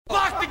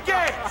the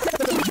game!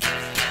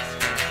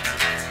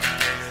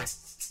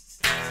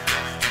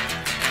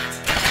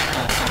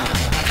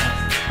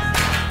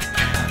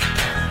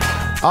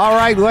 All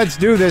right, let's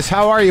do this.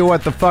 How are you,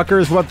 what the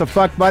fuckers, what the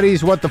fuck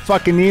buddies, what the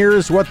fucking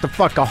ears, what the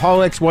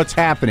fuckaholics, what's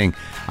happening?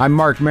 I'm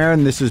Marc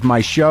Maron. This is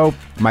my show,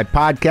 my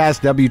podcast,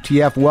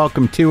 WTF.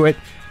 Welcome to it.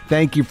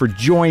 Thank you for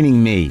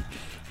joining me.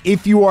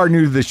 If you are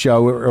new to the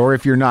show, or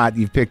if you're not,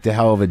 you've picked a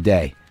hell of a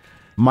day.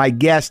 My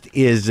guest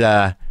is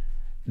the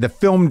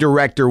film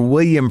director,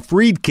 William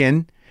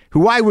Friedkin,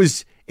 who I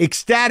was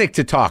ecstatic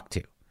to talk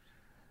to.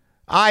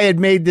 I had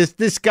made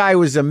this guy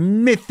was a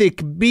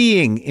mythic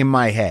being in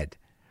my head.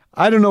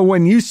 I don't know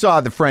when you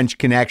saw The French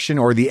Connection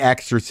or The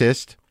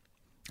Exorcist.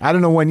 I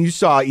don't know when you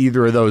saw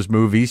either of those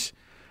movies,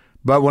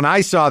 but when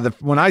I saw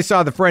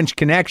the French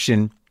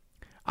Connection,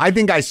 I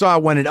think I saw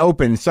it when it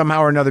opened.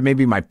 Somehow or another,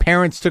 maybe my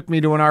parents took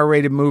me to an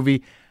R-rated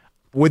movie.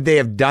 Would they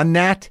have done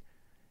that?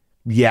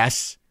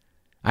 Yes.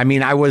 I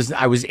mean, I was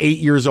 8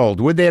 years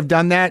old. Would they have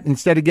done that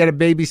instead of get a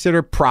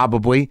babysitter?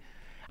 Probably.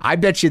 I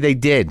bet you they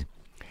did,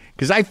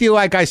 because I feel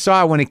like I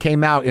saw it when it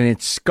came out and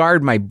it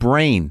scarred my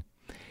brain.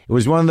 It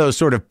was one of those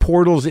sort of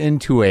portals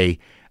into a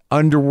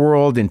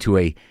underworld, into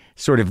a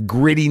sort of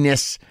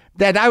grittiness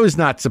that I was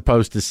not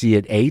supposed to see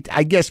at 8.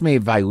 I guess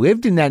maybe if I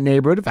lived in that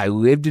neighborhood, if I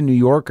lived in New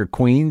York or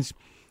Queens,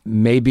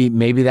 maybe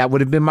that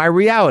would have been my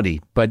reality.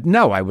 But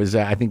no, I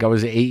think I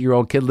was an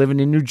 8-year-old kid living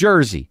in New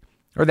Jersey,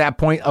 or at that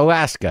point,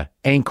 Alaska,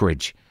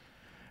 Anchorage.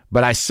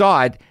 But I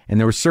saw it,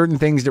 and there were certain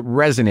things that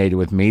resonated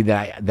with me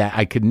that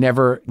I could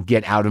never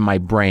get out of my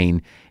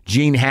brain.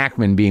 Gene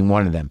Hackman being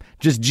one of them.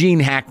 Just Gene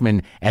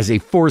Hackman as a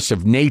force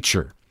of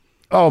nature.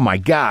 Oh my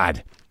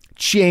God.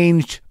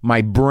 Changed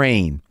my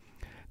brain.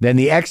 Then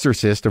The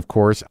Exorcist, of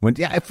course.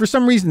 For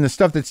some reason, the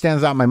stuff that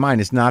stands out in my mind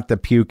is not the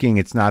puking,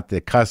 it's not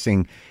the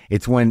cussing.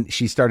 It's when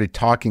she started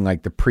talking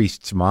like the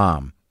priest's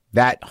mom.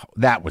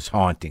 That was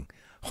haunting.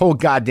 Whole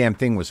goddamn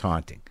thing was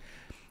haunting.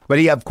 But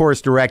he, of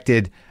course,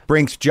 directed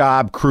Brink's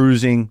Job,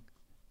 Cruising,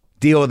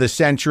 Deal of the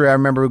Century. I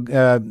remember in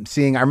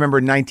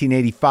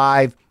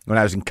 1985 when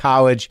I was in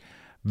college,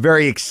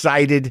 very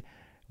excited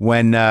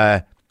when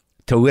To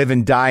Live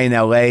and Die in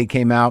L.A.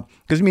 came out,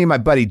 because me and my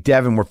buddy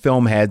Devin were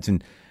film heads,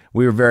 and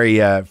we were very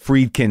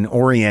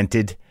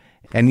Friedkin-oriented.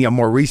 And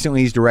more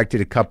recently, he's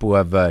directed a couple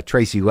of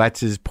Tracy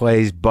Letts's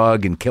plays,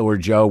 Bug and Killer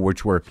Joe,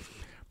 which were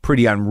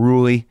pretty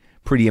unruly,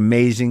 pretty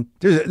amazing.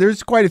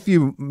 There's quite a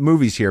few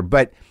movies here,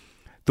 but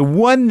the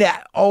one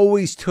that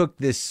always took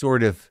this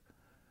sort of,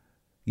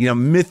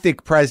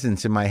 mythic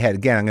presence in my head.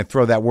 Again, I'm going to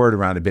throw that word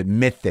around a bit.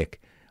 Mythic.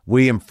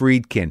 William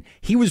Friedkin.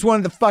 He was one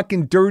of the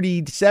fucking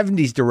dirty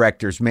 70s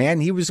directors, man.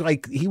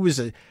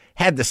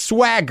 Had the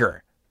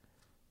swagger.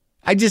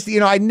 I just,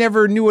 I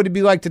never knew what it'd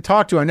be like to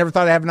talk to him. I never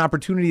thought I'd have an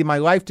opportunity in my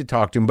life to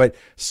talk to him. But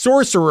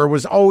Sorcerer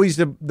was always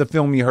the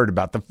film you heard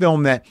about. The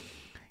film that,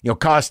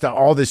 cost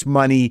all this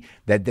money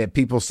that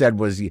people said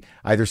was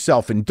either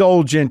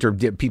self-indulgent or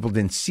people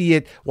didn't see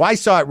it. Well, I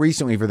saw it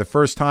recently for the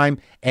first time,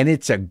 and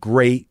it's a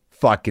great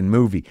fucking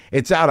movie.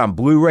 It's out on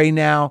Blu-ray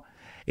now.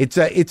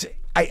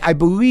 I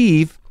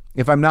believe,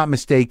 if I'm not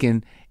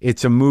mistaken,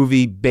 it's a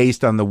movie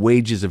based on The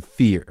Wages of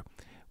Fear,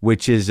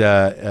 which is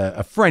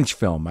a French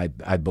film,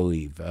 I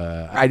believe.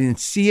 I didn't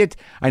see it.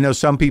 I know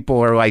some people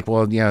are like,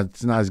 well,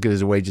 it's not as good as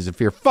The Wages of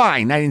Fear.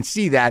 Fine, I didn't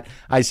see that.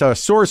 I saw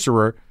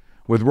Sorcerer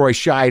with Roy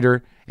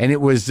Scheider, and it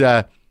was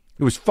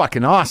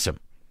fucking awesome.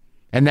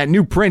 And that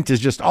new print is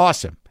just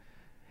awesome.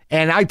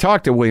 And I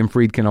talked to William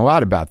Friedkin a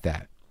lot about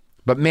that.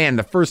 But man,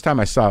 the first time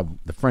I saw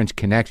The French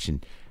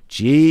Connection,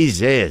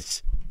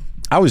 Jesus,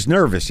 I was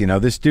nervous.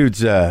 This dude's,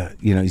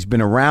 he's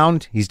been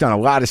around. He's done a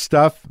lot of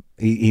stuff.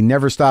 He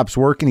never stops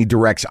working. He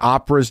directs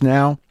operas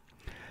now.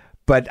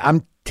 But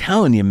I'm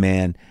telling you,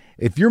 man,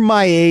 if you're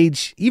my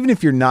age, even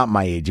if you're not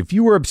my age, if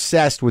you were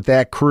obsessed with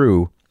that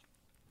crew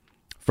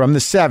from the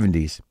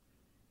 70s,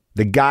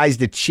 the guys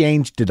that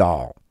changed it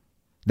all,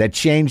 that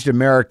changed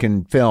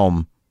American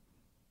film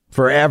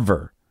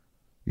forever.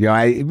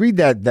 I read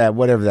that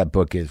whatever that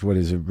book is. What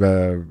is it?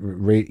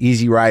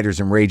 Easy Riders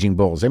and Raging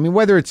Bulls. I mean,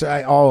 whether it's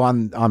all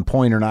on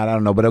point or not, I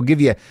don't know. But it'll give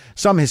you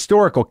some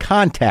historical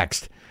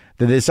context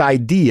to this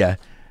idea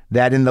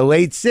that in the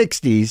late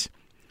 60s,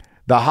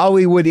 the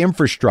Hollywood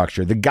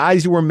infrastructure, the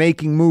guys who were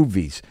making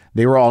movies,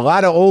 they were a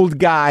lot of old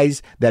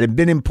guys that had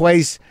been in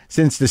place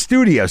since the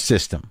studio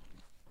system.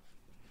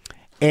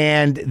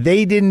 And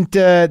they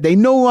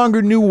no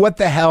longer knew what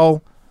the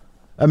hell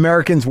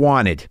Americans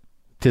wanted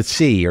to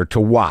see or to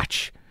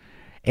watch.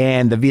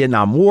 And the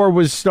Vietnam War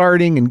was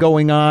starting and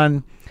going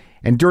on.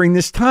 And during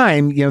this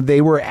time,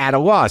 they were at a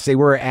loss. They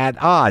were at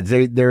odds.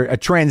 A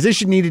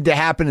transition needed to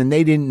happen, and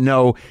they didn't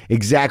know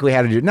exactly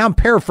how to do it. Now, I'm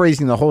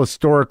paraphrasing the whole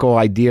historical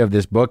idea of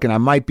this book, and I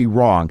might be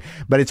wrong.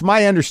 But it's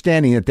my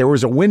understanding that there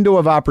was a window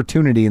of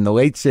opportunity in the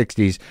late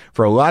 60s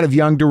for a lot of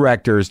young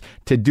directors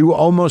to do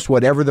almost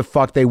whatever the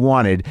fuck they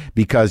wanted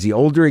because the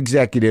older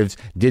executives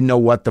didn't know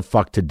what the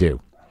fuck to do.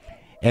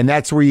 And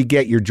that's where you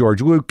get your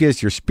George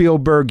Lucas, your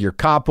Spielberg, your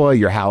Coppola,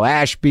 your Hal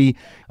Ashby,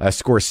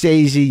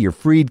 Scorsese, your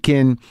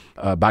Friedkin,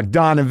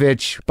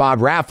 Bogdanovich, Bob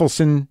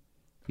Rafelson,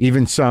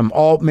 even some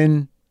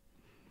Altman.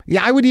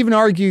 Yeah, I would even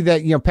argue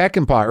that,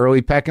 Peckinpah,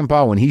 early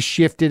Peckinpah, when he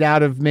shifted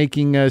out of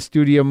making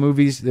studio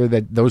movies,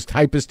 those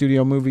type of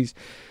studio movies.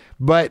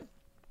 But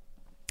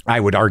I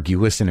would argue,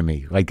 listen to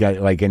me, like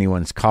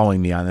anyone's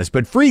calling me on this,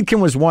 but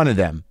Friedkin was one of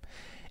them.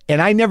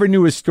 And I never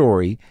knew his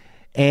story.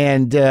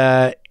 And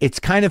it's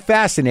kind of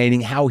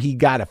fascinating how he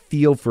got a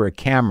feel for a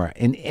camera.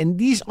 And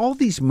all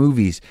these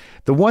movies,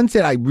 the ones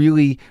that I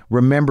really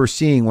remember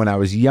seeing when I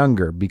was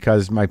younger,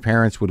 because my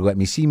parents would let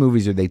me see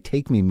movies or they'd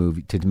take me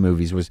to the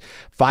movies, was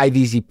Five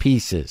Easy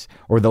Pieces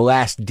or The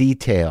Last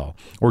Detail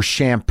or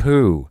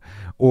Shampoo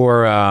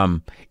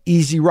or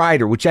Easy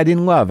Rider, which I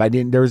didn't love.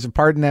 There was a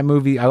part in that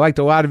movie, I liked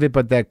a lot of it,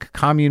 but that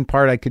commune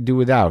part I could do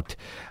without.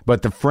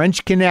 But The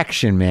French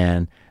Connection,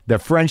 man. The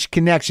French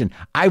Connection.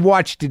 I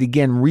watched it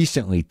again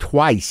recently,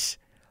 twice.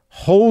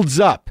 Holds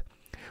up.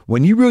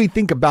 When you really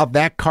think about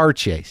that car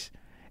chase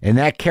and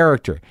that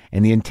character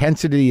and the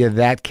intensity of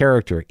that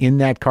character in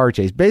that car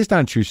chase, based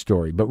on a true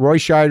story, but Roy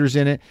Scheider's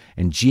in it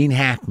and Gene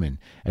Hackman,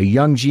 a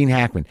young Gene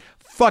Hackman.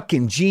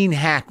 Fucking Gene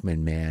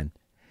Hackman, man.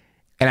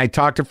 And I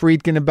talked to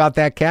Friedkin about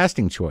that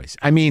casting choice.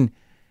 I mean,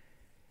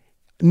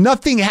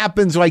 nothing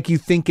happens like you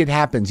think it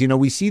happens.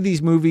 We see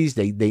these movies,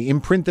 they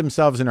imprint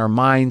themselves in our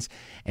minds,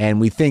 and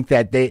we think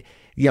that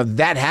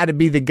that had to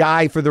be the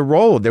guy for the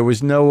role. There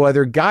was no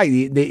other guy.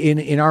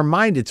 In our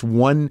mind, it's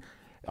one.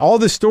 All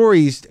the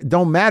stories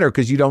don't matter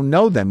because you don't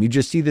know them. You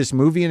just see this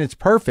movie and it's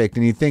perfect,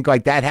 and you think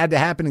like that had to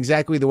happen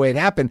exactly the way it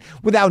happened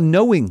without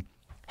knowing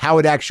how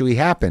it actually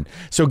happened.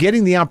 So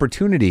getting the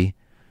opportunity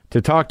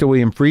to talk to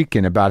William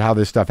Friedkin about how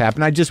this stuff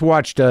happened. I just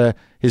watched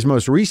his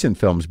most recent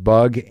films,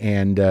 Bug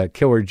and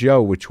Killer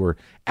Joe, which were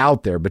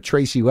out there. But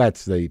Tracy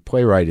Letts, the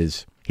playwright,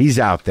 he's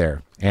out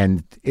there.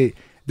 And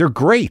they're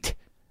great.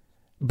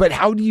 But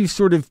how do you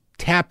sort of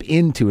tap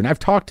into, and I've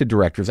talked to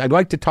directors. I'd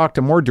like to talk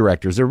to more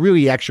directors. They're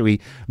really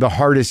actually the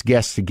hardest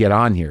guests to get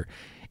on here.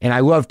 And I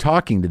love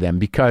talking to them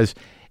because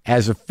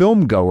as a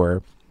film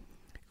goer,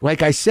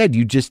 like I said,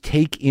 you just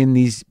take in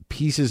these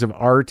pieces of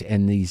art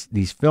and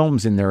these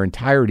films in their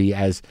entirety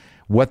as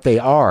what they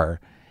are,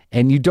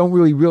 and you don't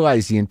really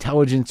realize the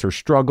intelligence or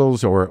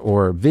struggles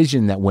or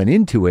vision that went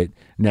into it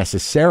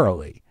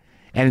necessarily.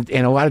 And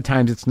a lot of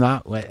times it's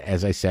not,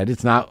 as I said,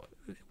 it's not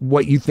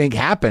what you think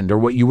happened or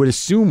what you would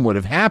assume would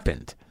have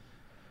happened.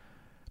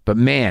 But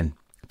man,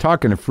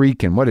 talking to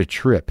Friedkin, what a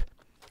trip.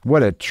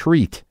 What a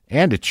treat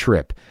and a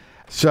trip.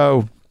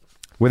 So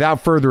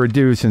without further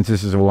ado, since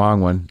this is a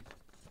long one,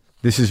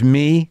 this is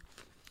me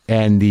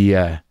and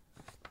the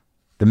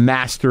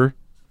master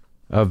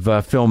of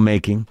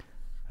filmmaking,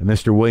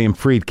 Mr. William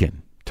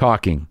Friedkin,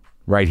 talking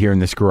right here in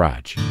this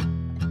garage.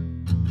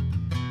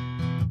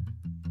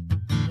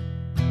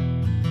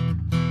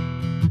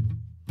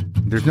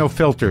 There's no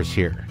filters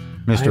here,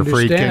 Mr. Friedkin.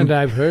 I understand.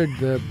 I've heard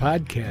the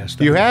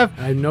podcast. You have?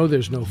 I know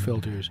there's no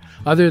filters,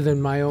 other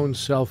than my own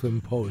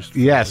self-imposed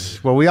filters.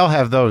 Yes. Well, we all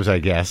have those, I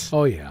guess.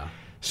 Oh, yeah.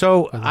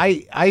 So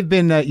I've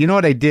been, you know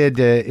what I did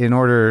in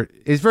order,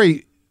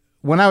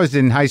 when I was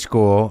in high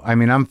school, I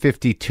mean, I'm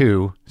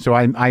 52, so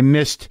I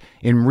missed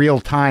in real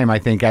time, I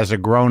think, as a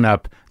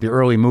grown-up, the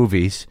early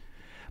movies.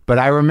 But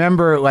I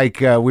remember,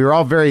 we were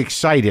all very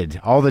excited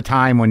all the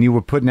time when you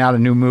were putting out a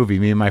new movie,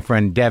 me and my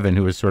friend Devin,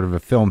 who was sort of a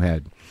film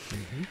head.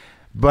 Mm-hmm.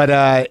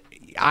 But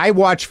I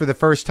watched for the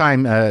first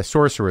time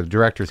Sorcerer, the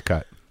director's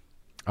cut,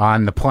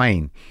 on the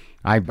plane.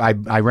 I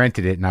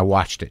rented it and I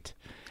watched it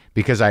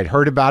because I'd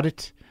heard about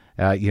it.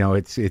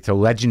 It's a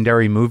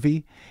legendary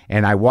movie,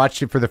 and I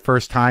watched it for the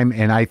first time,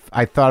 and I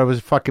thought it was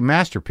a fucking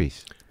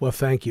masterpiece. Well,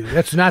 thank you.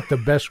 That's not the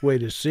best way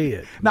to see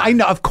it. No, I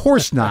know, of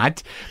course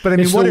not. But I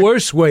mean, it's the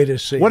worst way to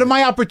see it. What are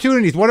my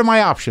opportunities? What are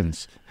my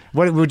options?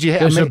 What would you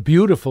have? There's a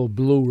beautiful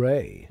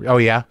Blu-ray. Oh,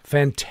 yeah?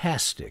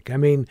 Fantastic. I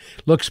mean,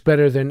 looks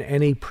better than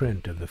any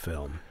print of the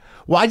film.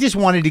 Well, I just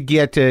wanted to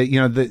get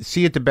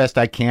see it the best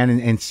I can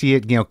and see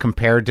it,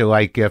 compared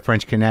to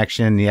French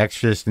Connection, The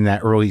Exorcist, and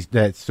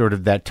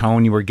that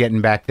tone you were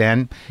getting back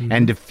then, mm-hmm.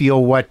 and to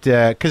feel what,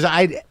 because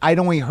I'd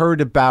only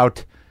heard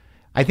about,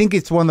 I think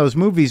it's one of those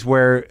movies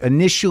where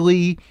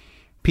initially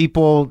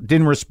people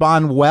didn't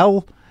respond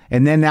well,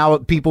 and then now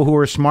people who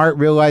are smart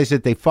realize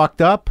that they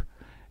fucked up.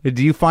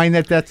 Do you find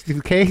that that's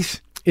the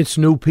case? It's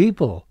new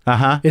people.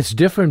 Uh-huh. It's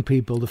different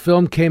people. The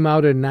film came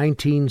out in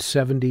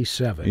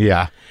 1977.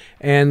 Yeah.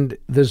 And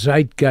the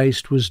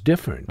zeitgeist was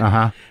different.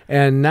 Uh-huh.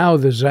 And now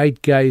the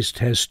zeitgeist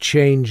has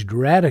changed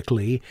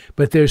radically,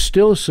 but there's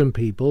still some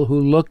people who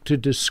look to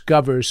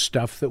discover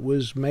stuff that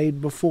was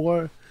made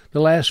before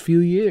the last few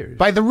years.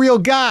 By the real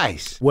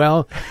guys.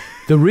 Well,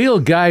 the real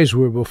guys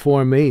were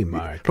before me,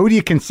 Mark. Who do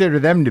you consider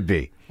them to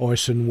be?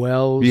 Orson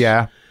Welles.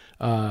 Yeah.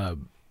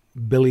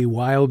 Billy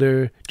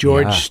Wilder,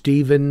 George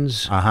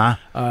Stevens,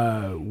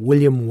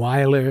 William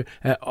Wyler,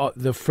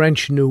 the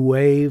French New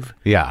Wave,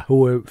 who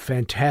were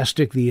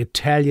fantastic, the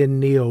Italian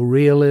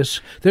neo-realists.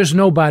 There's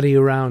nobody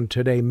around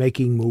today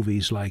making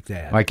movies like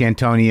that. Like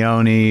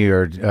Antonioni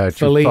or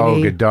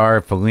Truffaut,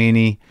 Godard,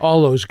 Fellini.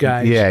 All those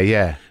guys.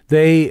 Yeah.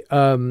 They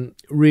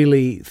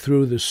really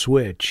threw the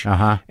switch,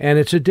 and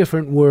it's a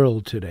different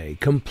world today,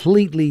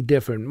 completely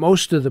different.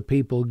 Most of the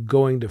people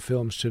going to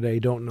films today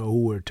don't know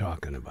who we're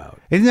talking about.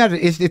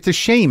 It's a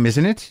shame,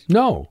 isn't it?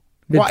 No.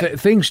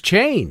 Things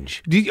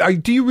change.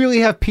 Do you really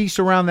have peace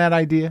around that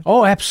idea?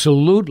 Oh,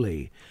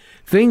 absolutely.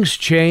 Things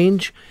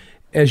change.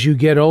 As you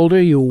get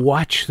older, you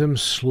watch them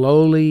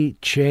slowly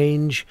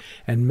change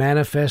and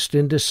manifest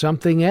into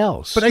something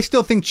else. But I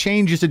still think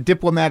change is a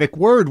diplomatic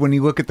word when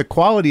you look at the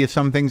quality of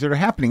some things that are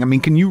happening. I mean,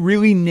 can you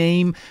really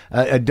name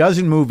a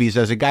dozen movies,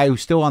 as a guy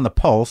who's still on the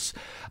pulse,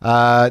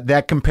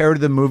 that compare to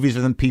the movies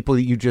of the people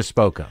that you just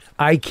spoke of?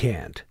 I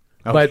can't.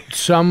 Okay. But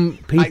some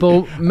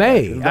people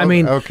may. I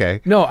mean,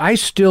 okay. No, I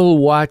still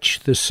watch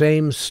the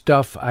same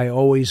stuff I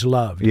always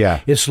loved.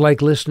 Yeah. It's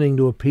like listening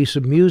to a piece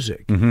of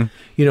music. Mm-hmm.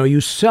 You know,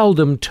 you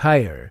seldom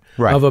tire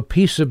of a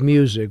piece of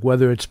music,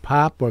 whether it's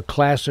pop or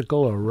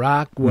classical or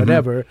rock,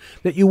 whatever,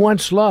 that you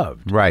once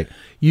loved. Right.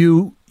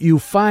 You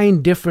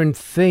find different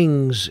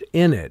things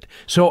in it.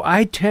 So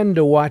I tend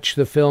to watch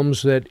the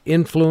films that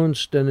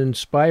influenced and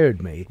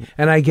inspired me,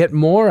 and I get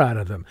more out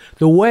of them.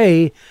 The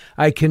way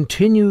I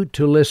continue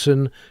to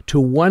listen to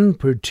one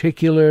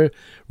particular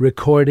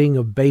recording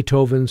of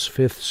Beethoven's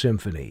Fifth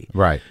Symphony,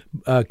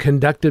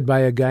 conducted by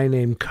a guy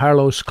named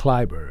Carlos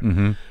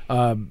Kleiber,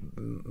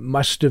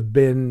 must have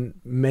been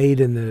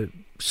made in the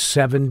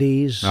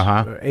 70s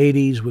or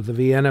 80s with the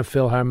Vienna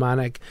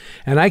Philharmonic,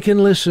 and I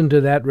can listen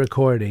to that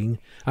recording.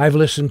 I've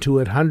listened to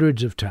it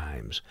hundreds of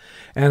times,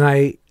 and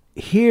I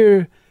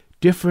hear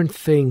different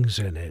things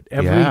in it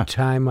every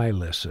time I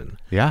listen.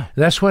 Yeah.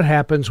 That's what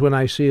happens when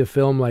I see a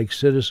film like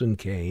Citizen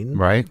Kane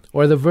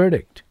or The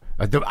Verdict.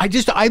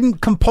 I'm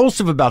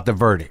compulsive about The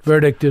Verdict.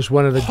 Verdict is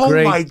one of the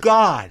great... Oh, my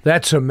God.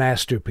 That's a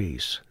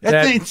masterpiece.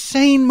 That's an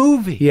insane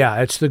movie.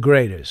 Yeah, it's the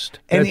greatest.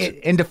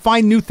 And to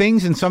find new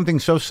things in something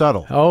so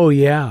subtle. Oh,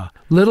 yeah.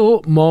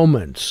 Little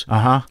moments.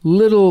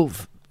 Little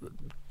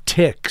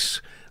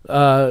ticks.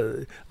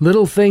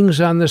 Little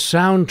things on the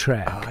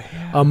soundtrack.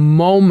 A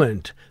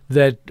moment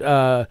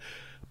that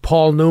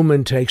Paul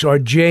Newman takes, or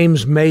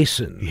James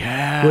Mason.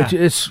 Yeah. Which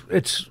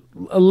it's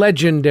a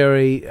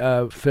legendary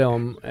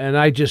film, and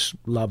I just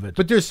love it.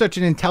 But there's such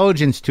an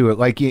intelligence to it,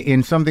 like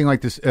in something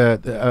like this,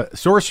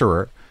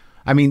 Sorcerer.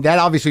 I mean, that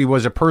obviously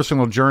was a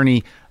personal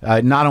journey,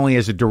 not only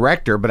as a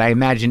director, but I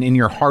imagine in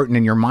your heart and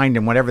in your mind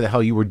and whatever the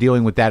hell you were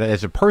dealing with that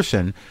as a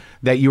person,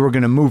 that you were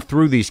going to move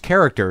through these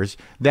characters,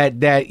 that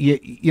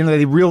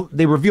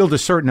they revealed a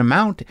certain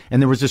amount,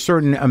 and there was a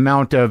certain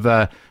amount of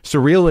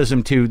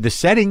surrealism to the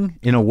setting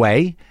in a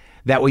way.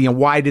 That way,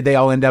 why did they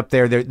all end up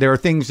there? There are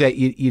things that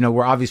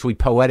were obviously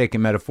poetic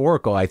and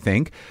metaphorical, I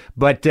think,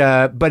 but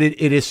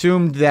it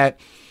assumed that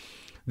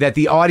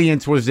the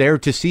audience was there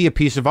to see a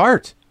piece of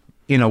art,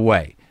 in a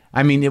way.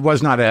 I mean, it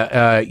was not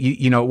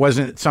it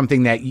wasn't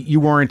something that you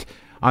weren't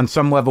on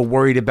some level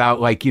worried about,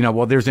 like,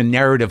 well, there's a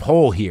narrative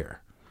hole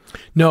here.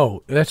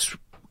 No, that's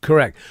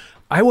correct.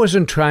 I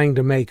wasn't trying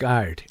to make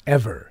art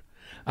ever.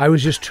 I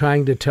was just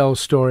trying to tell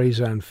stories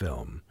on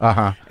film.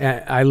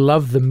 And I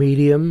love the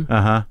medium.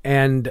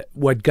 And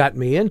what got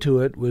me into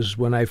it was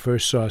when I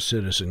first saw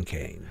Citizen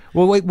Kane.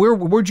 Well, wait,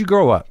 where'd you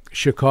grow up?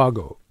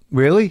 Chicago.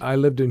 Really? I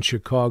lived in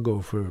Chicago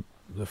for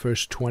the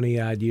first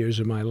 20-odd years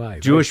of my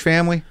life. Jewish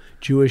family?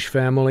 Jewish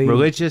family.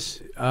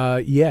 Religious?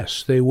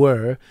 Yes, they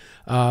were.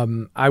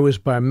 I was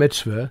bar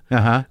mitzvah.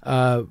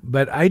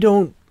 But I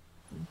don't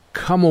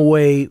come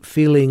away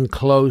feeling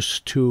close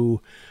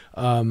to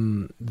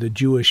the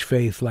Jewish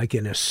faith like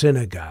in a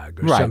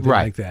synagogue or something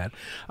like that.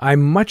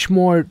 I'm much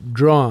more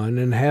drawn,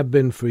 and have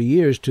been for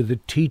years, to the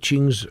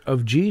teachings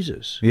of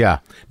Jesus. Yeah.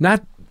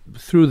 Not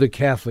through the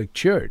Catholic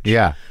Church,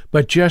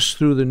 but just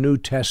through the New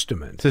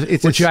Testament,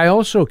 which I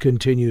also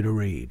continue to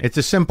read. It's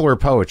a simpler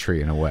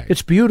poetry in a way.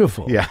 It's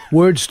beautiful. Yeah.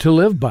 Words to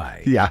live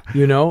by. Yeah.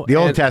 The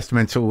Old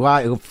Testament's a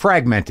lot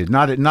fragmented,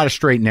 not a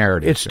straight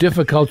narrative. It's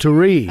difficult to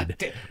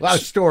read. A lot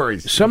of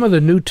stories. Some of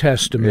the New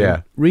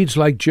Testament reads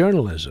like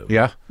journalism.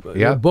 Yeah.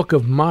 The book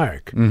of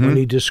Marc, when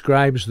he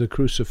describes the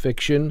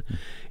crucifixion,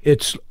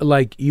 it's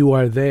like you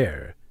are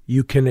there.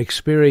 You can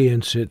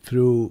experience it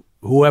through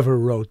whoever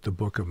wrote the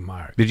book of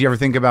Marc. Did you ever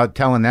think about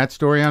telling that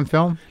story on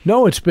film?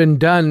 No, it's been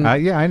done.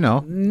 Yeah, I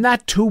know.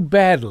 Not too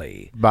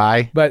badly.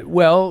 But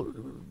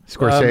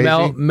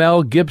Scorsese?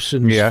 Mel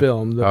Gibson's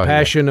film, The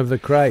Passion of the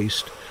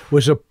Christ,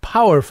 was a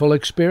powerful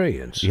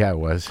experience. Yeah, it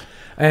was.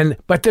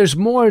 But there's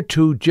more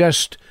to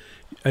just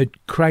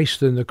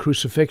Christ than the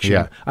crucifixion.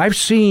 Yeah. I've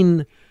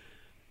seen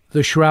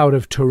The Shroud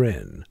of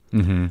Turin.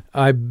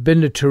 I've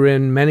been to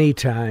Turin many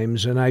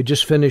times, and I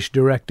just finished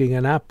directing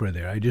an opera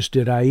there. I just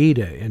did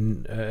Aida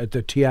at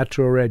the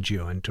Teatro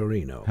Regio in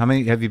Torino. How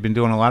many have you been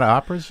doing? A lot of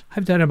operas?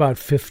 I've done about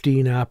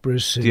 15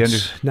 operas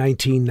since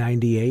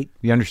 1998.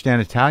 You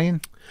understand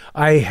Italian?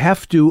 I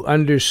have to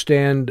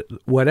understand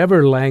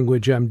whatever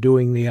language I'm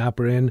doing the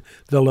opera in,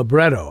 the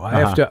libretto. I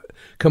have to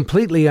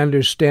completely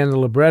understand the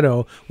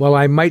libretto, while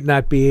I might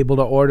not be able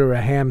to order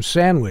a ham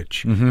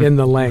sandwich in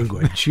the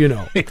language,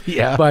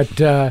 Yeah.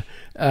 But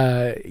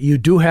you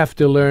do have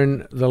to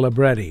learn the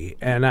libretti,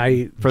 and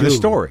I For the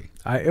story.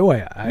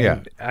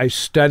 I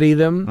study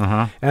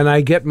them, and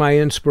I get my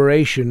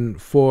inspiration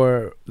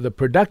for the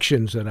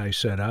productions that I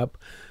set up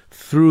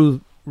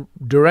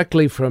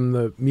directly from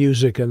the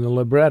music and the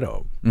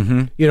libretto.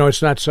 You know,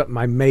 it's not something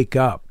I make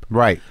up.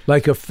 Right.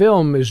 Like a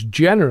film is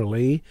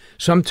generally,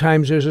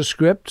 sometimes there's a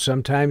script,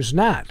 sometimes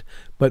not.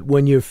 But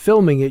when you're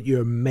filming it,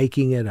 you're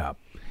making it up.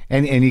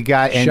 And you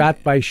got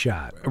shot by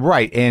shot.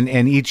 Right. And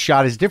each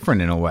shot is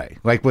different in a way.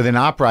 Like with an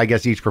opera, I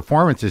guess each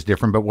performance is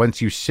different, but once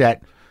you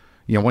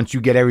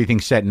get everything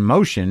set in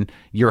motion,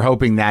 you're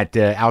hoping that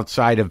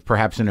outside of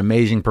perhaps an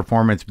amazing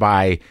performance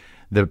by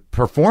the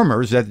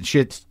performers, that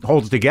shit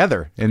holds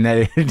together. And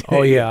that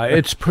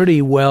it's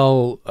pretty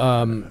well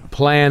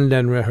planned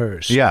and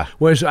rehearsed. Yeah.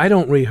 Whereas I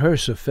don't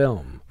rehearse a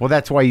film. Well,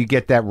 that's why you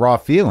get that raw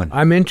feeling.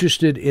 I'm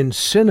interested in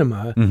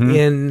cinema,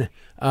 in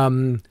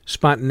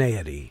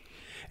spontaneity.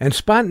 And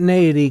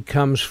spontaneity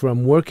comes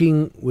from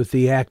working with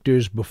the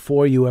actors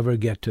before you ever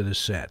get to the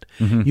set.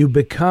 You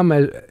become,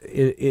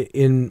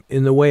 in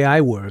the way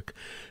I work,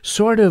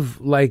 sort of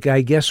like,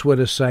 I guess, what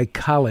a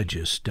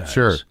psychologist does.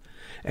 Sure.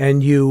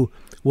 And you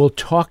will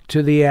talk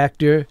to the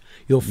actor.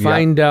 You'll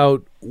find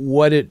out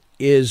what it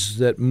is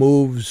that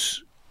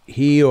moves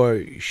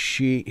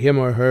him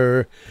or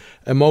her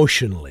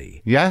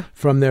emotionally. Yeah.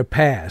 From their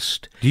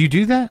past. Do you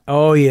do that?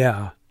 Oh,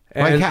 yeah.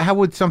 Like, how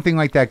would something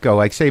like that go?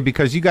 Like, say,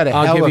 because you got a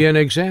I'll give you an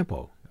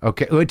example.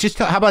 Okay. Well,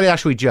 how about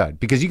Ashley Judd?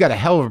 Because you got a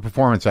hell of a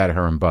performance out of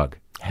her in Bug.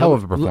 Hell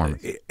of a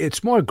performance.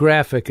 It's more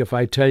graphic if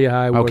I tell you how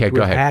I worked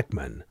with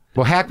Hackman.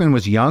 Well, Hackman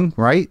was young,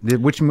 right?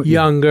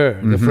 Younger,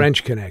 The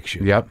French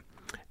Connection. Yep.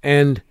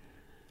 And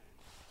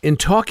in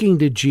talking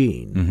to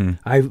Gene,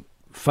 I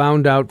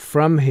found out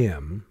from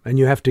him, and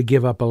you have to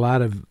give up a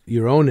lot of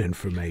your own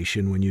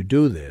information when you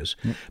do this,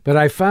 but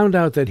I found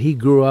out that he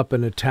grew up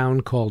in a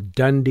town called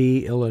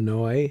Dundee,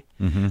 Illinois,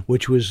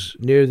 which was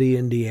near the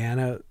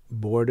Indiana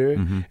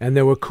border, and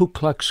there were Ku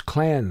Klux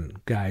Klan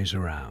guys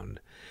around.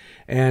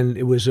 And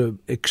it was an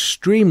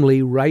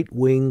extremely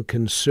right-wing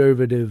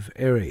conservative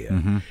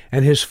area.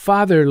 And his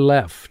father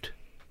left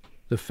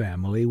the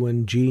family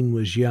when Gene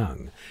was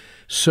young.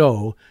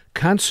 So,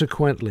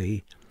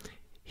 consequently,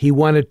 he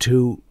wanted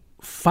to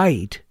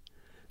fight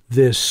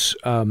this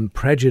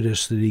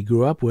prejudice that he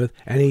grew up with,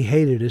 and he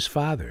hated his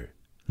father.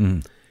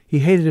 He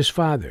hated his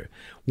father.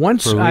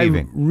 Once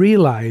I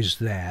realized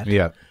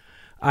that,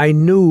 I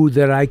knew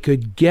that I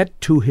could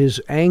get to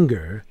his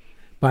anger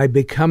by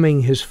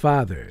becoming his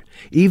father.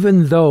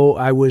 Even though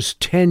I was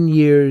 10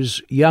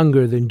 years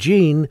younger than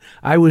Gene,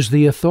 I was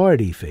the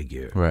authority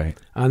figure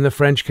on the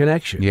French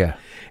Connection. Yeah.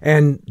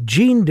 And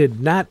Gene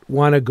did not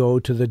want to go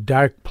to the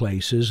dark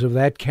places of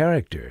that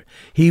character.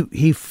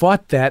 He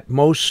fought that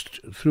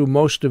through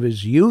most of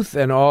his youth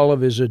and all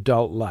of his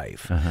adult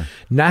life.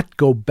 Not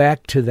go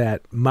back to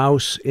that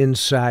mouse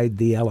inside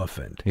the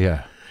elephant.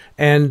 Yeah.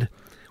 And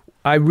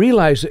I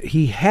realized that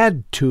he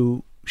had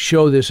to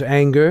show this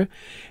anger,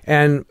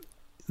 and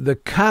the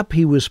cop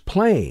he was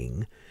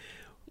playing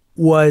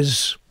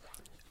was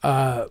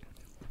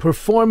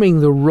performing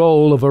the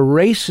role of a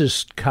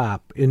racist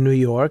cop in New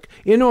York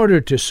in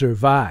order to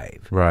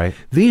survive. Right.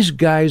 These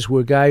guys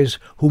were guys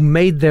who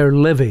made their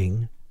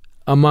living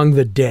among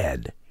the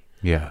dead.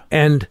 Yeah.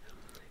 And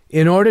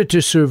in order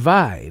to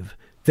survive,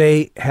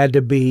 they had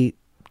to be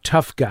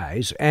tough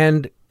guys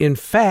and, in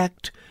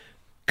fact,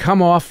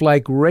 come off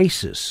like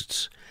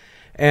racists.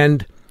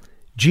 And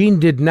Gene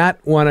did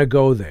not want to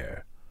go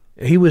there.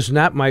 He was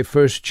not my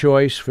first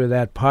choice for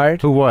that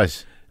part. Who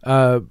was?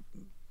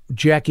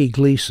 Jackie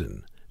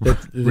Gleason. The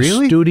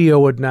Really? studio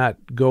would not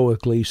go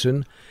with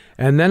Gleason.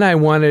 And then I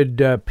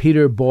wanted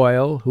Peter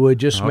Boyle, who had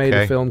just made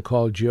a film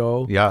called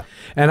Joe. Yeah.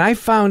 And I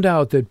found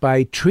out that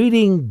by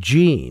treating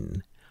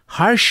Gene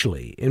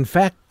harshly, in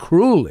fact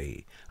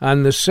cruelly,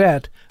 on the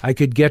set, I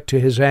could get to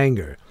his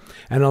anger.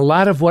 And a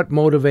lot of what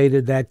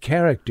motivated that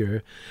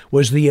character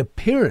was the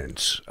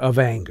appearance of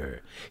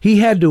anger. He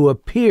had to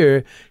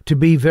appear to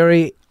be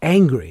very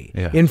angry.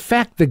 Yeah. In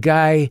fact, the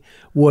guy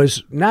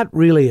was not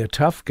really a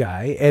tough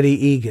guy,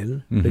 Eddie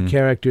Egan, the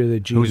character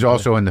that Gene... Who's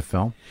also in the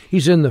film.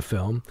 He's in the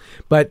film.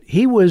 But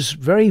he was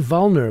very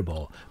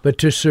vulnerable. But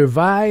to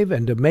survive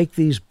and to make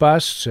these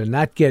busts and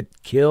not get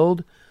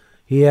killed,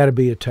 he had to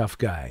be a tough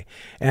guy.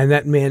 And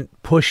that meant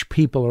push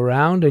people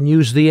around and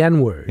use the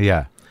N-word.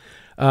 Yeah.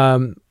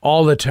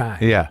 All the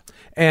time. Yeah.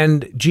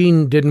 And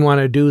Gene didn't want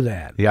to do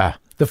that. Yeah.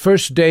 The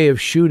first day of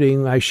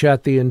shooting, I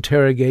shot the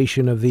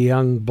interrogation of the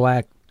young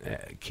black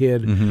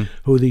kid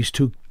who these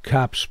two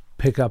cops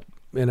pick up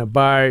in a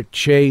bar,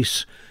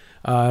 chase.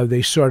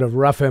 They sort of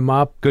rough him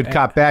up. Good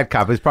cop, bad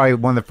cop. It's probably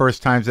one of the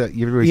first times that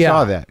you really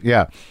saw that.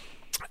 Yeah.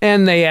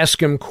 And they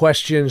ask him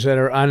questions that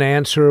are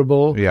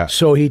unanswerable. Yeah.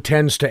 So he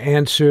tends to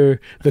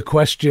answer the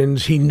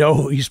questions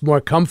he's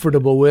more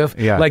comfortable with.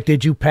 Yeah. Like,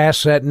 did you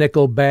pass that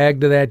nickel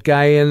bag to that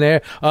guy in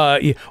there?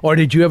 Or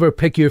did you ever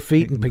pick your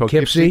feet in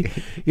Poughkeepsie?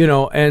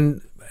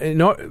 And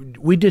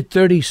we did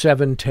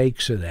 37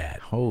 takes of that.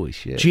 Holy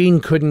shit. Gene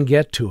couldn't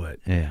get to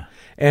it. Yeah.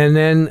 And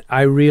then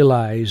I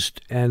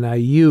realized, and I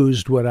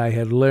used what I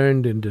had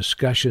learned in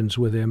discussions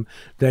with him,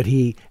 that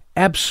he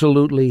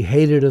absolutely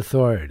hated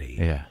authority.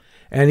 Yeah.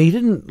 And he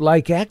didn't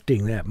like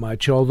acting that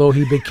much, although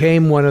he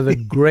became one of the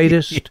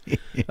greatest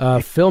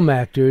film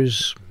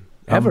actors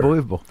ever.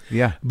 Unbelievable,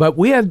 yeah. But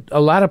we had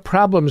a lot of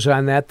problems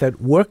on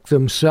that worked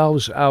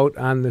themselves out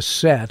on the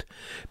set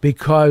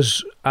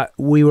because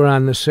we were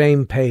on the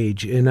same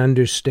page in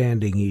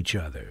understanding each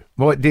other.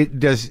 Well,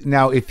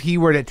 now, if he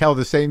were to tell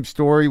the same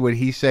story, would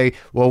he say,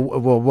 well,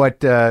 what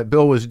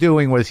Bill was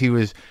doing was he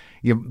was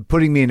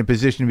putting me in a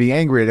position to be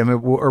angry at him,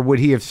 or would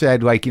he have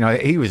said, like,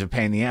 he was a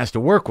pain in the ass to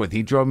work with.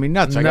 He drove me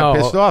nuts. I got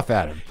pissed off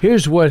at him.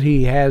 Here's what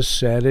he has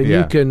said, and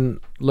you can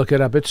look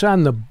it up. It's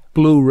on the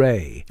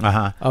Blu-ray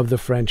of The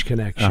French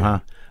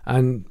Connection.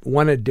 On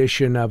one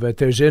edition of it,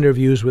 there's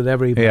interviews with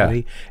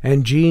everybody,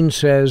 and Gene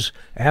says,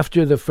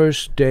 after the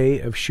first day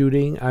of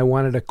shooting, I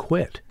wanted to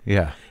quit.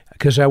 Yeah.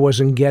 Because I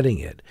wasn't getting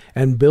it.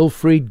 And Bill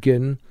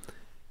Friedkin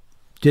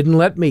didn't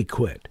let me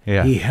quit.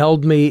 Yeah. He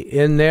held me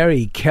in there.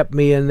 He kept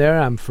me in there.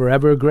 I'm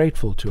forever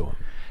grateful to him.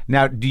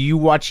 Now, do you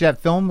watch that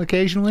film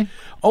occasionally?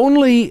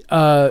 Only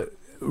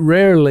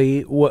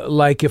rarely,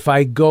 like if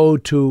I go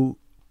to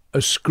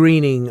a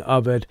screening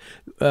of it,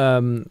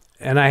 and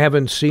I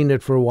haven't seen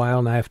it for a while,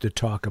 and I have to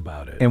talk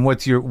about it. And what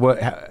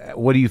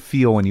do you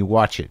feel when you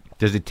watch it?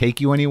 Does it take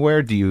you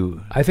anywhere?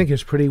 I think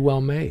it's pretty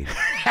well made.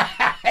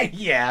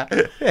 Yeah.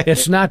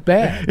 It's not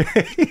bad.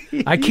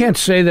 I can't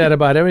say that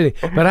about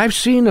everything. But I've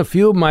seen a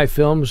few of my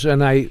films,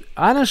 and I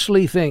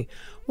honestly think,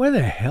 where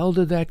the hell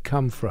did that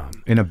come from?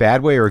 In a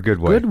bad way or a good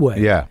way? Good way.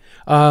 Yeah.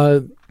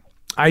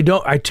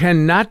 I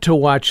tend not to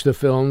watch the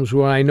films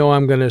where I know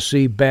I'm going to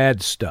see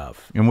bad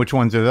stuff. And which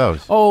ones are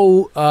those?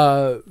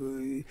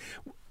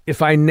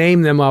 If I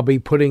name them, I'll be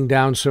putting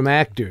down some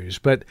actors.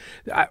 But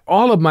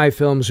all of my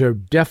films are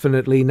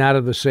definitely not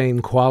of the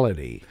same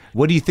quality.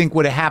 What do you think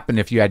would have happened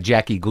if you had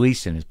Jackie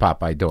Gleason as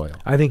Popeye Doyle?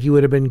 I think he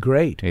would have been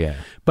great. Yeah.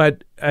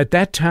 But at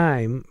that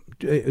time,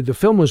 the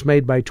film was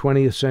made by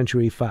 20th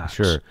Century Fox.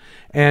 Sure.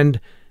 And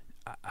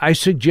I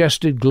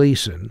suggested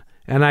Gleason,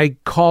 and I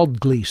called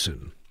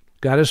Gleason,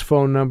 got his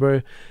phone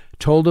number,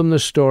 told him the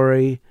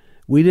story.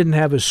 We didn't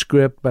have a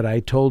script, but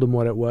I told him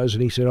what it was,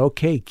 and he said,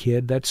 okay,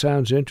 kid, that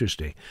sounds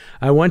interesting.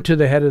 I went to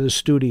the head of the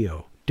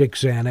studio, Dick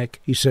Zanuck.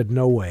 He said,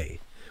 no way.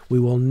 We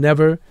will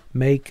never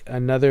make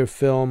another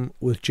film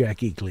with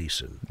Jackie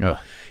Gleason. Ugh.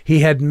 He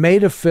had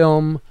made a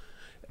film,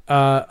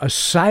 a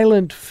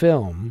silent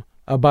film,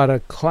 about a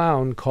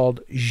clown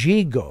called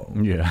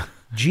Gigot. Yeah.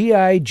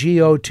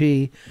 Gigot.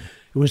 It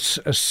was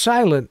a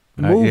silent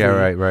movie.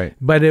 Yeah, right.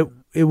 But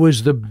it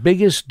was the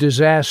biggest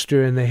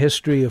disaster in the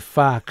history of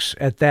Fox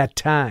at that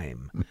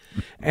time.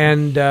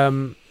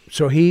 And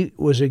so he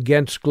was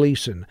against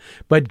Gleason.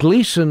 But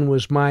Gleason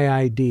was my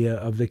idea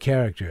of the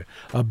character.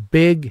 A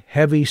big,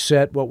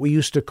 heavy-set, what we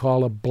used to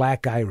call a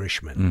black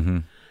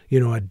Irishman.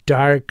 Mm-hmm. A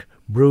dark,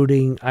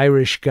 brooding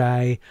Irish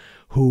guy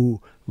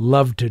who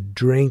loved to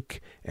drink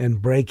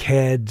and break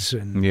heads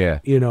and,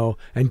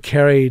 and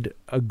carried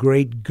a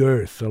great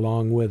girth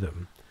along with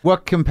him.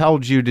 What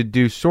compelled you to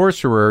do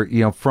Sorcerer,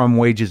 from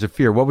Wages of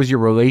Fear? What was your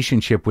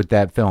relationship with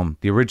that film,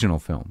 the original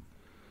film?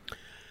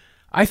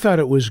 I thought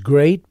it was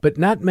great, but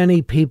not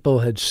many people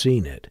had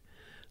seen it.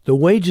 The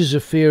Wages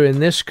of Fear in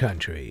this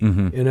country,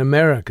 in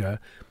America,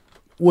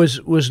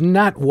 was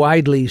not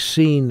widely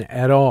seen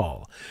at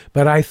all.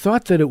 But I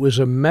thought that it was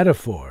a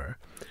metaphor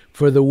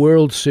for the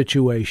world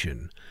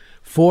situation.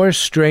 4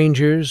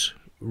 strangers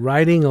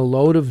riding a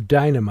load of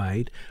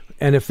dynamite,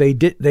 and if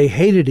they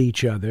hated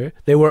each other.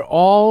 They were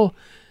all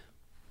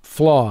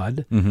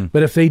flawed,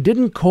 but if they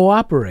didn't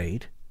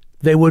cooperate,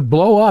 they would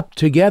blow up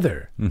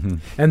together.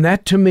 And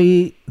that, to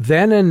me,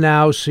 then and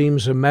now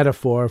seems a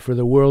metaphor for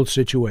the world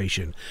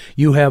situation.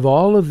 You have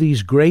all of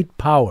these great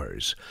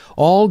powers,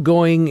 all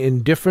going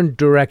in different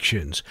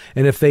directions,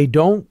 and if they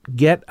don't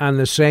get on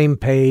the same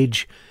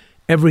page,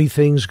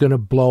 everything's going to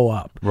blow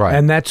up. Right.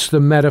 And that's the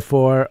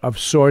metaphor of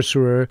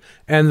Sorcerer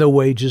and the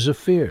Wages of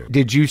Fear.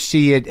 Did you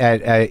see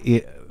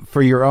it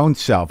for your own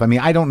self? I mean,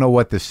 I don't know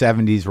what the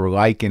 70s were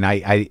like, and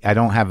I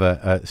don't have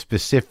a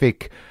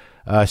specific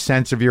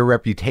sense of your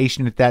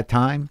reputation at that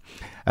time,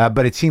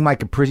 but it seemed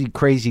like a pretty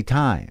crazy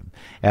time,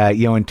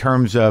 in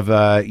terms of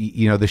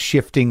the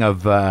shifting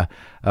of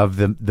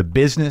the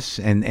business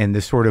and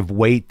the sort of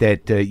weight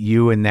that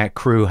you and that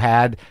crew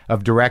had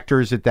of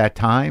directors at that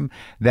time.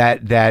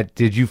 That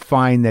did you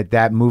find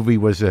that movie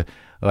was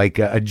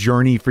a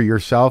journey for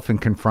yourself in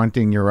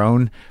confronting your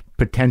own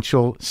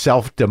potential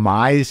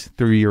self-demise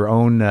through your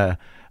own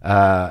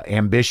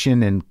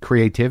ambition and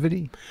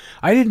creativity?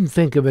 I didn't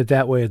think of it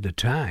that way at the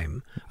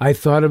time. I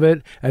thought of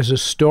it as a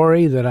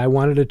story that I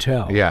wanted to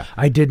tell. Yeah.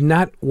 I did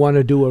not want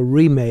to do a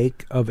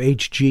remake of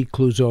H.G.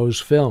 Clouseau's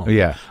film.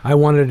 Yeah. I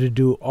wanted to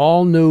do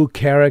all new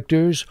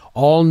characters,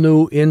 all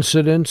new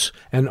incidents,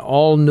 and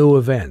all new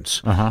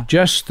events.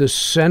 Just the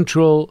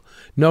central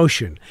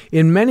notion.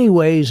 In many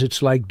ways,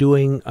 it's like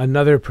doing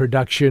another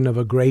production of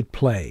a great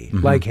play,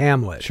 like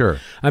Hamlet. Sure.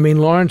 I mean,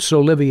 Laurence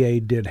Olivier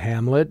did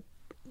Hamlet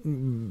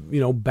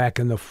back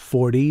in the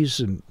 40s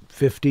and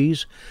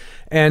 50s.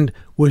 And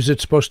was it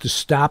supposed to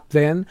stop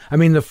then? I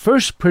mean, the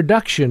first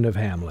production of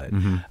Hamlet,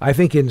 I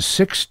think in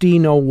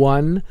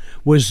 1601,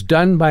 was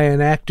done by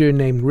an actor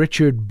named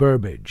Richard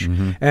Burbage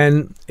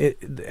and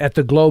at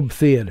the Globe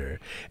Theater.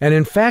 And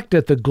in fact,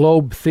 at the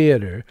Globe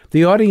Theater,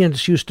 the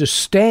audience used to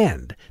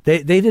stand.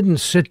 They didn't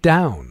sit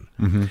down.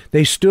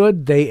 They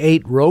stood, they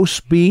ate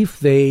roast beef,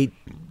 they ate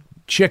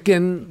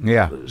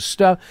chicken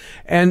stuff,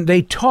 and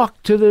they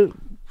talked to the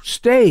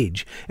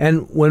stage.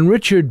 And when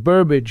Richard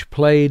Burbage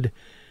played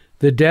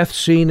the death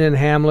scene in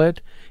Hamlet,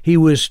 he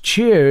was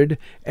cheered,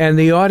 and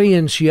the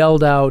audience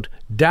yelled out,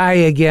 "Die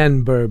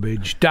again,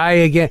 Burbage, die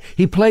again."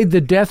 He played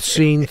the death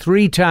scene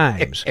 3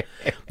 times.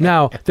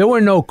 Now, there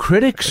were no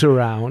critics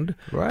around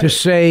to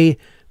say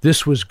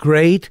this was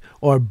great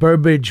or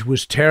Burbage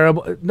was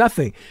terrible.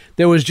 Nothing.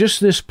 There was just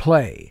this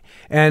play.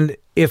 And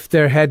if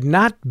there had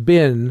not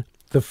been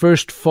the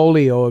first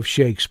folio of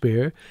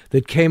Shakespeare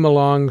that came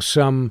along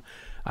some,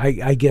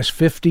 I guess,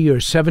 50 or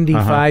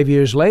 75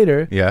 years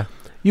later,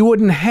 you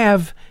wouldn't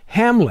have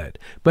Hamlet.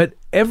 But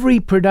every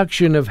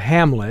production of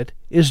Hamlet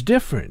is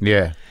different.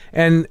 Yeah.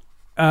 And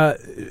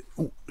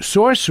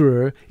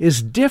Sorcerer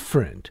is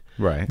different,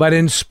 but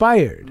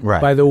inspired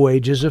by The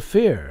Wages of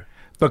Fear.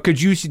 But can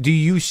you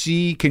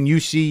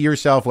see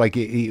yourself, like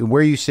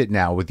where you sit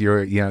now with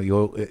your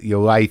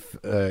life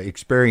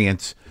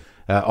experience,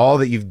 all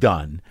that you've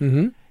done?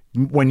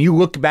 When you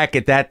look back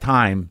at that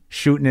time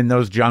shooting in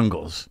those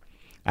jungles,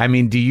 I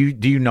mean, do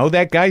you know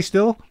that guy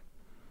still?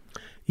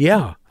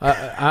 Yeah,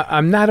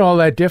 I'm not all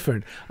that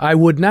different. I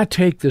would not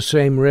take the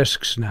same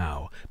risks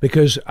now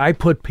because I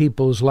put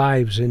people's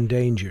lives in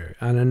danger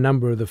on a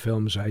number of the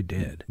films I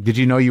did. Did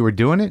you know you were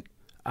doing it?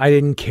 I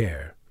didn't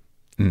care.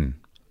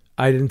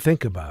 I didn't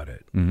think about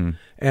it.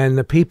 And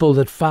the people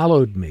that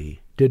followed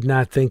me did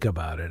not think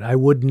about it. I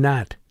would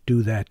not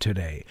do that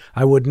today.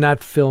 I would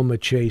not film a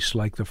chase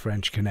like The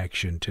French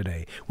Connection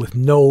today with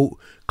no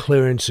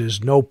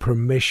clearances, no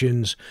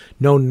permissions,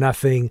 no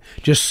nothing.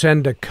 Just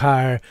send a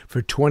car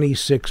for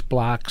 26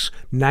 blocks,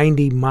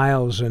 90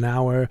 miles an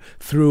hour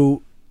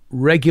through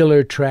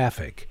regular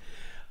traffic.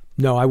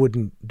 No, I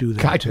wouldn't do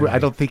that today. I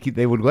don't think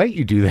they would let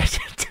you do that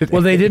today.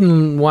 Well, they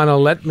didn't want to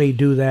let me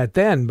do that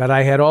then, but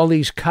I had all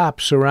these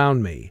cops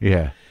around me.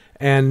 Yeah.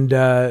 And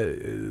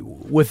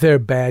with their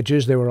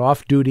badges, they were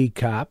off-duty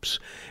cops,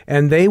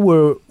 and they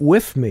were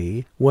with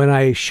me when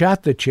I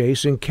shot the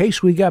chase in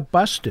case we got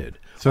busted.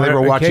 So they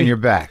were watching your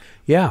back.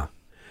 Yeah.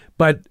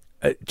 But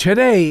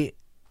today,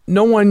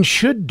 no one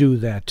should do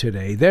that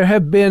today. There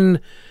have been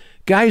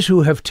guys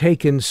who have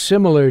taken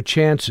similar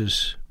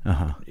chances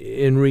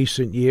in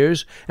recent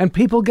years, and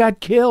people got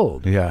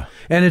killed. Yeah.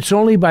 And it's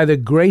only by the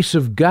grace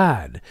of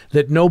God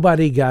that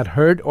nobody got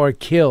hurt or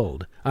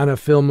killed on a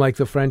film like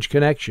The French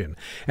Connection.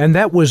 And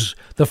that was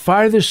the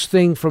farthest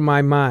thing from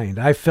my mind.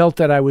 I felt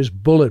that I was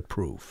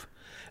bulletproof,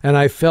 and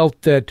I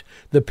felt that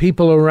the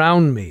people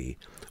around me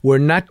were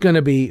not going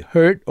to be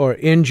hurt or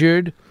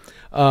injured.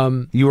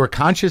 You were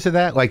conscious of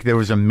that? Like there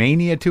was a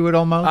mania to it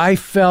almost? I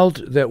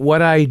felt that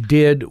what I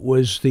did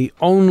was the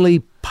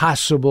only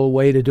possible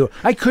way to do it.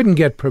 I couldn't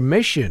get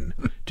permission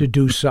to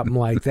do something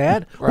like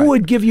that. Who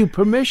would give you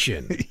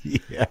permission?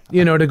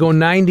 To go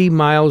 90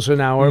 miles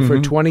an hour for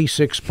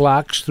 26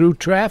 blocks through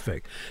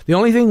traffic. The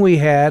only thing we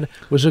had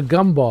was a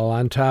gumball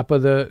on top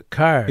of the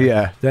car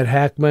that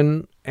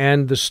Hackman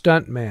and the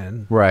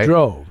stuntman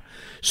drove.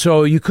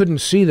 So you couldn't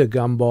see the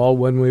gumball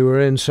when we were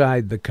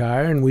inside the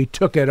car, and we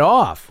took it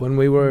off when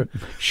we were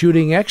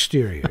shooting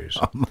exteriors.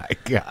 Oh, my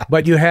God.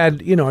 But you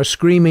had, a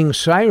screaming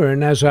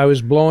siren as I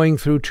was blowing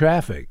through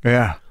traffic.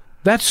 Yeah.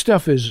 That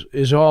stuff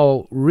is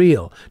all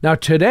real. Now,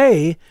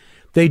 today,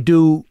 they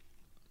do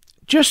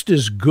just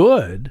as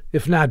good,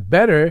 if not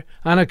better,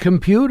 on a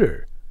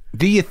computer.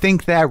 Do you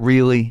think that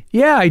really?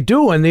 Yeah, I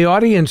do, and the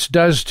audience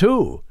does,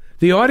 too.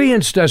 The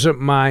audience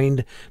doesn't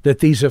mind that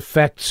these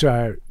effects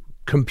are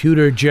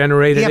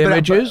computer-generated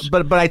images.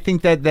 But I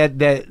think that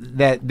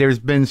there's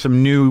been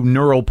some new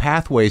neural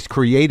pathways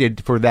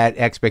created for that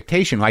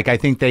expectation. Like I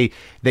think that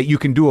you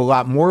can do a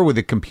lot more with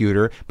a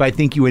computer, but I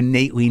think you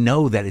innately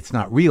know that it's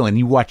not real. And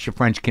you watch The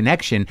French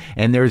Connection,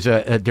 and there's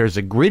a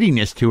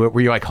grittiness to it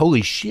where you're like,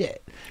 holy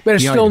shit. But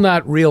it's still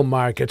not real,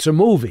 Marc. It's a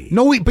movie.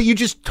 No, but you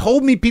just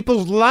told me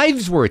people's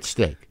lives were at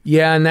stake.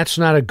 Yeah, and that's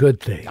not a good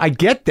thing. I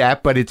get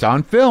that, but it's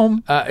on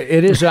film.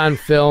 It is on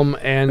film,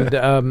 and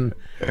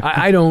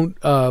I don't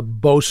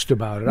boast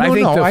about it. I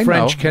think The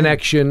French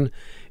Connection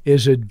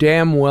is a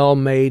damn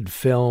well-made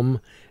film,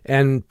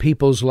 and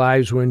people's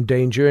lives were in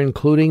danger,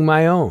 including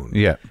my own.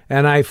 Yeah.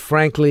 And I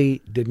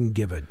frankly didn't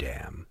give a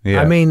damn.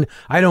 Yeah. I mean,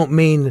 I don't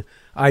mean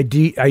I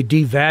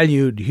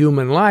devalued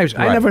human lives.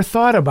 I never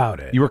thought about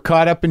it. You were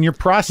caught up in your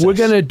process. We're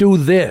going to do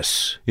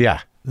this.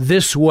 Yeah.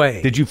 This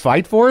way. Did you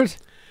fight for it?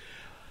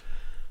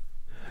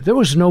 There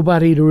was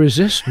nobody to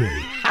resist me.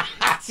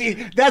 See,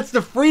 that's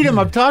the freedom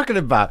I'm talking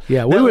about.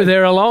 Yeah, we were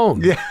there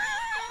alone. Yeah.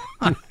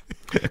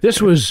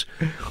 This was,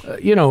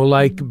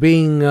 like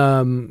being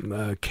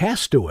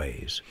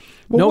castaways.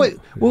 Well,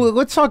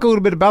 let's talk a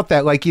little bit about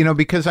that. Like,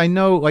 because I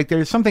know, like,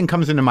 there's something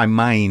comes into my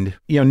mind.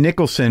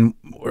 Nicholson,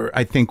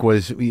 I think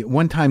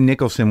one time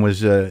Nicholson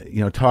was,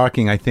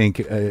 talking. I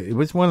think it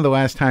was one of the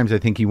last times I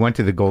think he went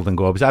to the Golden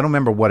Globes. I don't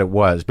remember what it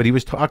was, but he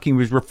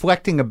was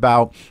reflecting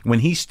about when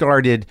he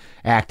started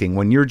acting,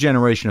 when your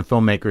generation of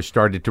filmmakers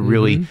started to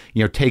really,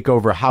 take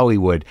over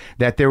Hollywood,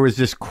 that there was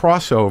this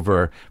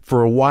crossover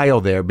for a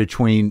while there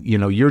between,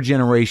 your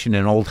generation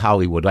and old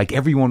Hollywood. Like,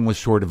 everyone was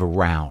sort of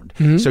around.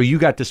 So you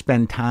got to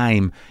spend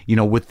time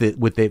with the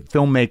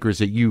filmmakers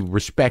that you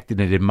respected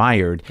and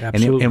admired,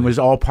 and it was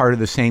all part of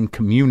the same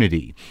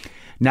community.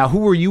 Now, who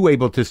were you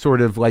able to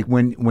sort of, like,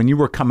 when you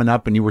were coming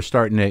up and you were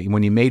starting to,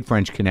 when you made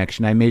French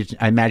Connection, I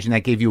imagine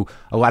that gave you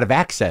a lot of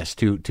access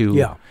to.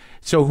 Yeah.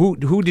 So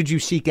who did you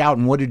seek out,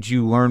 and what did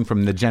you learn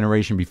from the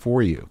generation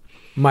before you?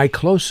 My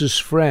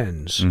closest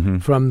friends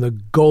from the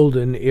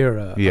golden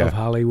era of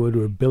Hollywood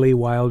were Billy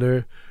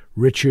Wilder,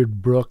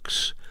 Richard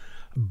Brooks,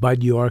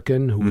 Bud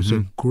Yorkin, who was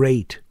a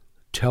great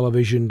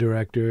television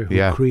director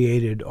who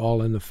created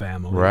All in the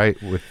Family. Right,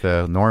 with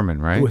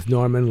Norman, right? With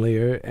Norman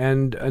Lear,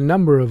 and a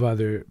number of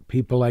other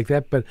people like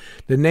that. But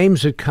the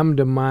names that come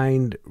to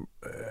mind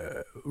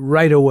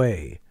right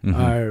away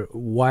are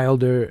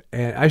Wilder.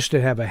 And I used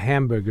to have a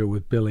hamburger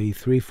with Billy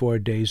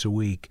 3-4 days a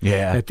week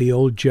at the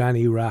old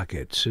Johnny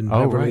Rockets in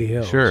Beverly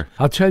Hills. Sure.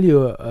 I'll tell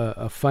you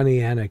a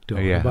funny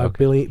anecdote about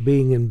Billy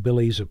being in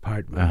Billy's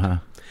apartment.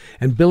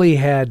 And Billy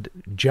had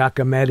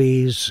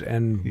Giacometti's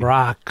and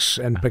Brock's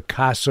and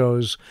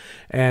Picasso's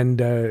and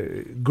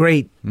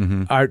great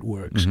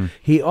artworks.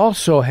 He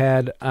also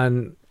had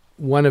on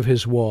one of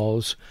his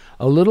walls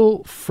a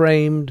little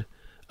framed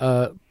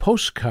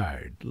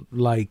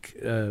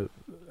postcard-like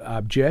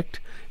object.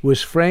 It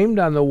was framed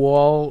on the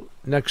wall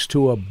next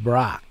to a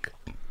Brock.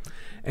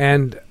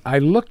 And I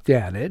looked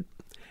at it,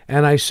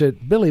 and I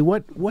said, Billy,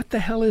 what the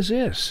hell is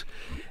this?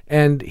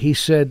 And he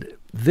said,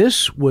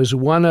 this was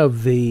one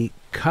of the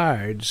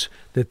cards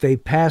that they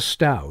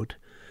passed out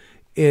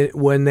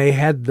when they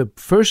had the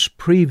first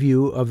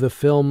preview of the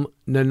film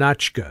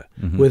Ninotchka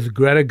with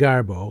Greta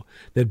Garbo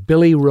that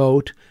Billy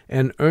wrote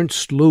and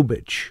Ernst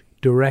Lubitsch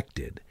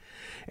directed.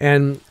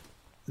 And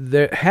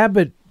the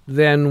habit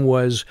then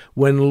was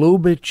when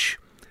Lubitsch,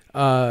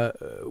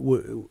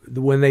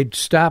 when they'd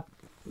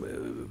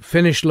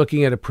finished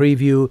looking at a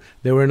preview,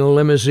 they were in a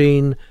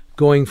limousine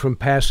going from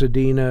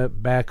Pasadena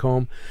back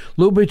home.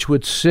 Lubitsch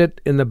would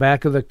sit in the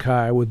back of the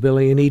car with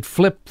Billy, and he'd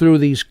flip through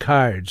these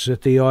cards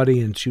that the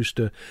audience used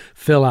to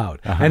fill out.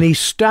 And he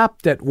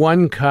stopped at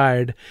one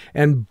card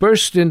and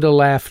burst into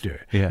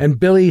laughter. And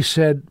Billy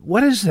said,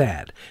 what is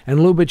that? And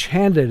Lubitsch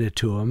handed it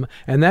to him,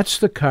 and that's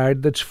the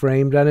card that's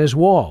framed on his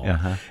wall.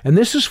 And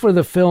this is for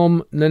the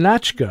film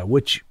Ninotchka,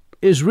 which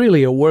is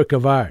really a work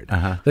of art.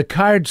 The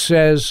card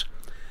says,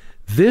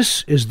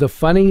 this is the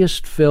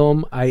funniest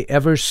film I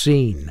ever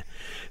seen.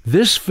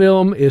 This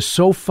film is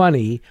so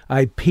funny,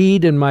 I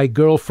peed in my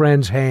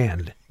girlfriend's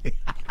hand.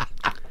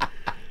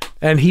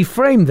 And he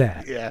framed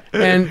that.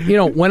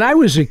 And, when I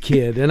was a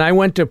kid and I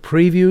went to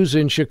previews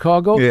in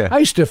Chicago, I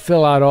used to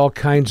fill out all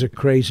kinds of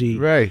crazy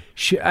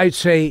shit. I'd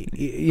say,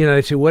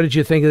 they'd say, what did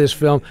you think of this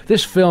film?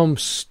 This film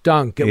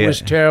stunk. It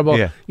was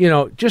terrible.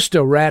 Just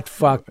to rat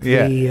fuck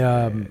the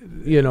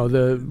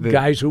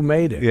guys who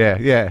made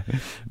it.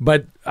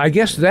 But I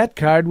guess that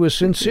card was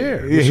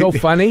sincere. It was so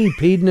funny, he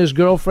peed in his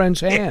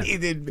girlfriend's hand. He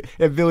did.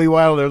 And Billy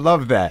Wilder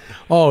loved that.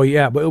 Oh,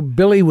 yeah. But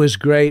Billy was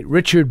great.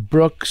 Richard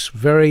Brooks,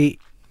 very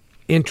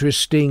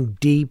interesting,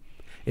 deep,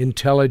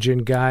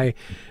 intelligent guy,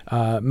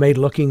 made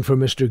Looking for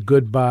Mr.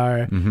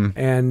 Goodbar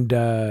and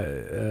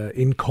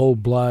In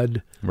Cold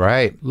Blood.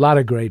 Right. A lot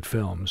of great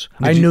films.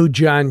 I knew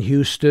John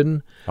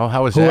Huston. Oh,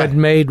 how was that? Who had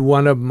made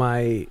one of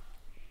my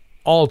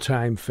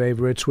all-time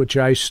favorites, which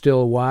I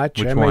still watch.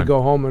 Which I one? may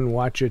go home and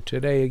watch it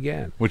today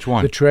again. Which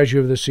one? The Treasure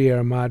of the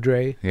Sierra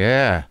Madre.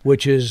 Yeah.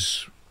 Which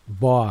is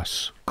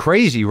boss.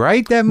 Crazy,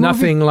 right, that movie?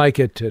 Nothing like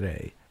it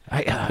today.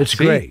 It's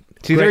great.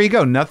 See, there you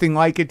go. Nothing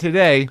like it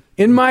today.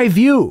 In my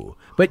view.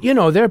 But,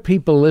 there are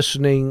people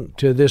listening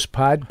to this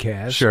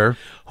podcast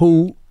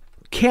who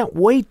can't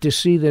wait to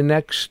see the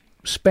next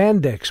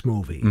spandex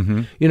movie.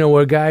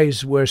 Where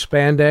guys wear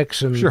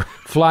spandex and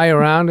fly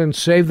around and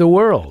save the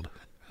world.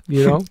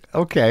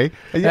 Okay.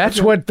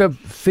 That's what the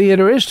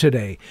theater is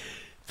today.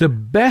 The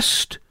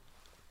best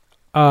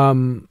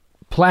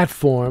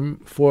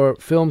platform for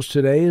films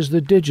today is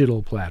the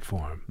digital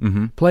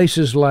platform.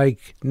 Places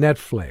like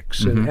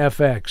Netflix and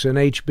FX and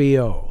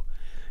HBO.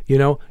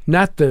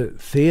 Not the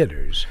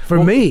theaters.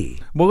 For me.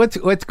 Well,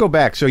 let's go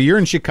back. So you're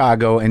in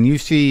Chicago and you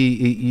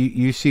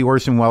see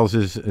Orson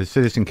Welles'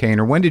 Citizen Kane.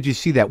 Or when did you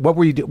see that? What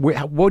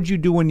did you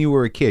do when you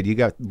were a kid? You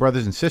got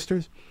brothers and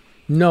sisters?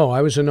 No,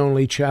 I was an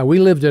only child. We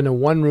lived in a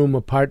one-room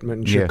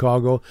apartment in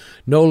Chicago,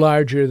 no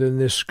larger than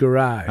this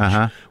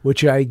garage,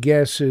 which I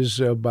guess is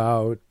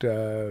about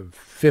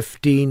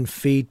 15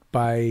 feet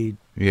by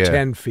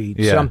 10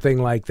 feet,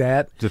 something like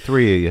that. The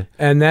three of you.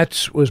 And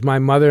that was my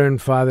mother and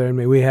father and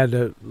me. We had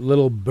a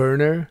little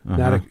burner,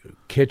 not a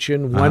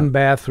kitchen, one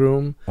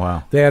bathroom.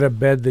 Wow. They had a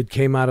bed that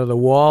came out of the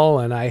wall,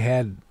 and I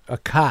had a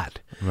cot.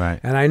 Right.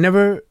 And I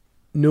never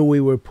knew we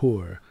were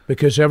poor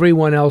because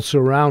everyone else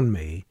around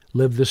me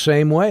lived the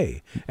same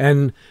way.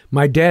 And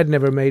my dad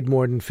never made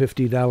more than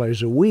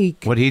 $50 a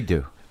week. What'd he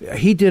do?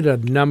 He did a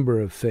number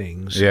of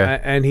things. Yeah.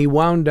 And he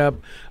wound up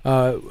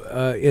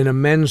in a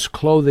men's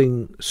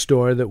clothing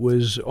store that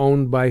was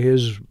owned by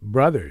his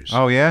brothers.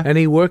 Oh, yeah? And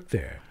he worked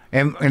there.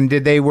 And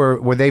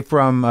were they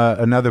from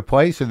another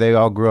place, or they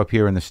all grew up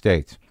here in the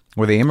States?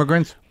 Were they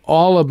immigrants?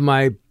 All of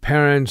my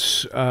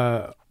parents'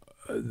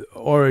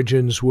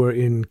 origins were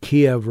in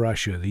Kiev,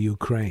 Russia, the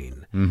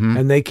Ukraine. Mm-hmm.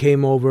 And they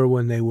came over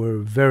when they were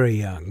very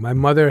young. My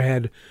mother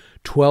had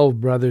 12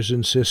 brothers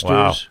and sisters.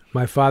 Wow.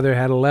 My father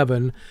had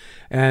 11.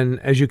 And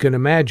as you can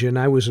imagine,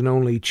 I was an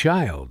only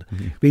child.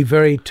 It'd be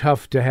very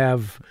tough to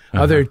have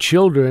other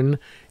children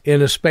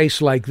in a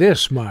space like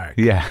this, Mark.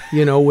 Yeah.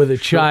 You know, with a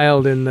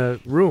child in the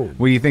room.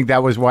 Well, you think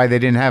that was why they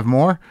didn't have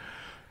more?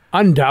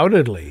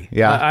 Undoubtedly.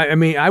 Yeah. I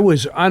mean, I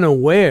was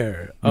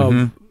unaware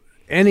of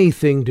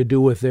anything to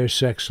do with their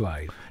sex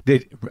life.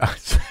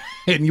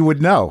 And you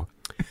would know.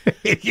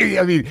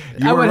 I mean,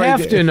 I would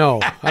have to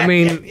know. I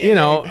mean, you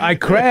know, I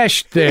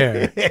crashed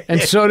there, and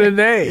so did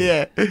they.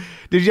 Yeah.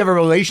 Did you have a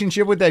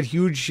relationship with that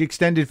huge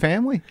extended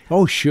family?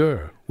 Oh,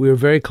 sure. We were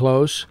very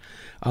close.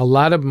 A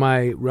lot of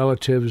my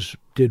relatives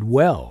did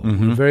well,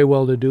 very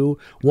well to do.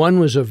 One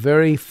was a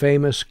very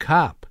famous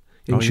cop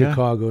in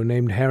Chicago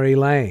named Harry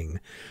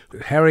Lang.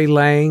 Harry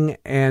Lang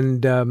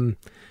and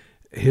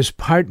his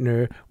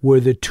partner were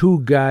the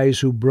two guys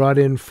who brought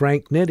in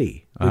Frank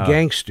Nitti, the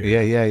gangster.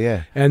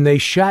 Yeah. And they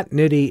shot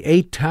Nitti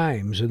 8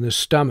 times in the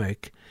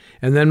stomach,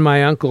 and then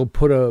my uncle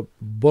put a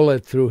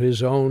bullet through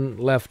his own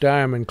left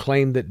arm and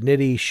claimed that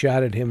Nitti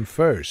shot at him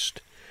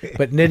first.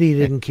 But Nitti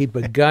didn't keep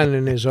a gun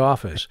in his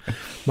office.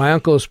 My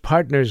uncle's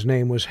partner's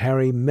name was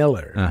Harry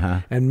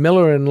Miller, and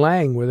Miller and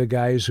Lang were the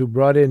guys who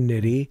brought in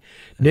Nitti.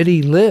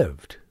 Nitti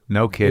lived.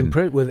 No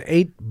kidding. With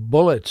 8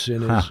 bullets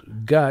in his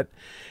gut,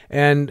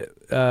 and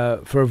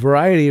for a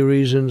variety of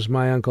reasons,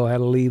 my uncle had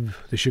to leave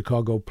the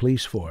Chicago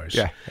police force.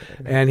 Yeah.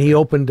 And he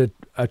opened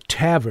a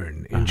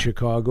tavern in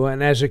Chicago,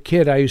 and as a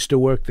kid, I used to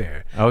work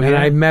there. Oh, and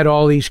yeah? I met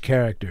all these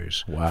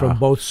characters Wow. from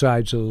both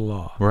sides of the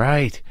law.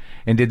 Right.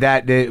 And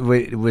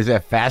was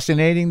that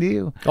fascinating to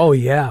you? Oh,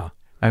 yeah.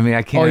 I mean,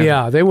 I can't... Oh,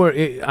 yeah. They were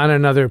on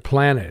another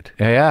planet.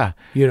 Yeah.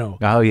 You know.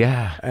 Oh,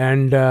 yeah.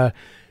 And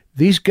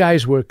these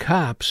guys were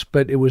cops,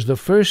 but it was the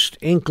first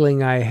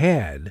inkling I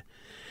had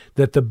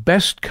that the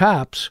best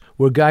cops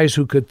were guys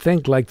who could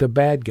think like the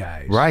bad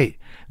guys. Right.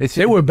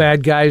 They were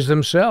bad guys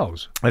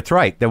themselves. That's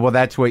right. Well,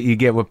 that's what you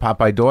get with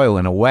Popeye Doyle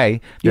in a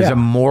way. There's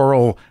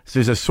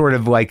there's a sort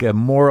of like a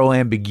moral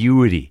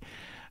ambiguity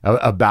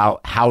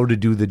about how to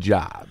do the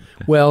job.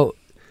 Well,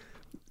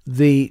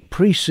 the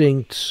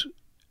precincts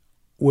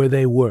where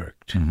they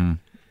worked,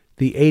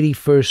 the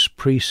 81st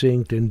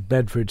Precinct in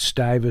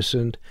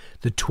Bedford-Stuyvesant,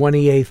 the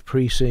 28th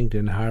Precinct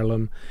in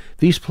Harlem,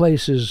 these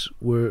places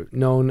were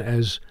known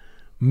as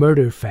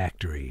murder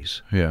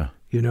factories. Yeah.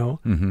 You know?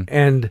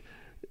 And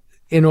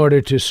in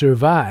order to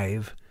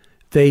survive,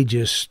 they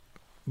just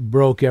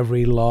broke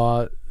every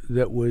law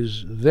that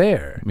was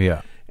there.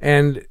 Yeah.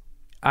 And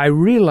I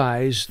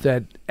realized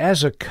that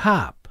as a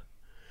cop,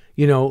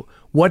 you know,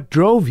 what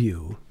drove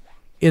you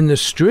in the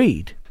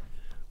street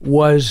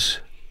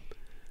was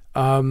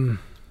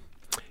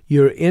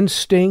your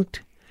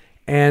instinct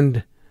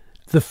and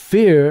the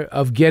fear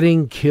of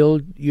getting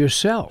killed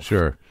yourself.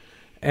 Sure.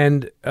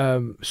 And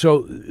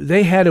so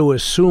they had to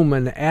assume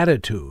an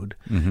attitude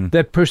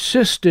that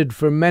persisted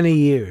for many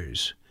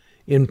years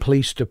in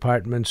police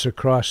departments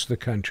across the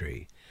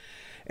country.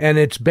 And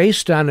it's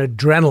based on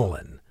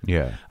adrenaline.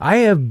 Yeah.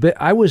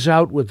 I was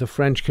out with the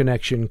French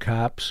Connection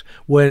cops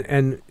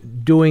and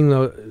doing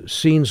the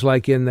scenes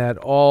like in that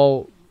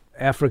all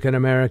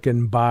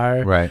African-American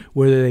bar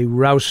where they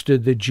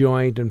rousted the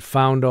joint and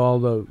found all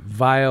the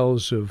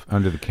vials of...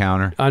 Under the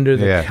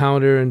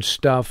counter and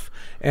stuff.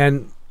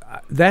 And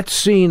that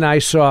scene I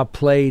saw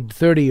played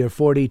 30 or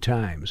 40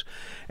 times.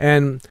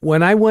 And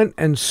when I went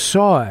and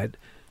saw it,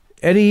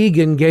 Eddie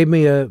Egan gave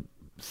me a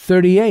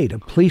 .38, a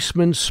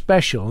policeman's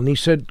special, and he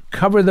said,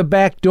 "Cover the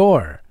back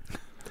door."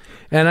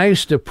 And I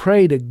used to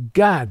pray to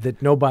God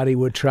that nobody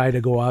would try to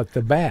go out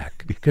the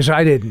back, because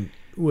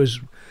was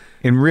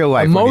in real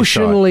life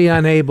emotionally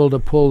unable to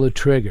pull the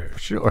trigger.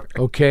 Sure.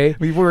 Okay?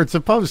 We weren't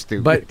supposed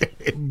to.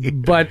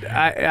 But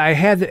I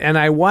had, and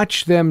I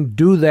watched them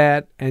do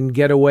that and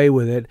get away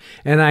with it,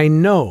 and I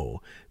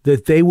know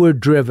that they were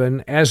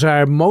driven, as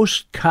are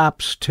most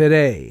cops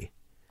today,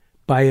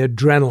 by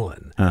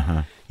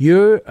adrenaline.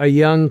 You're a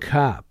young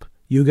cop.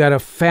 You got a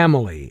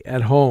family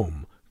at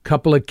home,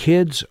 couple of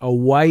kids, a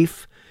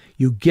wife.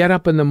 You get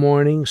up in the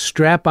morning,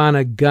 strap on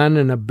a gun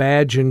and a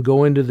badge and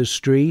go into the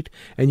street,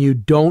 and you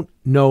don't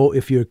know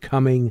if you're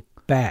coming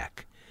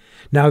back.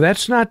 Now,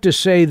 that's not to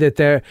say that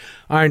there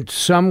aren't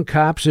some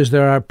cops, as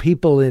there are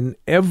people in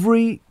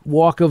every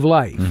walk of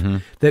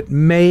life that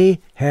may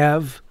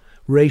have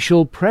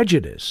racial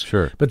prejudice.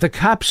 Sure. But the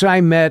cops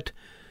I met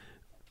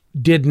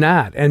did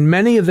not. And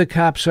many of the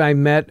cops I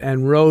met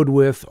and rode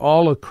with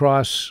all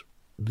across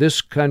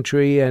this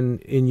country and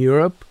in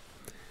Europe,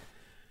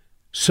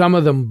 some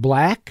of them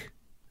black,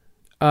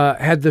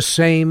 had the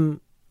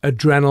same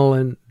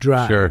adrenaline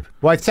drive. Sure.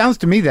 Well, it sounds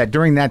to me that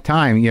during that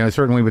time, you know,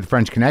 certainly with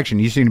French Connection,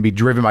 you seem to be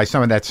driven by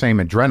some of that same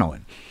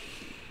adrenaline.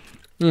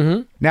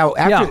 Mm-hmm. Now,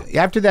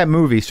 after that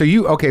movie, so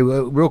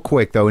real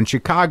quick, though, in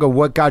Chicago,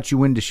 what got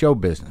you into show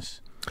business?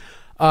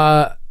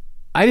 I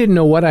didn't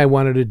know what I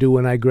wanted to do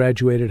when I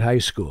graduated high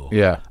school.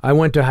 Yeah. I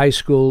went to high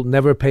school,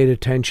 never paid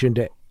attention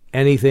to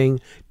anything,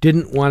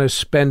 didn't want to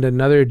spend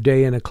another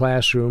day in a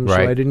classroom, so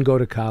I didn't go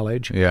to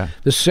college. Yeah.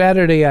 The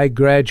Saturday I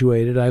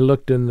graduated, I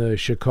looked in the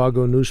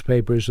Chicago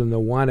newspapers in the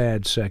want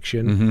ad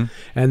section,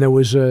 and there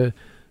was a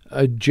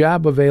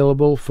job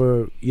available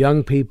for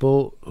young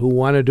people who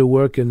wanted to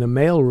work in the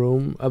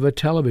mailroom of a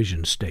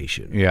television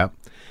station. Yeah.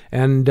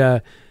 And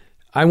I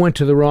went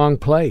to the wrong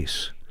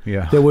place.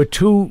 Yeah. There were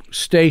two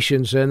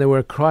stations, and they were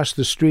across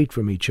the street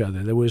from each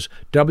other. There was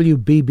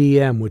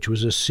WBBM, which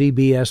was a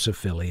CBS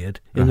affiliate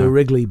in the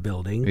Wrigley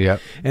Building.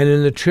 Yep. And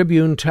in the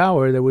Tribune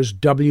Tower, there was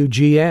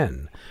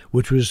WGN,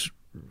 which was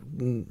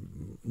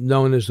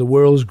known as the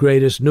world's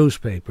greatest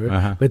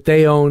newspaper. But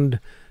they owned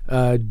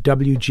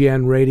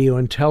WGN Radio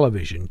and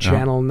Television,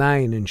 Channel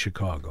 9 in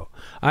Chicago.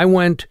 I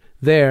went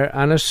there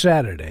on a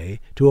Saturday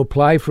to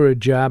apply for a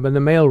job in the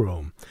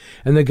mailroom.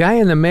 And the guy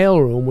in the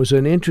mailroom was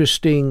an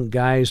interesting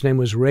guy. His name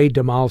was Ray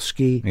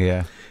Damalski.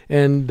 Yeah.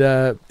 And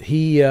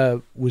he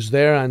was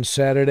there on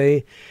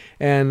Saturday,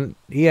 and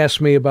he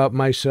asked me about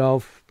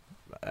myself.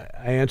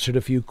 I answered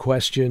a few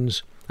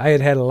questions. I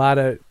had had a lot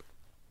of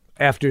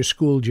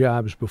after-school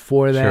jobs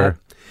before that. Sure.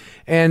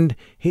 And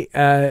he,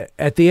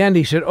 at the end,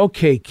 he said,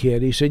 "Okay,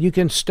 kid," he said, "you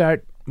can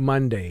start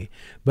Monday."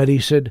 But he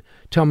said,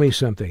 "Tell me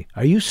something.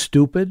 Are you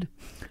stupid?"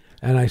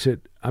 And I said,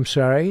 "I'm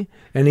sorry?"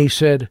 And he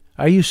said,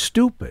 "Are you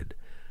stupid?"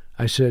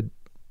 I said,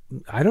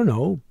 "I don't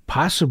know,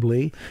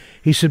 possibly."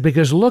 He said,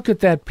 "Because look at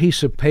that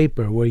piece of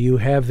paper where you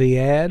have the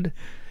ad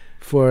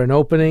for an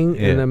opening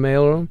in the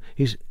mailroom."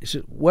 He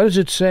said, "What does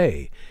it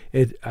say?"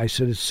 I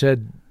said, "It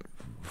said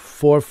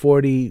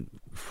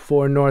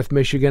 444 North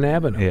Michigan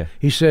Avenue." Yeah.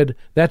 He said,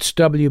 "That's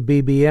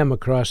WBBM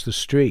across the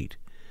street.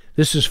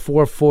 This is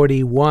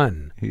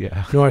 441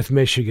 North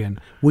Michigan.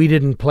 We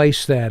didn't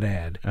place that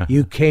ad.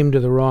 You came to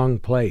the wrong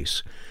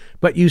place.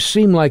 But you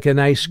seem like a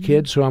nice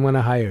kid, so I'm going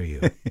to hire you."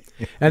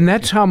 And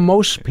that's how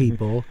most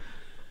people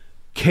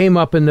came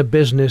up in the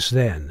business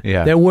then.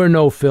 Yeah. There were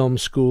no film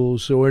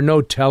schools. There were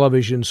no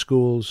television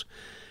schools.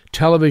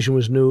 Television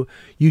was new.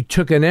 You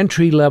took an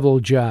entry-level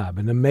job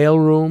in the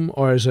mailroom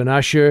or as an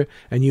usher,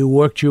 and you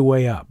worked your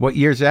way up. What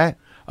year's that?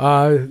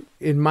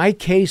 In my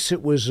case,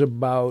 it was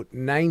about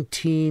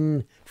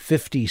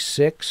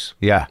 1956.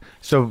 Yeah.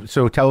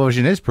 So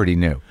television is pretty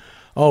new.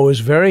 Oh, it was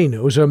very new.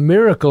 It was a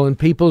miracle in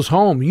people's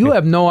home. You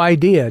have no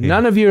idea.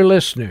 None of your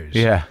listeners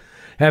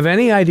have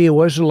any idea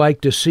what it's like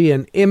to see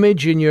an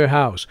image in your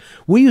house.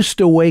 We used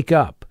to wake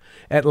up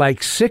at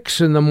like 6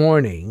 in the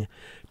morning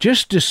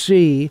just to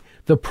see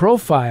the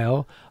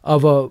profile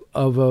of a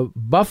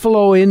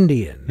buffalo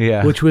Indian,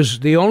 which was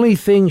the only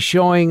thing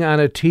showing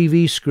on a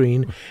TV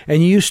screen,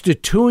 and you used to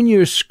tune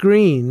your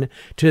screen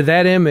to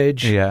that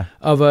image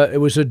of it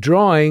was a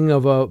drawing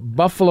of a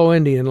buffalo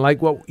Indian,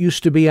 like what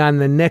used to be on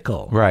the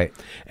nickel. Right.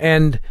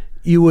 And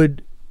you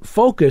would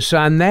focus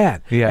on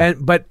that. Yeah.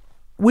 But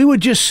we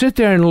would just sit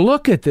there and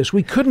look at this.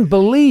 We couldn't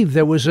believe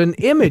there was an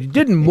image. It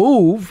didn't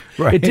move.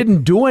 Right. It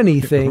didn't do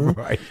anything.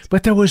 Right.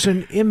 But there was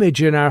an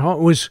image in our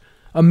home. It was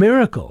a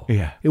miracle.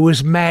 Yeah. It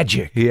was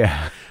magic.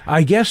 Yeah.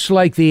 I guess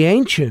like the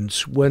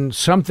ancients, when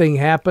something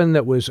happened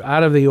that was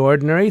out of the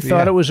ordinary,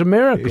 thought it was a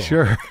miracle.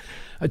 Sure.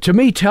 To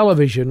me,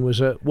 television was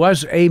a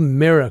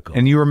miracle.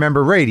 And you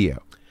remember radio.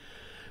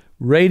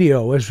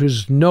 Radio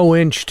was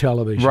no-inch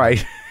television.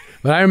 Right.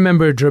 But I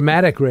remember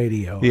dramatic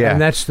radio. Yeah.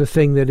 And that's the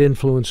thing that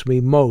influenced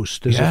me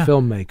most as a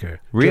filmmaker.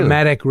 Really?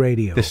 Dramatic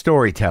radio. The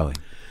storytelling.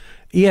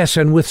 Yes,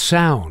 and with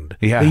sound.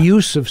 Yeah. The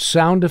use of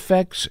sound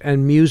effects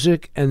and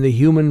music and the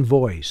human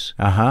voice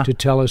to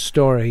tell a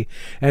story.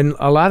 And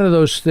a lot of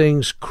those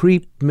things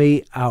creeped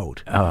me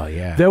out. Oh,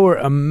 yeah. There were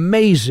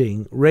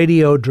amazing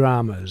radio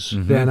dramas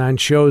then on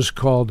shows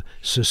called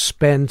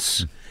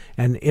Suspense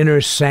and Inner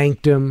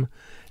Sanctum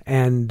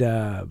and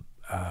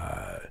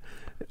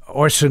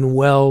Orson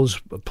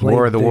Welles played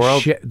War of the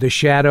World? The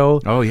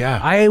Shadow. Oh, yeah.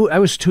 I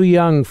was too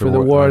young for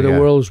the War of the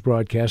Worlds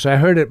broadcast. I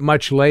heard it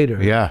much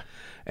later. Yeah.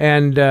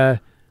 And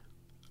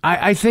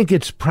I think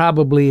it's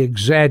probably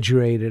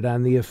exaggerated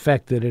on the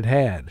effect that it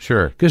had.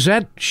 Sure. Because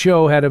that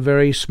show had a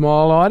very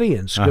small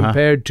audience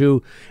compared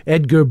to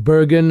Edgar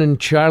Bergen and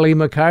Charlie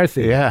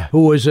McCarthy. Yeah.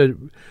 Who was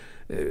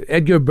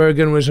Edgar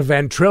Bergen was a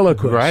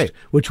ventriloquist,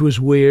 which was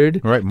weird.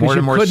 Right.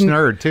 Mortimer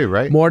Snerd, too,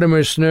 right?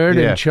 Mortimer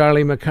Snerd and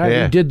Charlie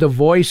McCarthy did the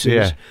voices.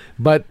 Yeah.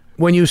 But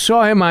when you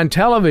saw him on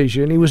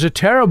television, he was a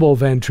terrible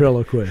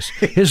ventriloquist.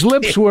 His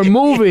lips were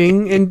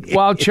moving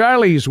while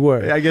Charlie's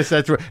were. I guess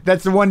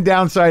that's the one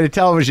downside of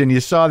television. You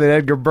saw that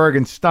Edgar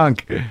Bergen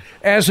stunk.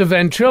 As a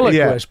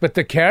ventriloquist, but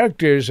the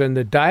characters and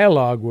the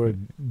dialogue were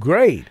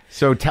great.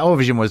 So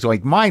television was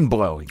like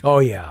mind-blowing. Oh,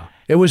 yeah.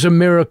 It was a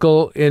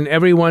miracle in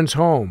everyone's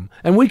home.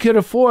 And we could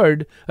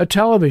afford a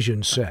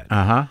television set,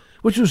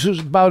 which was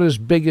about as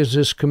big as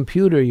this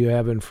computer you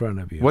have in front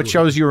of you. What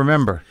shows you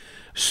remember?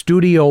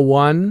 Studio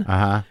One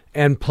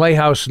and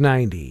Playhouse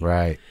 90.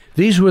 Right.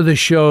 These were the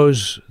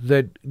shows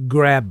that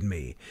grabbed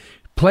me.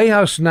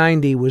 Playhouse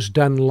 90 was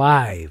done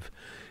live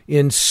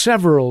in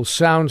several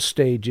sound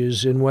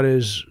stages in what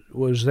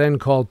was then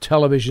called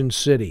Television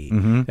City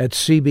at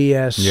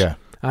CBS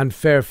on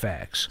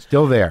Fairfax.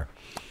 Still there.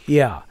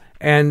 Yeah.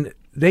 And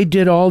they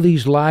did all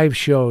these live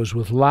shows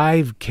with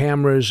live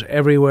cameras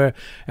everywhere,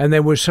 and they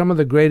were some of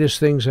the greatest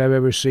things I've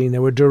ever seen. They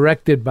were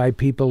directed by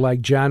people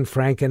like John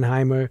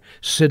Frankenheimer,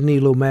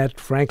 Sidney Lumet,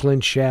 Franklin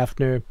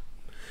Schaffner,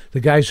 the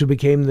guys who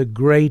became the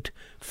great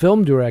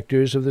film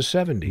directors of the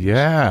 70s.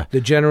 Yeah.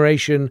 The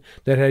generation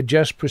that had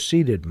just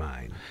preceded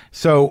mine.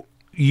 So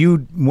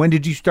when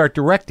did you start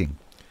directing?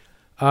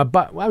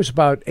 But I was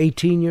about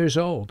 18 years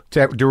old.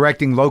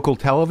 Directing local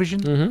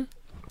television?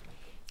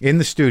 In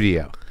the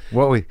studio?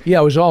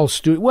 Yeah, it was all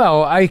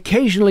Well, I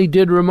occasionally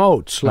did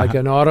remotes, like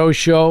an auto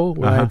show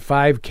where I had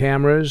 5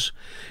 cameras,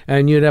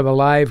 and you'd have a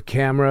live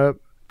camera,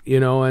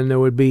 and there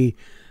would be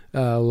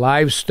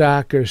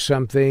livestock or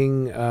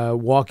something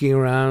walking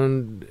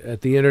around at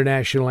the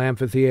International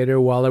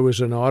Amphitheater while there was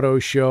an auto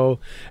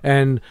show,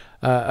 and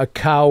a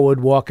cow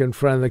would walk in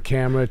front of the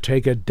camera,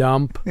 take a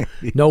dump,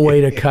 no way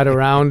to cut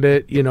around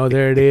it,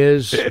 there it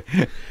is,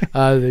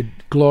 the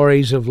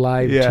glories of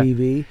live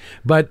TV.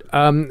 But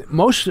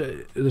most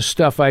of the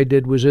stuff I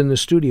did was in the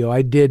studio.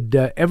 I did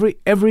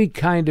every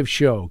kind of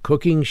show,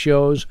 cooking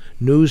shows,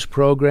 news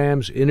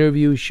programs,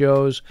 interview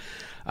shows.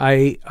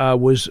 I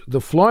was the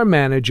floor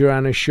manager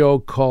on a show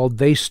called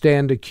They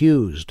Stand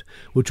Accused,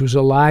 which was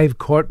a live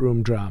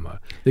courtroom drama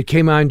that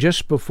came on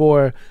just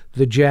before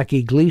the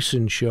Jackie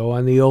Gleason show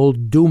on the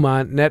old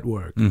Dumont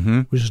network,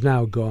 which is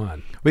now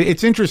gone. But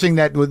it's interesting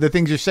that the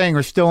things you're saying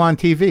are still on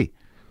TV.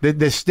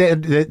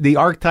 The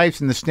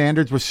archetypes and the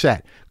standards were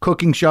set.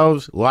 Cooking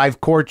shows,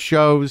 live court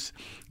shows,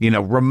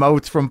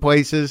 remotes from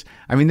places.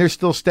 I mean, they're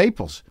still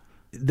staples.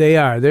 They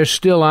are. They're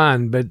still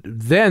on, but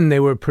then they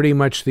were pretty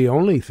much the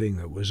only thing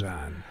that was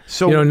on.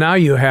 So now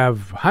you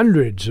have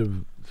hundreds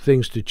of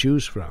things to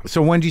choose from.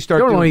 So when did you start?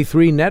 There were only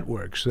 3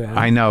 networks then.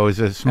 I know, it's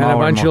a smaller. And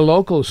a bunch of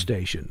local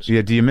stations.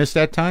 Yeah. Do you miss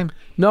that time?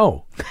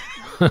 No.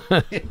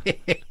 No,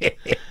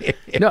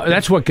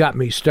 that's what got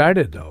me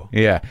started, though.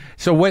 Yeah.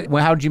 So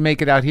how did you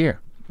make it out here?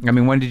 I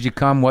mean, when did you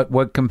come?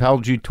 What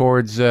compelled you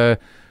towards the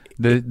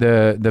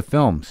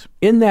films?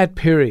 In that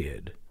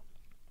period,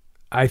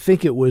 I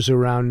think it was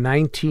around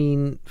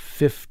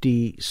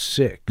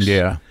 1956.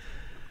 Yeah.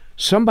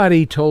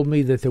 Somebody told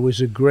me that there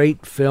was a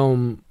great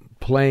film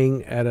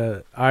playing at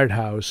an art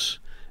house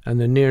on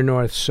the near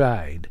North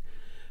Side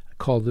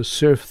called the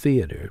Surf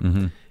Theater.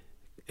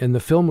 And the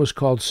film was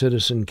called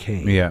Citizen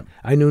Kane. Yeah.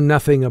 I knew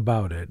nothing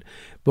about it.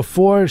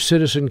 Before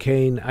Citizen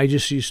Kane, I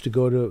just used to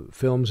go to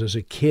films as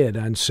a kid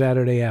on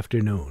Saturday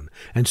afternoon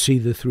and see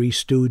the Three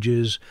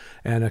Stooges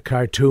and a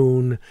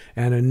cartoon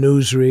and a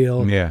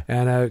newsreel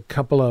and a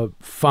couple of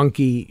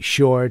funky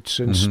shorts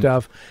and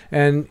stuff.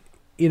 And,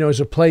 it was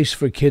a place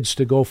for kids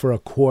to go for a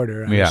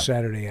quarter on a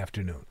Saturday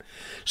afternoon.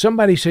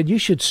 Somebody said, you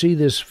should see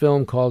this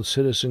film called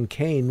Citizen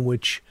Kane,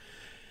 which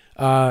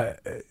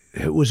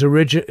it was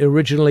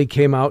originally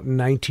came out in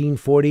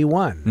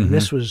 1941. And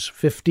this was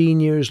 15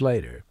 years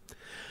later.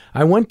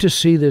 I went to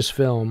see this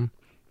film,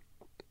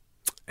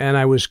 and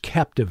I was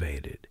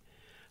captivated.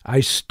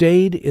 I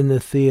stayed in the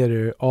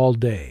theater all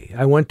day.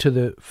 I went to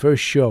the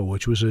first show,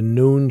 which was a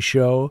noon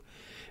show,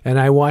 and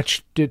I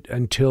watched it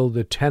until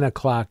the 10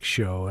 o'clock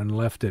show and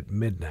left at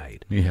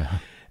midnight. Yeah.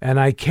 And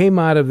I came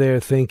out of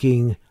there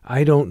thinking,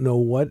 I don't know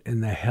what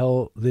in the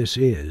hell this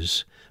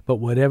is, but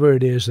whatever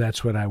it is,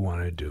 that's what I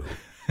want to do.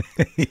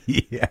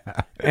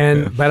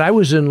 But I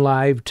was in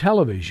live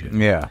television.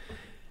 Yeah.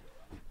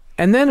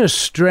 And then a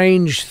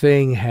strange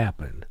thing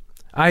happened.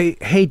 I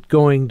hate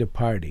going to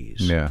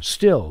parties,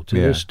 still to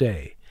this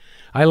day.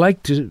 I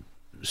like to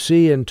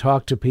see and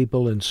talk to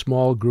people in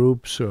small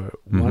groups or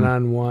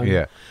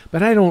one-on-one,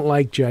 but I don't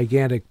like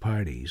gigantic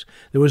parties.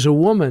 There was a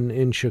woman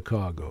in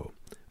Chicago,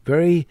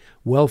 very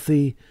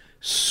wealthy,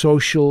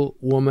 social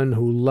woman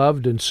who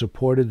loved and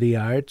supported the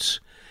arts,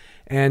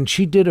 and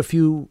she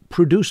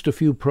produced a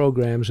few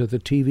programs at the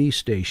TV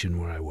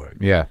station where I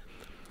worked. Yeah.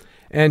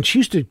 And she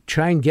used to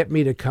try and get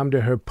me to come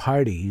to her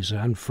parties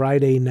on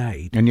Friday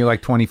night. And you're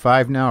like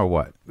 25 now or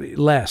what?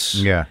 Less.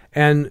 Yeah.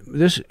 And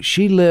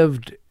she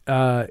lived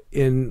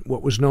in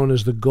what was known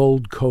as the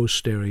Gold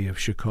Coast area of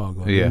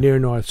Chicago, the near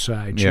North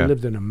Side. She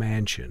lived in a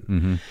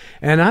mansion.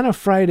 And on a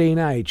Friday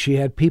night, she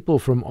had people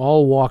from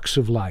all walks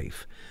of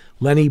life.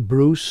 Lenny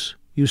Bruce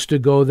used to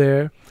go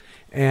there.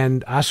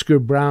 and Oscar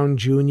Brown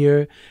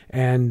Jr.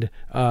 and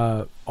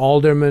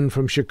alderman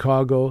from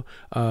Chicago,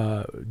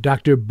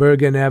 Dr.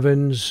 Bergen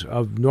Evans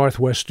of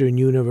Northwestern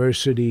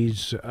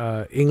University's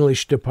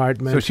English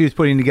department. So she was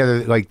putting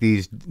together like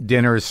these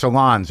dinner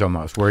salons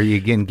almost, where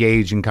you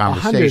engage in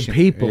conversation. 100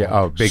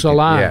 people, big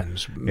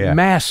salons,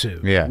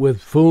 massive,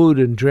 with food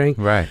and drink.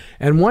 Right.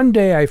 And one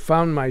day I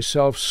found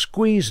myself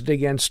squeezed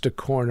against a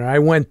corner. I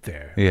went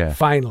there,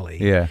 finally.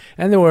 Yeah.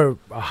 And there were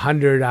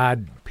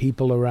 100-odd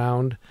people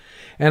around.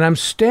 And I'm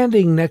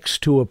standing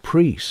next to a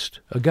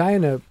priest, a guy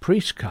in a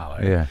priest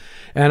collar. Yeah.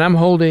 And I'm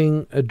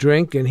holding a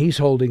drink, and he's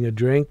holding a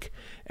drink.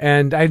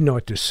 And I didn't know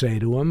what to say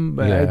to him,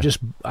 but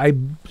I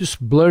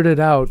just blurted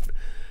out,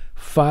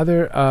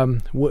 "Father,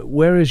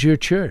 where is your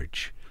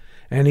church?"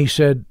 And he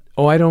said,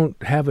 "Oh, I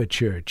don't have a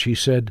church." He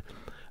said,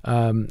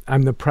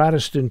 "I'm the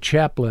Protestant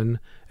chaplain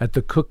at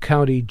the Cook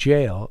County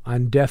Jail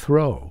on death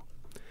row."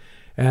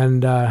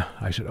 And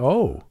I said,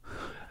 "Oh."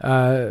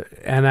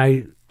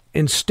 And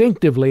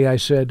instinctively I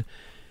said,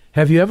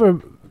 "Have you ever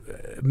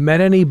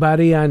met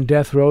anybody on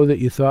death row that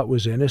you thought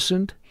was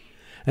innocent?"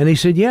 And he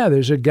said, "Yeah,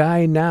 there's a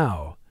guy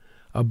now,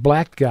 a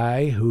black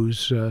guy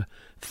who's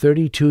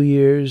 32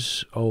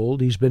 years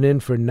old. He's been in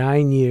for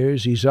 9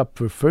 years. He's up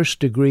for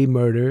first-degree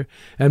murder.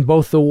 And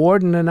both the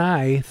warden and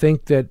I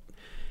think that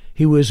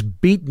he was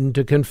beaten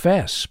to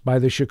confess by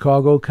the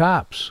Chicago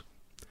cops."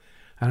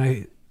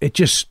 And it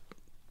just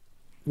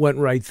went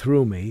right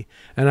through me.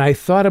 And I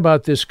thought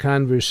about this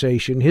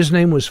conversation. His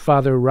name was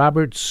Father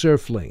Robert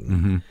Surfling.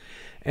 Mm-hmm.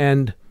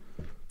 And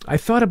I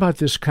thought about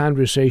this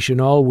conversation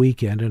all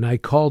weekend, and I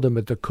called him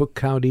at the Cook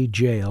County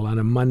Jail on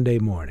a Monday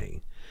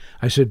morning.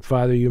 I said,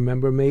 "Father, you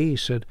remember me?" He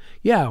said,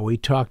 "Yeah, we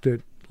talked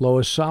at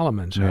Lois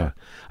Solomon's house."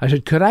 I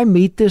said, "Could I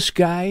meet this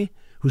guy?"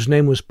 Whose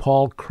name was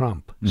Paul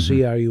Crump,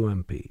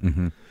 C-R-U-M-P.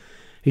 Mm-hmm.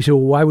 He said,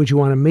 "Well, why would you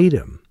want to meet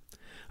him?"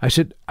 I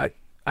said,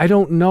 I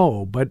don't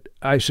know, but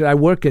I said, "I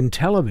work in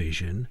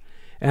television,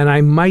 and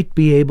I might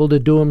be able to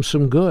do him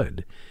some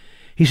good."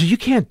 He said, "You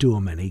can't do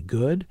him any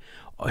good.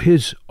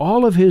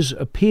 All of his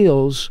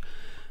appeals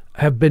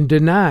have been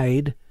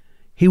denied.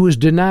 He was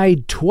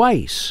denied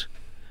twice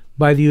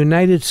by the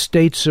United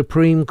States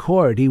Supreme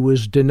Court. He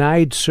was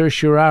denied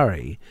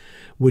certiorari,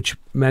 which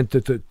meant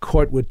that the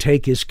court would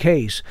take his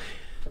case.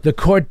 The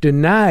court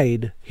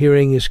denied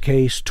hearing his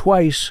case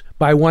twice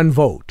by one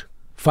vote,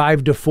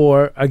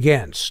 5-4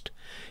 against.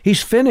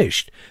 He's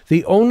finished.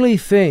 The only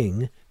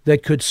thing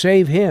that could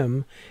save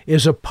him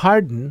is a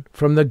pardon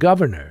from the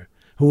governor,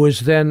 who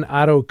was then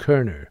Otto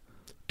Kerner,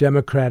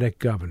 Democratic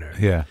governor."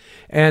 Yeah.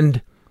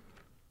 And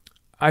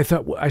I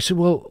said,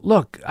 "Well,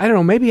 look, I don't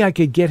know, maybe I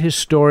could get his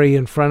story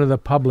in front of the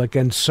public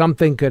and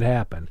something could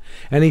happen."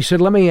 And he said,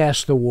 "Let me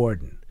ask the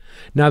warden."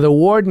 Now, the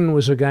warden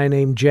was a guy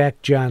named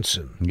Jack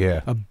Johnson,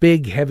 a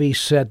big,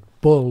 heavy-set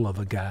bull of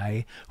a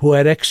guy who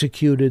had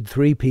executed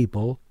 3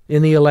 people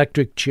in the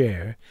electric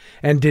chair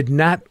and did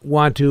not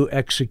want to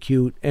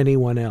execute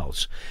anyone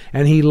else.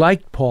 And he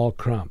liked Paul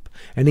Crump,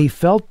 and he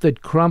felt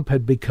that Crump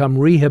had become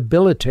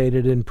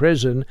rehabilitated in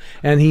prison,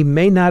 and he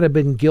may not have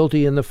been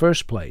guilty in the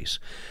first place.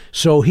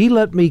 So he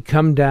let me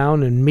come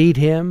down and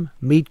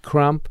meet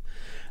Crump,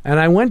 and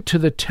I went to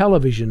the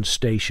television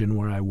station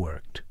where I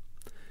worked.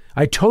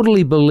 I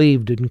totally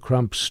believed in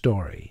Crump's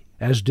story,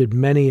 as did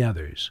many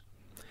others.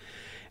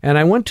 And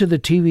I went to the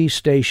TV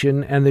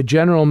station, and the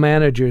general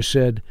manager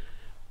said,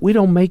 "We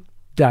don't make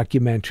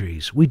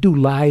documentaries. We do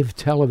live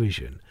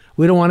television.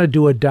 We don't want to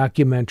do a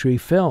documentary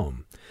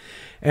film."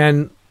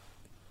 And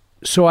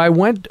so I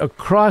went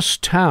across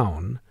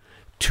town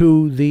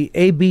to the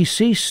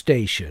ABC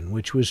station,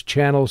 which was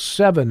Channel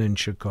 7 in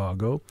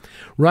Chicago,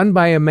 run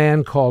by a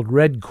man called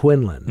Red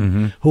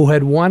Quinlan, who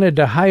had wanted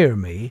to hire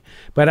me,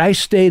 but I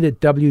stayed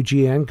at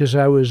WGN because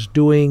I was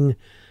doing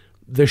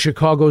the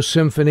Chicago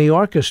Symphony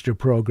Orchestra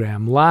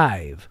program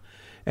live,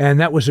 and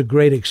that was a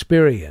great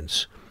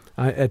experience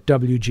at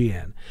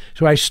WGN.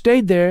 So I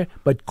stayed there,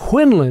 but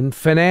Quinlan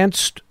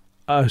financed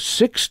a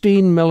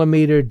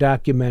 16-millimeter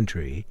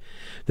documentary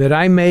that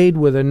I made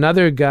with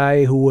another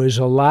guy who was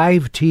a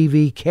live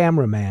TV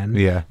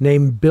cameraman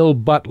named Bill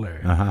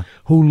Butler,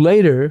 who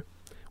later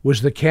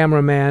was the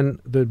cameraman,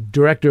 the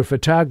director of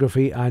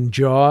photography on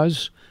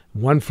Jaws,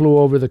 One Flew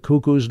Over the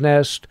Cuckoo's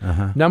Nest,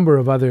 number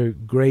of other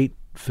great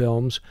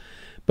films.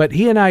 But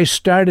he and I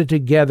started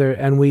together,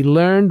 and we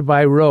learned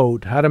by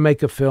rote how to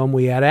make a film.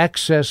 We had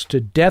access to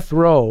death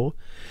row,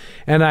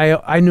 and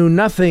I knew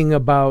nothing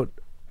about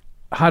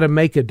how to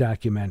make a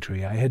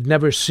documentary. I had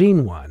never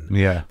seen one.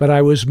 But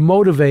I was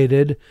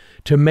motivated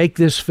to make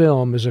this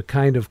film as a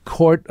kind of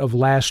court of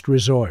last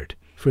resort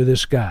for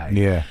this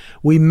guy.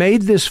 We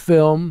made this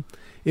film.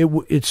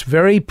 It's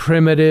very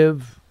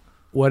primitive,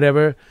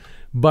 whatever,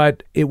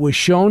 but it was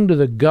shown to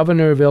the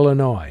governor of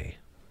Illinois,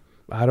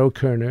 Otto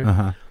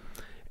Kerner,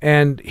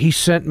 and he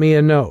sent me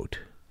a note.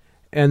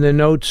 And the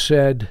note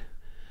said,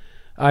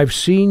 "I've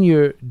seen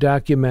your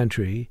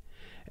documentary,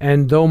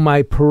 and though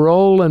my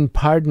parole and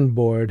pardon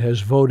board has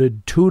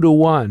voted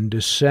 2-1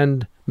 to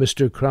send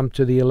Mr. Crump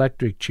to the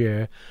electric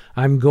chair,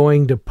 I'm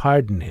going to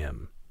pardon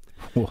him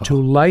to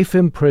life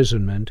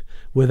imprisonment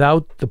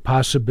without the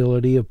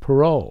possibility of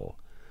parole.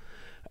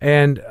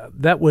 And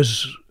that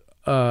was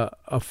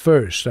a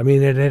first. I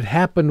mean, it had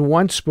happened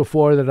once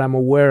before that I'm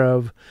aware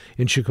of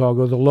in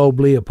Chicago, the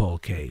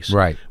Loeb-Leopold case,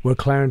 right, where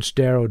Clarence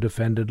Darrow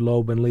defended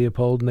Loeb and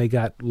Leopold, and they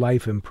got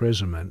life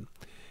imprisonment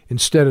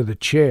instead of the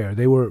chair.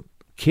 They were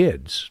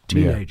kids,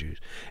 teenagers.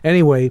 Yeah.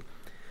 Anyway,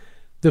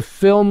 the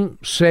film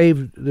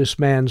saved this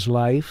man's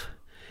life,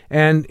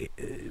 and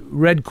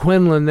Red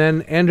Quinlan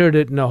then entered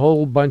it in a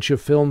whole bunch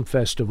of film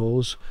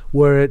festivals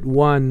where it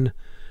won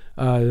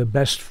the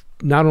best,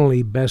 not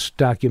only best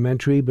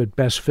documentary, but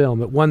best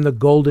film. It won the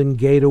Golden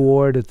Gate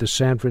Award at the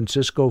San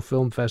Francisco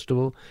Film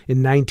Festival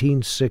in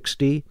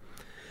 1960.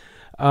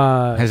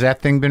 Has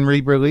that thing been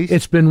re-released?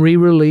 It's been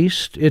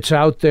re-released. It's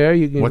out there.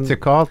 What's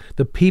it called?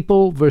 The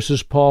People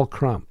versus Paul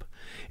Crump.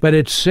 But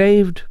it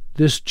saved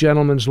this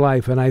gentleman's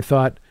life, and I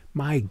thought,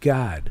 my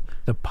God,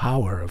 the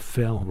power of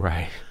film.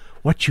 Right.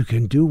 What you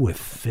can do with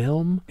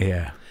film.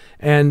 Yeah.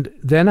 And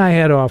then I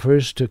had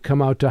offers to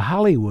come out to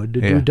Hollywood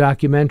to do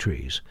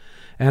documentaries.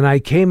 And I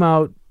came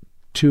out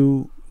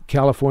to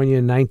California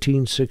in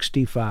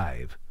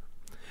 1965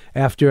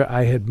 after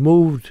I had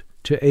moved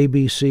to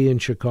ABC in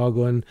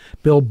Chicago, and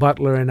Bill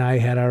Butler and I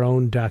had our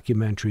own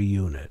documentary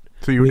unit.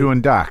 So you were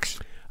doing docs?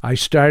 I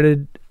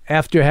started,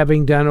 after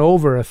having done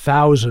over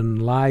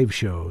 1,000 live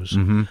shows,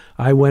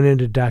 I went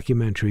into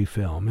documentary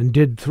film and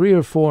did 3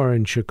 or 4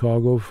 in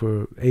Chicago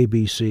for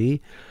ABC.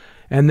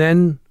 And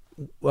then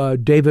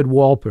David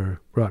Walper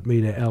brought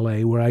me to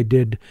L.A., where I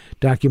did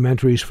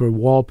documentaries for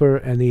Walper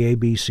and the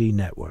ABC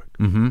network.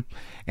 Mm-hmm.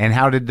 And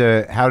how did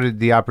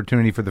the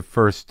opportunity for the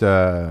first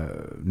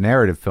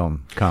narrative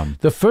film come?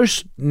 The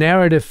first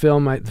narrative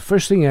film, the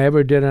first thing I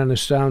ever did on a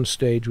sound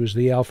stage was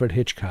the Alfred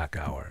Hitchcock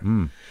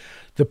Hour.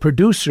 The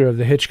producer of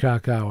the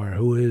Hitchcock Hour,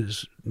 who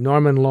is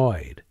Norman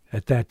Lloyd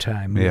at that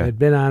time, had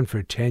been on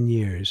for 10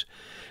 years.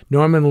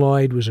 Norman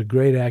Lloyd was a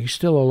great actor. He's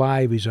still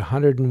alive. He's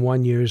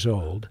 101 years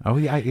old. Oh,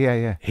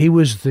 yeah. He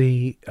was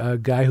the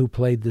guy who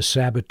played the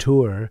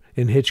saboteur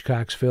in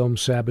Hitchcock's film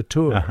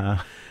Saboteur.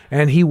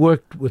 And he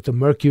worked with the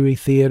Mercury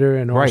Theater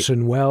and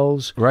Orson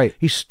Welles. Right.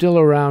 He's still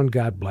around,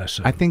 God bless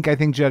him. I think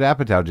Judd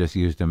Apatow just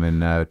used him in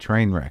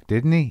Trainwreck,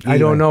 didn't he? I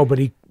don't know, but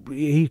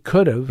he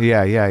could have.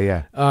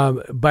 Yeah.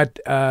 But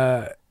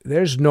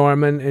there's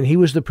Norman, and he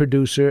was the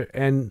producer,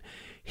 and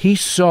he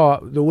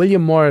saw the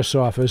William Morris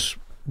office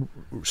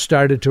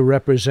started to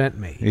represent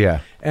me.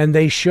 Yeah. And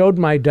they showed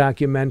my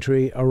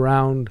documentary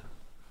around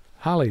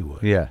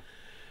Hollywood. Yeah.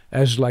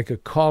 As like a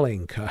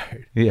calling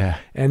card. Yeah.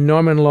 And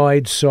Norman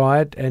Lloyd saw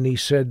it, and he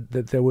said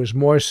that there was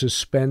more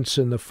suspense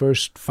in the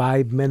first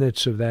 5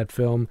 minutes of that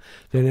film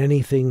than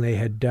anything they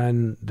had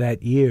done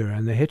that year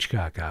on the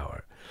Hitchcock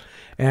Hour.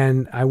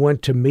 And I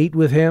went to meet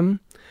with him,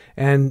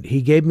 and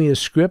he gave me a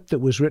script that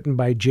was written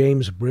by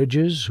James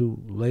Bridges, who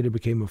later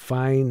became a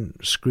fine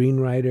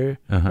screenwriter,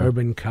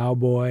 Urban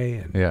Cowboy,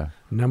 and a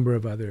number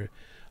of other.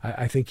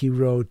 I think he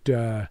wrote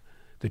The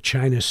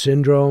China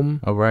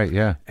Syndrome. Oh, right,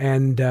 yeah.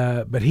 And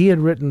but he had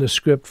written the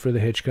script for the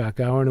Hitchcock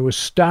Hour, and it was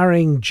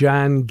starring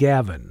John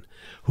Gavin,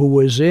 who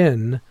was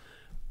in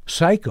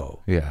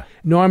Psycho. Yeah.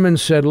 Norman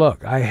said,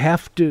 look, I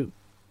have to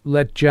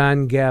let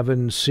John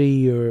Gavin see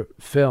your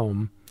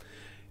film,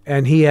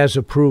 and he has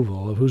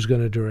approval of who's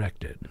going to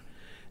direct it.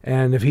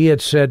 And if he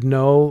had said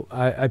no,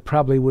 I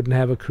probably wouldn't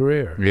have a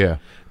career. Yeah.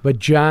 But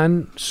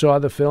John saw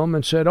the film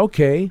and said,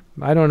 okay,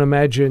 I don't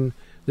imagine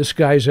this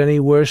guy's any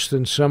worse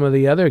than some of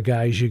the other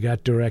guys you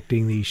got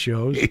directing these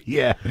shows.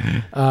 Yeah.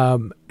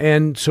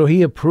 And so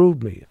he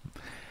approved me.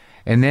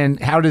 And then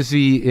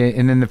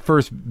and then the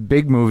first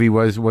big movie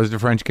was The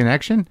French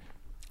Connection?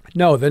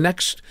 No,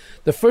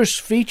 the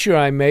first feature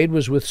I made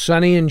was with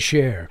Sonny and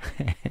Cher.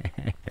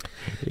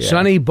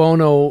 Sonny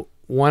Bono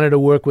wanted to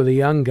work with a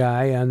young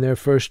guy on their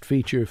first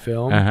feature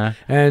film,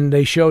 and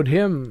they showed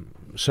him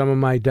some of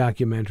my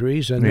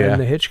documentaries, and then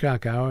the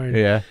Hitchcock Hour.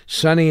 And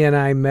Sonny and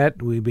I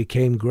met. We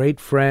became great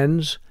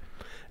friends,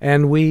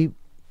 and we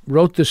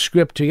wrote the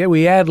script together.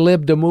 We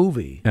ad-libbed a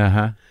movie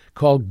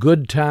called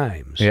Good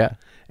Times. Yeah.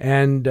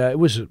 And it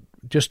was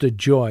just a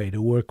joy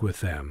to work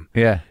with them.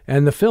 Yeah.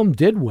 And the film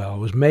did well. It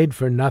was made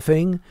for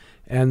nothing,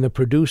 and the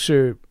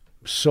producer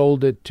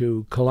sold it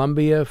to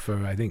Columbia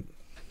for, I think,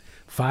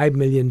 $5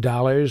 million,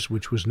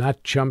 which was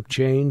not chump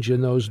change in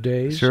those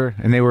days. Sure.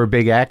 And they were a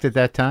big act at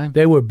that time?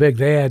 They were big.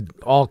 They had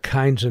all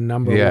kinds of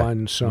number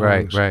one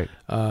songs. Right.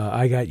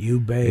 I Got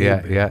You,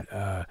 Babe.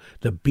 Yeah.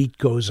 The Beat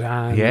Goes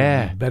On.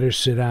 Yeah. Better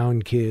Sit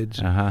Down,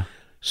 Kids.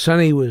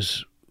 Sonny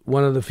was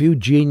one of the few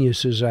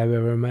geniuses I've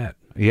ever met.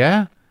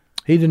 Yeah?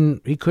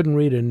 He couldn't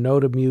read a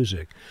note of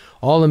music.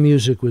 All the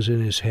music was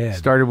in his head.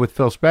 Started with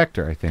Phil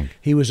Spector, I think.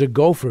 He was a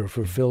gopher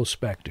for Phil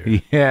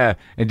Spector. Yeah.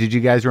 And did you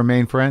guys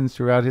remain friends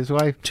throughout his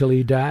life? Till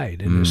he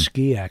died in a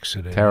ski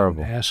accident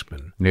in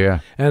Aspen.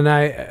 Yeah. And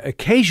I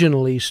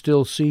occasionally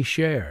still see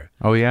Cher.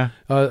 Oh, yeah?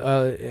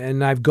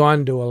 And I've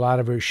gone to a lot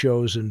of her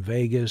shows in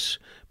Vegas.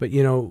 But,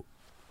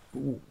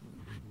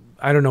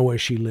 I don't know where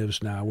she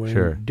lives now.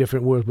 We're in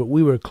different worlds. But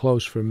we were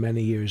close for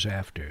many years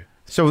after.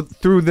 So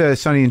through the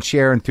Sonny and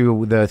Cher and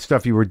through the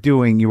stuff you were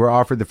doing, you were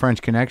offered The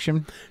French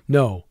Connection?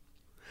 No.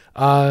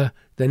 The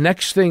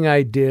next thing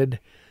I did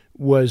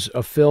was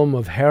a film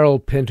of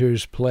Harold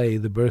Pinter's play,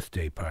 The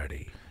Birthday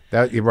Party.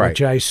 You're right.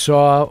 Which I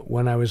saw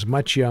when I was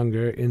much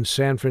younger in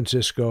San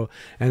Francisco,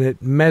 and it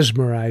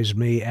mesmerized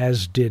me,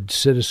 as did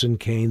Citizen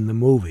Kane, the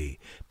movie.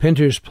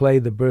 Pinter's play,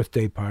 The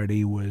Birthday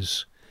Party,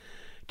 was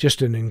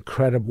just an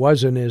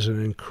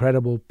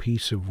incredible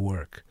piece of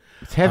work.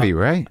 It's heavy,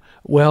 right?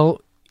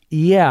 Well,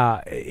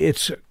 yeah,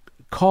 it's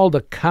called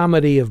a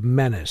comedy of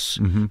menace,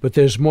 but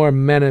there's more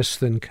menace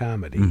than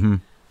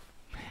comedy.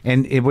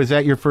 And was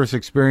that your first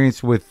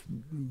experience with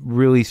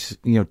really,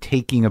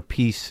 taking a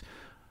piece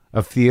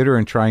of theater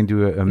and trying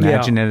to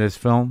imagine it as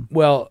film?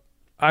 Well,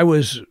 I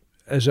was,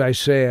 as I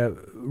say,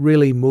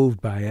 really moved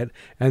by it.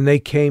 And they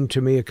came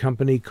to me, a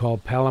company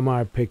called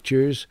Palomar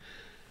Pictures,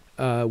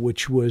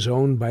 which was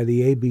owned by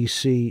the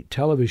ABC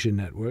television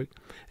network.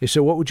 They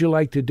said, what would you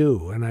like to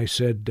do? And I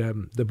said,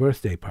 The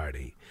Birthday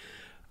Party.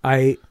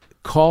 I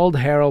called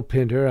Harold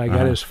Pinter. I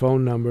got his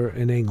phone number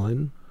in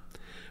England.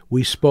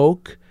 We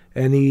spoke,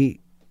 and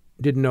he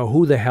didn't know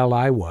who the hell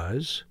I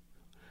was.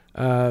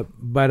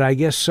 But I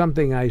guess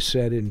something I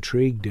said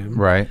intrigued him.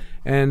 Right.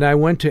 And I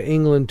went to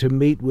England to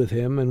meet with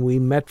him, and we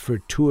met for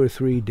 2 or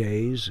 3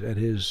 days at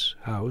his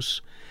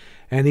house.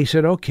 And he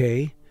said,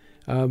 okay,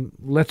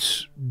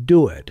 let's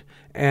do it.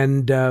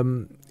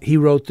 And he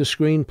wrote the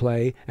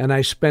screenplay, and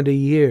I spent a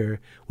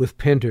year with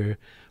Pinter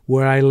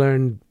where I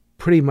learned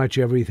pretty much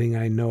everything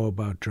I know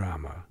about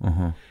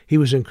drama. He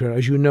was incredible.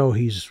 As you know,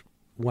 he's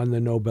won the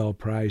Nobel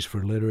Prize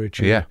for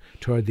Literature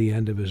toward the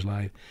end of his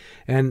life.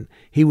 And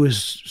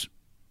he's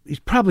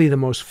probably the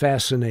most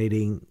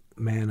fascinating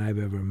man I've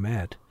ever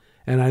met,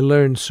 and I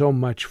learned so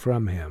much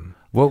from him.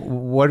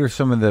 What are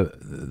some of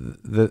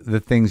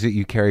the things that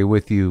you carry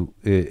with you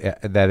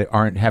that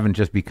haven't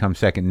just become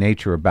second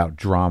nature about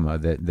drama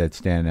that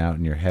stand out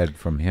in your head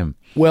from him?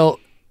 Well,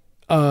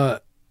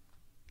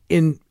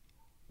 in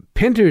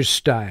Pinter's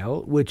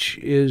style, which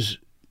is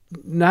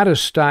not a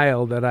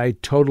style that I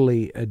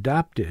totally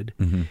adopted,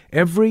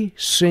 every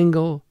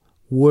single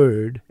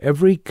word,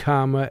 every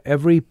comma,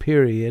 every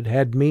period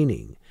had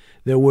meaning.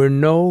 There was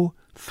no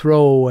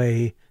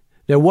throwaway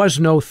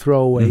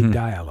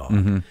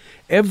dialogue.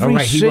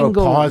 Every single he wrote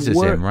pauses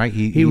word, in, right?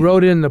 He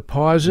wrote in the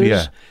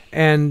pauses,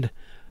 and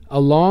a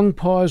long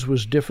pause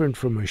was different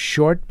from a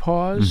short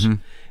pause,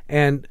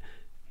 and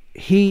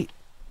he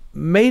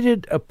made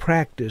it a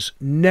practice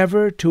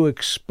never to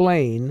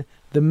explain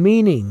the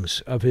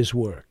meanings of his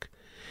work.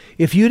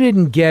 If you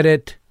didn't get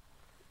it,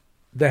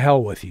 the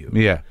hell with you.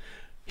 Yeah.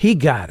 He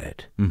got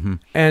it.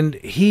 And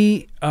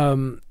he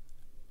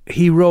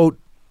wrote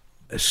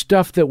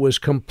stuff that was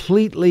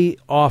completely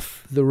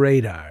off the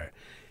radar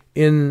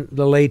in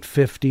the late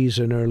 50s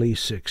and early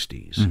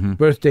 60s.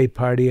 Birthday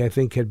Party, I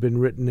think, had been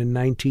written in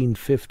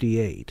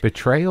 1958.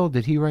 Betrayal?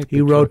 Did he write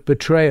He wrote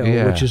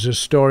Betrayal, which is a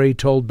story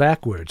told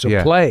backwards,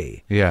 a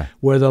play,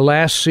 where the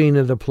last scene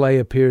of the play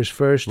appears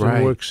first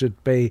and works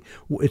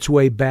its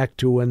way back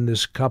to when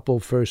this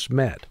couple first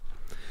met.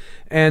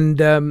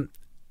 And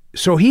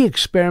so he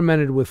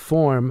experimented with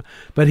form,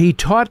 but he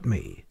taught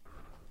me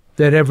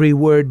that every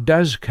word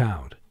does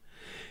count.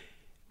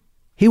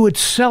 He would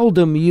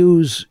seldom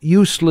use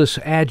useless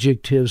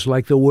adjectives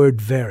like the word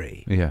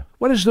very.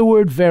 What does the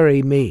word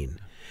very mean?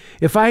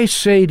 If I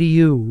say to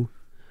you,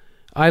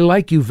 I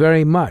like you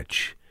very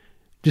much,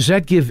 does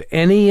that give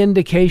any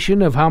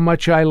indication of how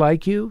much I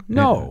like you?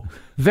 No.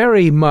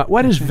 Very much.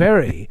 What is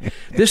very?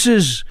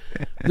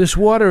 This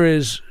water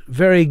is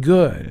very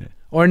good,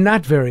 or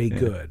not very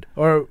good,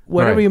 or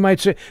whatever you might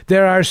say.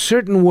 There are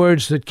certain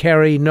words that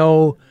carry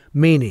no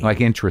meaning.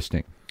 Like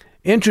interesting.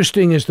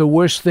 Interesting is the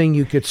worst thing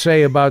you could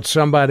say about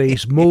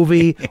somebody's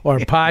movie or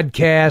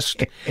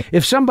podcast.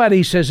 If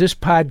somebody says this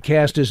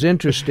podcast is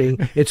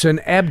interesting, it's an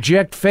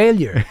abject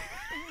failure.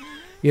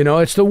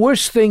 It's the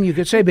worst thing you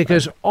could say,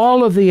 because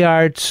all of the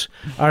arts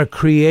are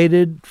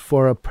created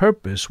for a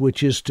purpose,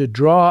 which is to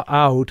draw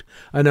out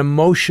an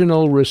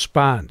emotional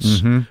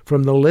response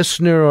from the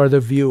listener or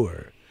the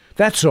viewer.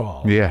 That's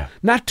all.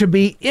 Not to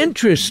be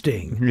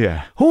interesting.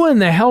 Who in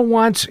the hell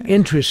wants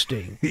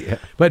interesting?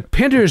 But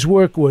Pinter's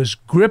work was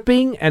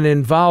gripping and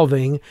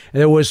involving.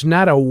 There was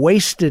not a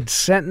wasted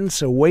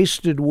sentence, a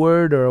wasted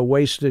word, or a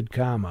wasted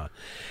comma.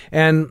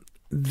 And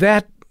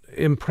that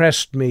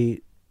impressed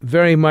me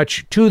very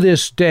much to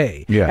this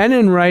day. And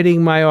in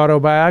writing my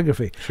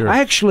autobiography. I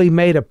actually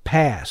made a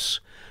pass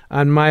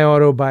on my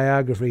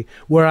autobiography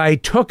where I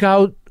took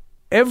out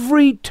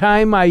every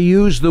time I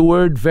used the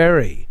word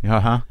very.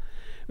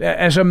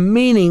 As a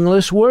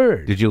meaningless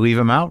word. Did you leave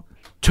him out?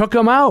 Took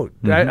him out.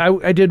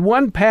 I did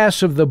one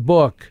pass of the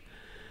book,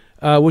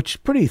 which is a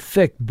pretty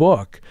thick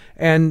book,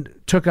 and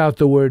took out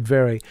the word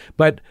very.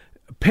 But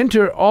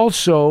Pinter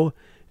also,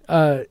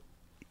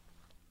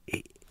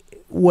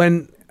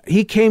 when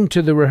he came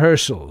to the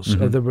rehearsals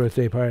of the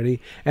Birthday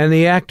Party, and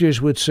the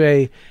actors would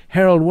say,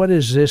 Harold, what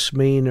does this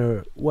mean,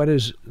 or what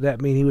does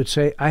that mean? He would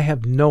say, I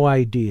have no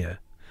idea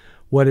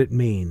what it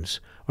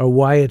means or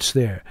why it's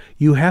there.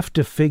 You have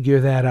to figure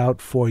that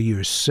out for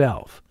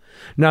yourself.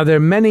 Now, there are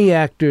many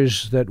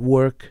actors that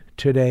work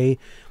today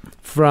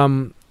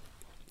from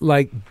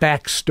like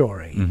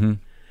backstory.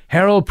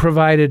 Harold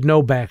provided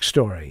no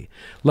backstory.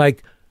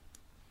 Like,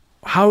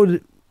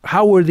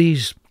 how were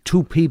these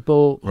two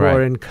people who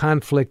are in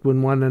conflict with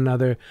one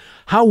another?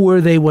 How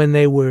were they when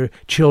they were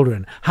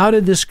children? How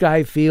did this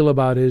guy feel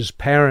about his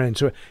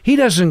parents? He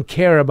doesn't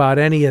care about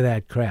any of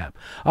that crap.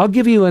 I'll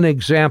give you an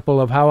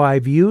example of how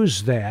I've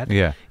used that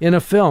in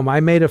a film. I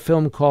made a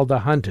film called The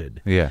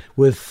Hunted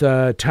with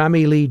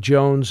Tommy Lee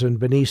Jones and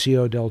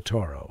Benicio del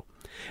Toro.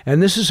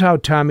 And this is how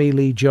Tommy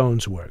Lee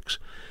Jones works.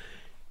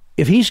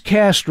 If he's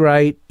cast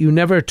right, you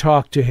never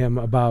talk to him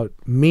about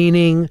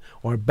meaning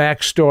or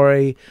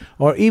backstory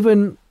or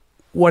even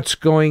what's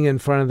going in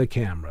front of the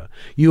camera.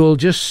 You will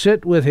just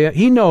sit with him.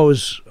 He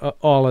knows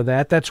all of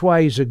that. That's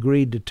why he's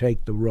agreed to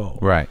take the role.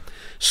 Right.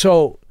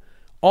 So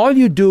all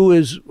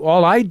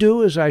I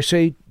do is I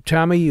say,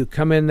 Tommy, you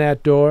come in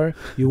that door,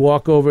 you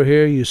walk over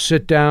here, you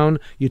sit down,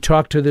 you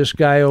talk to this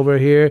guy over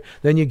here,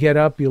 then you get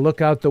up, you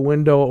look out the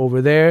window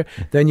over there,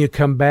 then you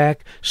come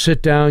back,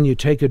 sit down, you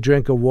take a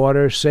drink of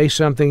water, say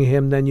something to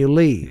him, then you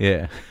leave.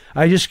 Yeah.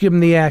 I just give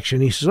him the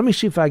action. He says, let me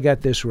see if I got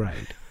this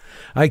right.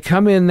 I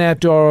come in that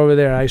door over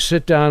there. I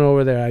sit down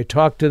over there. I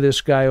talk to this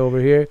guy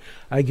over here.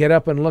 I get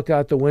up and look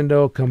out the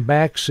window, come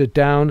back, sit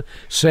down,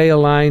 say a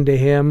line to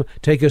him,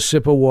 take a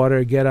sip of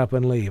water, get up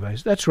and leave. I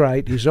said, that's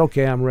right. He's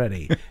okay. I'm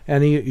ready.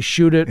 And he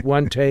shoot it,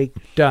 one take,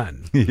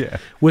 done. Yeah.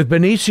 With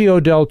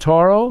Benicio del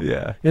Toro,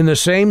 in the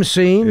same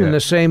scene, in the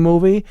same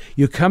movie,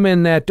 you come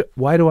in that.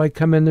 Why do I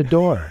come in the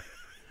door?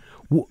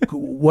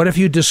 What if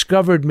you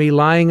discovered me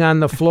lying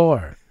on the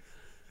floor?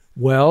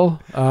 Well,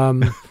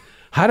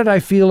 how did I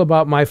feel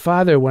about my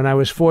father when I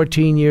was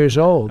 14 years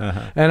old?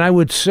 And I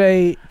would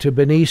say to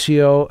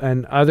Benicio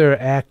and other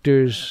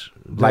actors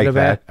like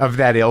of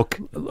that ilk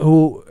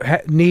who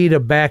need a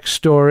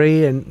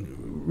backstory and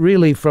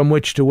really from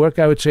which to work,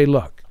 I would say,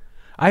 look,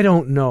 I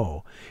don't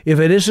know. If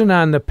it isn't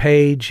on the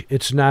page,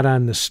 it's not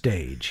on the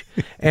stage.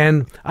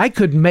 And I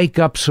could make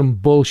up some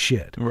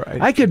bullshit. Right.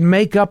 I could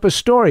make up a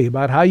story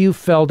about how you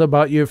felt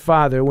about your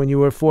father when you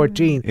were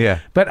 14. Yeah.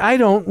 But I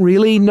don't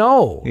really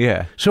know.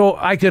 Yeah. So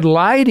I could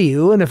lie to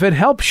you, and if it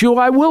helps you,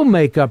 I will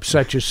make up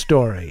such a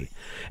story.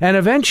 And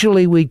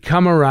eventually we'd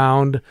come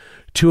around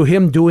to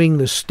him doing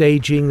the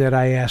staging that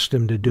I asked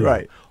him to do.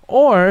 Right.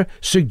 Or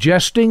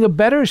suggesting a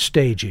better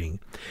staging.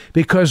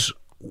 Because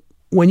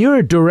when you're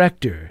a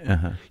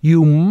director,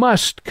 you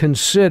must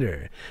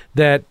consider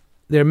that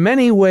there are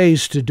many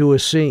ways to do a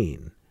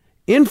scene,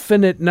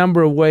 infinite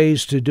number of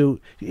ways to do,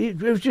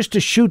 just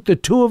to shoot the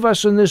two of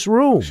us in this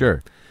room.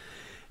 Sure.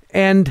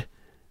 And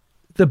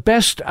the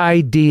best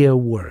idea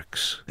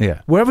works.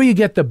 Yeah. Wherever you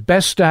get the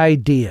best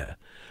idea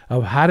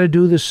of how to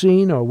do the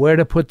scene or where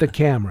to put the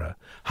camera,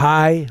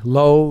 high,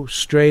 low,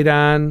 straight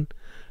on,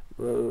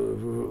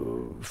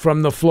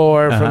 from the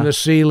floor, from the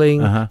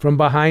ceiling, from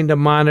behind a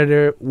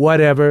monitor,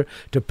 whatever,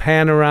 to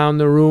pan around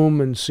the room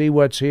and see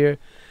what's here.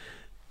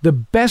 The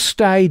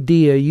best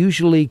idea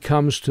usually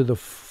comes to the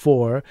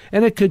fore,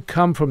 and it could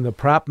come from the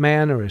prop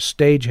man or a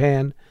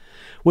stagehand,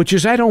 which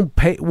is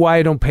why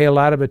I don't pay a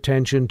lot of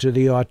attention to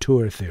the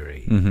auteur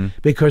theory,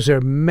 because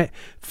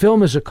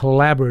film is a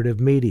collaborative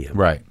medium.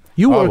 Right.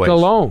 You work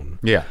alone.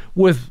 Yeah.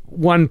 With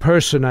one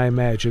person, I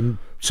imagine.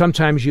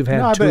 Sometimes you've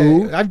had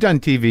two. But I've done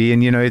TV,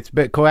 and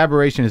but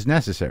collaboration is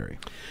necessary.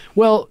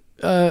 Well,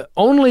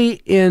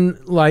 only in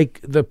like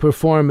the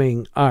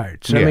performing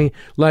arts. Yeah. I mean,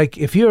 like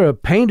if you're a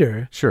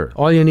painter, sure,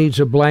 all you need is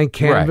a blank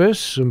canvas,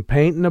 some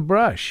paint, and a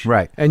brush,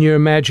 right, and your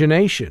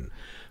imagination.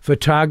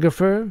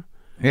 Photographer,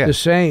 the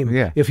same.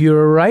 Yeah. If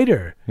you're a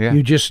writer,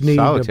 you just need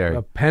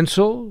a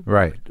pencil,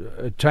 right,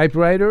 a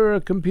typewriter, or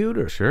a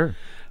computer. Sure.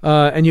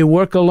 And you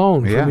work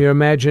alone from your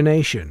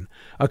imagination.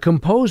 A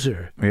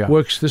composer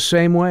works the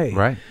same way.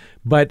 Right.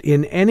 But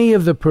in any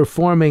of the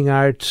performing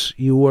arts,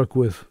 you work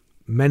with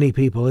many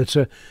people.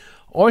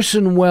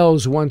 Orson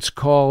Welles once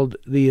called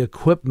the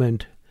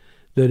equipment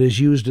that is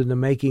used in the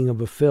making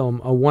of a film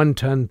a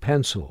 1-ton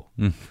pencil.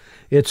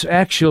 It's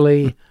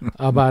actually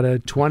about a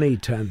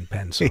 20-ton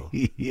pencil.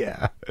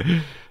 Yeah.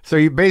 So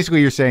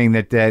you're saying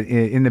that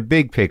in the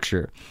big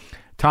picture,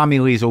 Tommy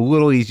Lee's a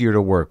little easier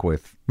to work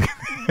with.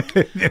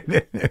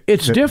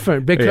 It's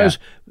different because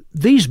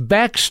these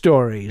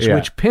backstories,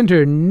 which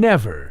Pinter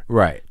never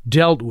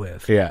dealt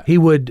with, he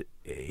would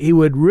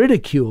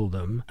ridicule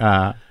them.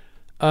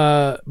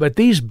 But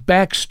these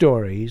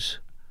backstories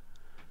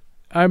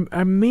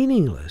are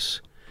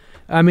meaningless.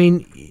 I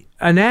mean,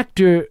 an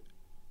actor,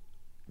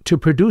 to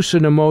produce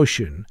an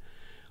emotion,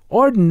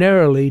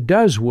 ordinarily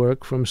does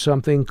work from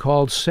something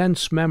called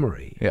sense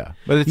memory. Yeah,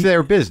 but it's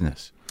their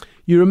business.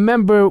 You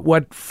remember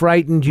what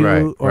frightened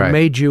you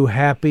made you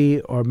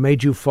happy or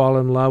made you fall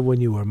in love when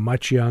you were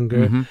much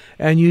younger,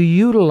 and you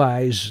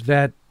utilize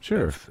that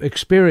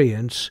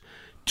experience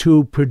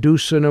to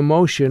produce an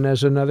emotion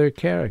as another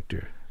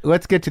character.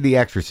 Let's get to The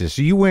Exorcist.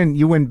 So you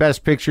win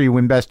Best Picture, you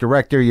win Best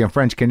Director, you have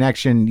French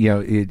Connection.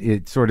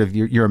 It's sort of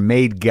you're a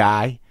made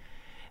guy.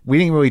 We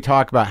didn't really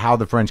talk about how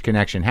the French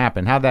Connection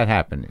happened. How'd that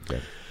happen?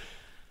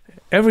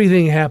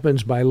 everything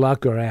happens by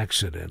luck or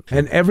accident.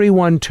 And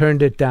everyone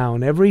turned it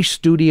down. Every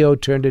studio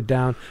turned it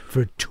down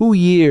for 2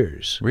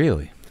 years.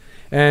 Really?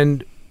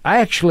 And I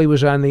actually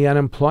was on the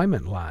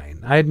unemployment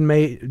line. I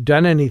hadn't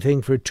done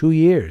anything for 2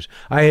 years.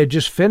 I had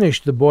just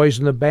finished The Boys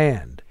in the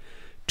Band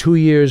 2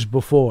 years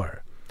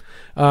before.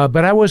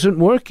 But I wasn't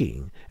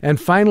working. And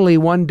finally,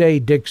 one day,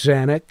 Dick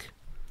Zanuck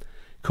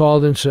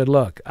called and said,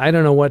 look, I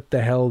don't know what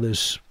the hell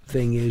this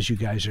thing is you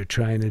guys are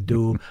trying to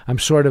do. I'm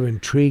sort of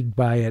intrigued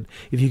by it.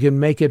 If you can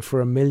make it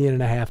for $1.5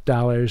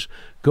 million,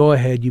 go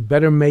ahead. You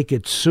better make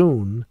it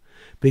soon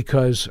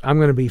because I'm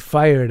going to be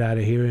fired out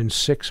of here in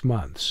 6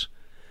 months.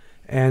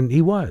 And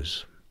he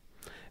was.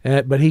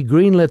 But he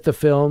greenlit the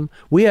film.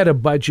 We had a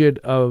budget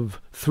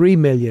of $3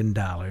 million,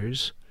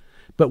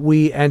 but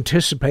we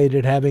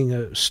anticipated having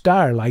a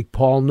star like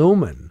Paul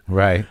Newman,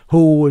 right,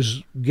 who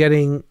was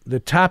getting the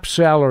top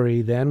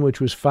salary then, which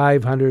was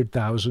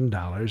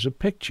 $500,000 a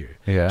picture.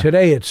 Yeah.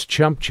 Today it's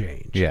chump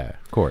change. Yeah,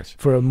 of course.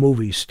 For a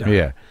movie star.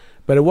 Yeah.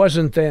 But it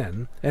wasn't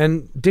then.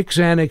 And Dick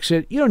Zanuck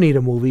said, you don't need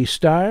a movie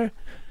star.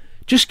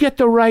 Just get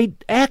the right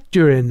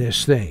actor in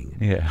this thing.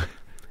 Yeah.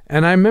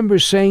 And I remember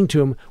saying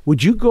to him,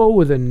 would you go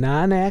with a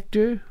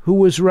non-actor who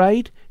was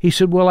right? He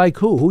said, well, like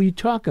who? Who are you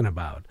talking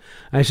about?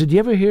 I said, you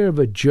ever hear of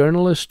a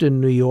journalist in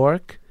New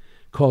York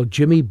called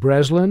Jimmy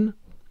Breslin?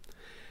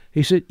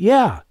 He said,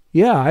 yeah,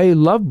 I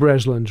love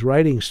Breslin's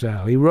writing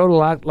style. He wrote a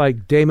lot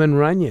like Damon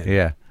Runyon.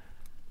 Yeah.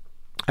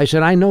 I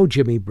said, I know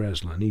Jimmy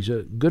Breslin. He's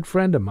a good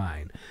friend of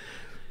mine.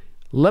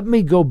 Let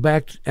me go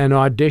back and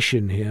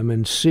audition him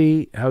and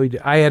see how he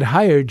did. I had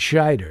hired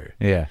Scheider.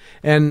 Yeah.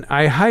 And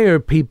I hire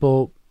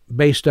people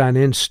based on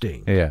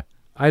instinct. Yeah.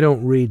 I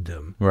don't read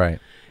them. Right.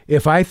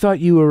 If I thought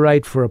you were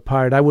right for a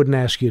part, I wouldn't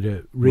ask you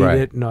to read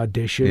it and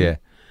audition. Yeah.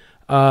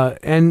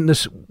 And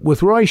this,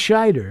 with Roy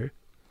Scheider,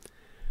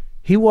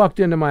 he walked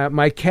into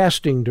my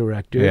casting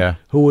director,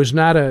 who was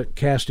not a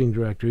casting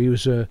director. He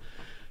was a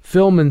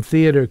film and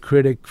theater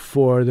critic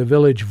for the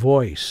Village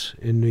Voice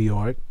in New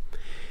York.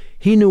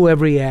 He knew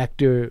every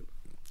actor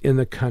in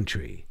the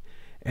country,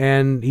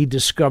 and he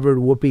discovered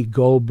Whoopi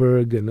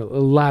Goldberg and a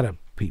lot of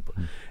people.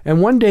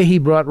 And one day he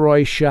brought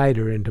Roy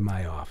Scheider into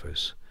my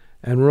office,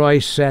 and Roy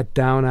sat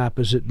down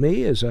opposite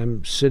me as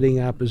I'm sitting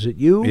opposite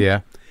you.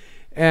 Yeah.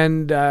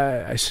 And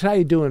I said, how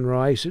you doing,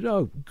 Roy? He said,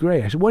 oh,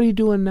 great. I said, what are you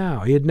doing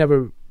now? He had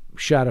never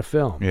shot a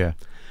film. Yeah.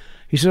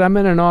 He said, I'm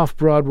in an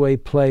off-Broadway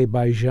play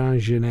by Jean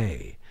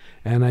Genet.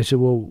 And I said,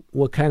 well,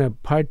 what kind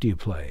of part do you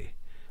play?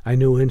 I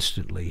knew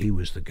instantly he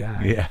was the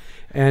guy. Yeah.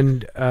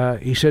 And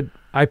he said,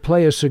 I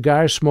play a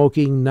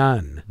cigar-smoking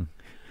nun.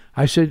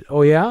 I said,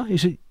 oh, yeah? He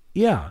said,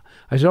 yeah.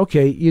 I said,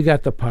 okay, you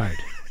got the part.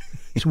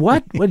 He said,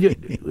 what?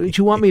 Did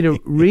you want me to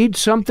read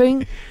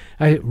something?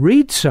 I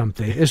read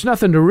something. There's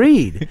nothing to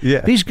read.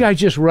 Yeah. These guys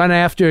just run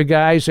after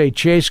guys. They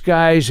chase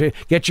guys.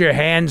 Get your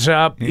hands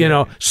up.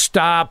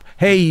 Stop.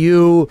 Hey,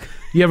 you.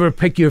 You ever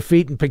pick your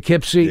feet in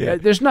Poughkeepsie? Yeah.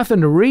 There's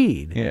nothing to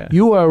read. Yeah.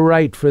 You are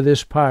right for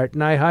this part,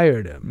 and I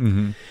hired him.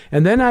 Mm-hmm.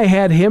 And then I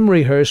had him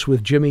rehearse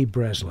with Jimmy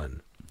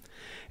Breslin.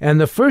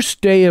 And the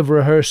first day of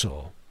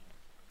rehearsal,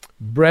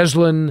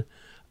 Breslin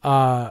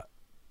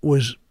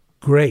was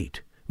great.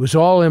 It was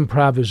all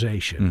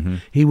improvisation. Mm-hmm.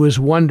 He was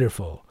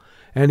wonderful.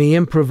 And he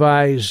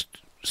improvised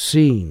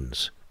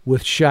scenes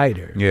with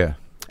Scheider. Yeah.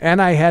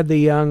 And I had the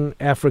young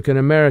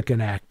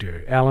African-American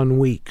actor, Alan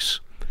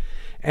Weeks.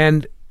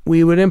 And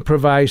we would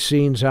improvise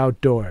scenes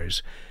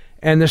outdoors.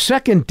 And the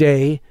second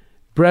day,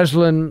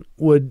 Breslin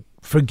would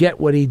forget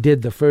what he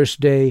did the first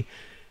day.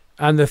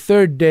 On the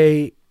third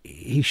day,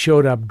 he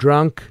showed up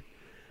drunk.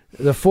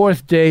 The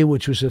fourth day,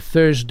 which was a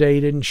Thursday,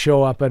 didn't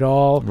show up at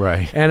all.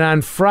 Right. And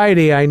on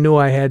Friday, I knew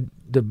I had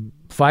to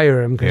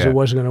fire him because it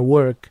wasn't going to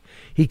work.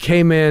 He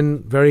came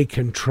in very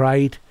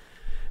contrite,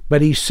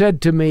 but he said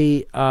to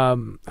me,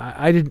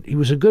 he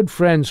was a good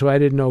friend, so I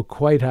didn't know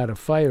quite how to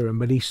fire him,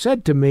 but he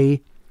said to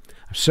me,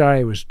 I'm sorry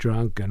I was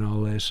drunk and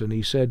all this, and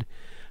he said,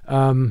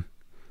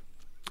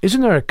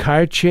 isn't there a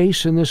car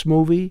chase in this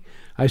movie?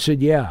 I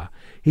said, yeah.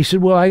 He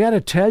said, well, I got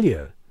to tell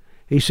you.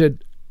 He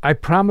said, I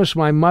promised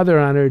my mother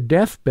on her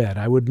deathbed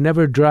I would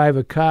never drive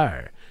a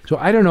car, so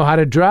I don't know how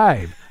to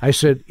drive. I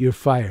said, you're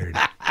fired.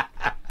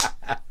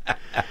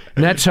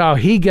 And that's how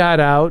he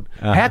got out.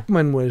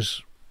 Hackman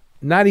was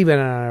not even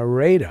on our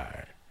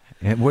radar.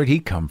 And where'd he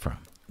come from?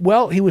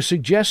 Well, he was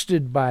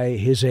suggested by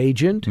his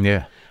agent.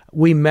 Yeah.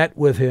 We met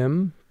with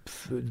him,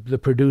 the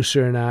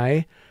producer and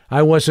I.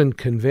 I wasn't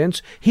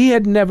convinced. He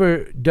had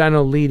never done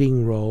a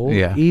leading role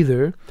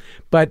either,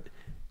 but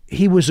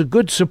he was a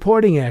good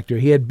supporting actor.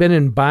 He had been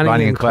in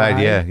Bonnie and Clyde.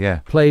 Yeah.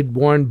 Played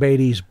Warren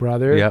Beatty's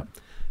brother. Yep.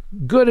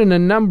 Good in a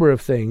number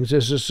of things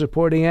as a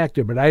supporting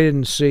actor, but I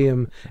didn't see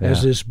him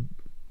as this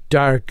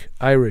dark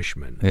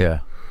Irishman. Yeah.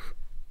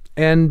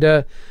 And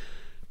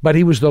but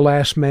he was the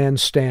last man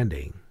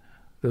standing,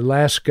 the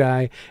last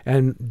guy,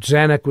 and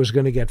Zanuck was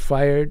going to get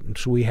fired, and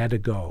so we had to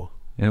go.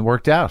 And it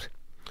worked out.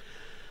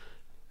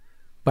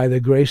 By the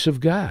grace of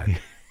God.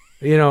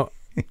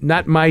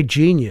 Not my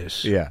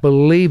genius. Yeah.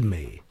 Believe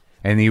me.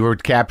 And you were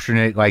capturing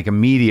it like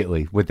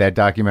immediately with that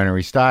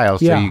documentary style,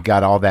 so you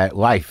got all that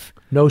life.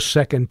 no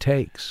second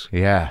takes.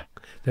 Yeah.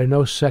 There are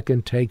no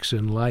second takes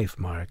in life,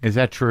 Mark. Is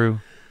that true?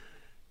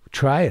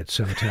 Try it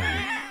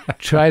sometime.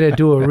 Try to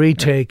do a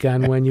retake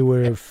on when you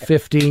were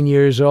 15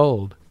 years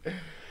old.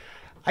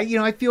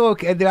 I feel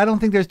okay. I don't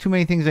think there's too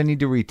many things I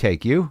need to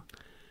retake. You?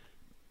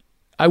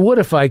 I would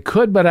if I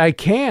could, but I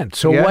can't.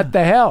 So what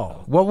the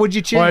hell? What would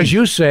you change? Or as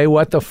you say,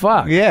 what the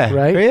fuck? Yeah.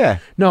 Right? Yeah.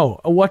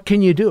 No, what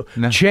can you do?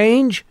 No.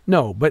 Change?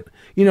 No, but,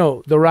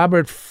 the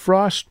Robert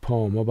Frost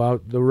poem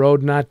about the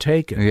road not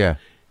taken. Yeah.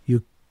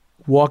 You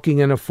walking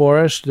in a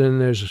forest, and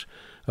there's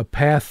a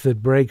path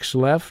that breaks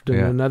left and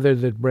another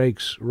that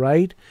breaks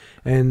right,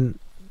 and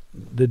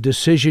the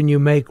decision you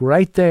make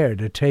right there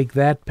to take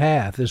that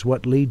path is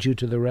what leads you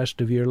to the rest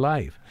of your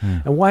life.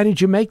 And why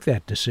did you make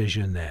that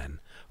decision then?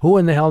 Who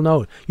in the hell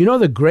knows? You know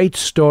the great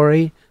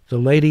story, The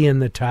Lady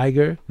and the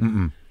Tiger?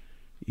 Mm-mm.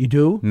 You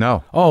do?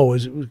 No. Oh,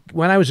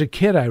 when I was a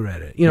kid I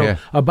read it.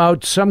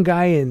 About some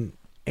guy in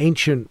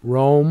ancient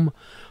Rome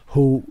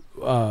who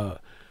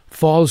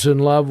falls in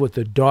love with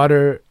the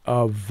daughter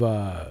of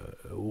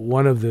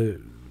one of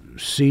the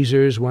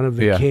Caesars, one of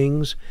the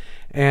kings,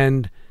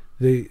 and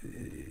the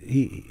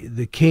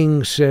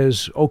king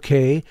says,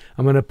 okay,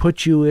 I'm going to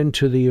put you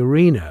into the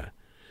arena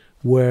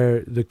where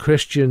the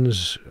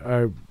Christians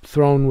are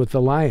thrown with the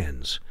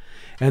lions,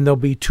 and there'll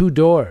be 2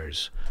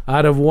 doors.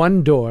 Out of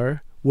one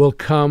door will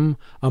come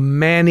a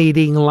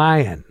man-eating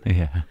lion,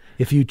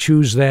 if you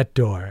choose that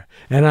door,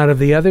 and out of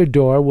the other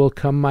door will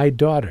come my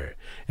daughter,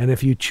 and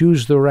if you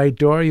choose the right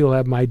door, you'll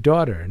have my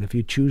daughter, and if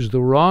you choose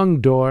the wrong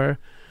door,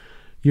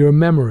 your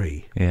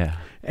memory. Yeah.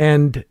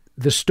 And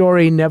the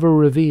story never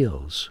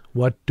reveals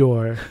what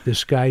door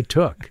this guy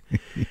took.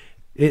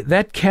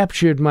 That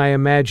captured my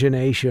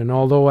imagination,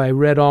 although I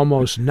read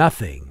almost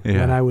nothing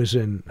when I was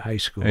in high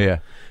school. Yeah.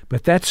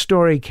 But that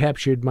story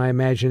captured my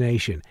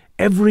imagination.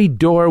 Every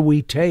door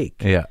we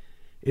take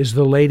is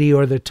the lady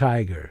or the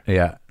tiger.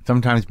 Yeah,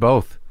 sometimes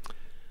both.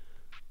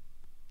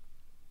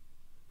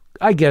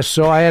 I guess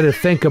so. I had to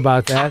think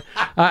about that.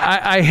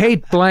 I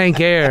hate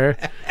blank air,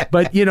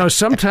 but,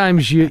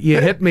 sometimes you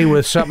hit me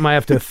with something I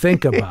have to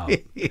think about.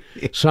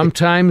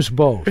 Sometimes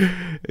both.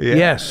 Yeah.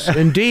 Yes,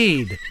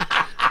 indeed.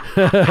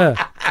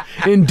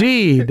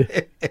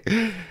 Indeed.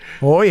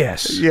 Oh,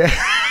 yes. Yeah.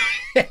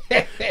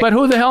 But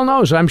who the hell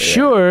knows? I'm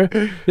sure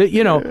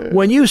that,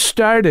 when you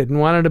started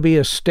and wanted to be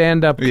a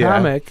stand-up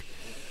comic,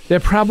 there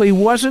probably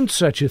wasn't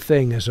such a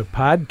thing as a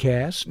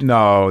podcast.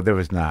 No, there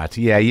was not.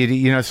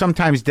 Yeah,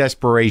 sometimes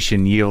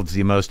desperation yields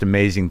the most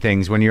amazing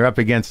things. When you're up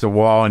against the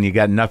wall and you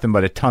got nothing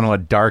but a tunnel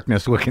of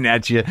darkness looking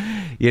at you,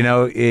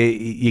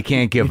 you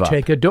can't give up.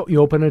 You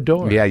open a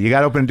door. Yeah, you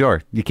got to open a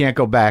door. You can't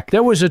go back.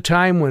 There was a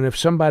time when if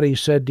somebody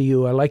said to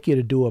you, I'd like you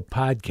to do a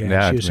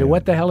podcast, you say,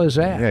 what the hell is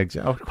that? Yeah,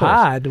 exactly. Of course.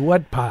 Pod?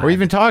 What pod? Or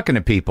even talking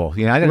to people.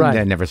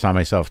 I never saw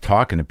myself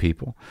talking to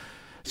people.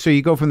 So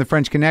you go from The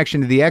French Connection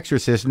to The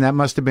Exorcist, and that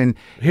must have been...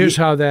 Here's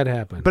how that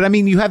happened. But,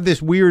 you have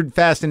this weird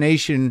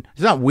fascination.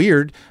 It's not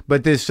weird,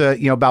 but this,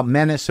 about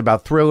menace,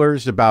 about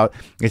thrillers, about...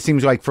 It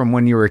seems like from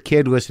when you were a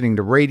kid listening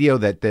to radio,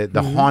 that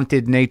the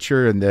haunted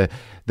nature and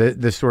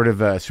the sort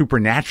of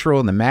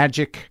supernatural and the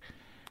magic...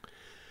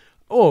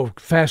 Oh,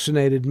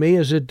 fascinated me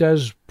as it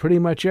does pretty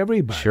much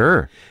everybody.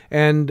 Sure.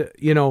 And,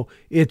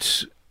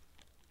 it's...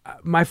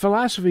 My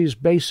philosophy is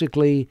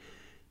basically...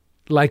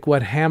 like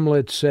what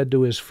Hamlet said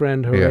to his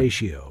friend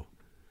Horatio.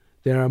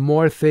 There are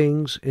more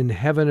things in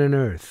heaven and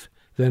earth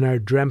than are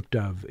dreamt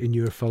of in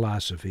your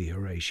philosophy,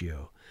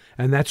 Horatio.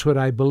 And that's what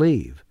I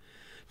believe.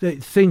 The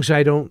things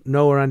I don't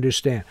know or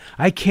understand.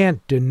 I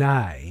can't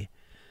deny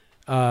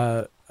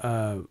the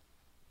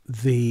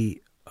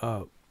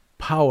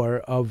power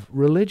of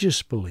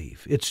religious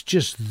belief. It's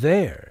just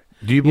there.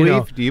 Do you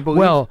believe? Do you believe?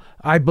 Well,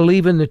 I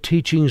believe in the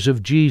teachings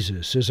of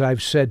Jesus, as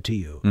I've said to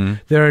you.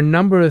 There are a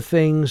number of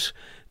things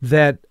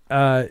that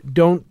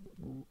don't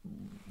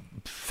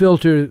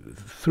filter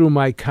through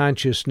my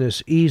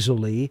consciousness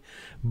easily,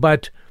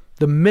 but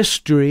the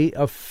mystery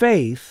of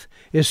faith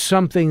is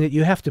something that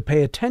you have to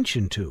pay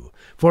attention to.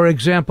 For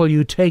example,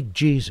 you take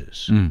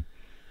Jesus,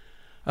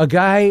 a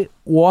guy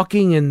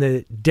walking in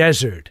the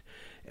desert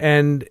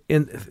and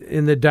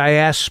in the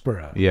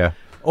diaspora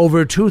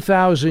over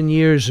 2,000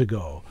 years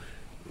ago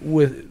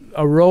with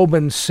a robe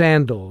and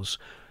sandals.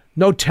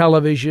 No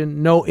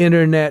television, no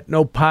internet,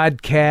 no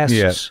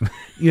podcasts,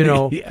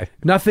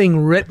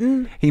 nothing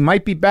written. He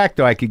might be back,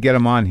 though. I could get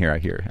him on here, I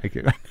hear.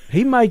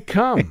 He might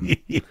come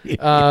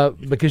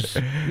because,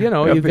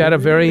 you've got a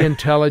very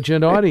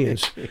intelligent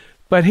audience.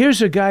 But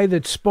here's a guy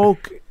that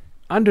spoke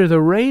under the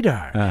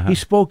radar. He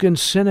spoke in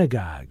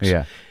synagogues.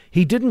 Yeah.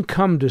 He didn't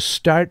come to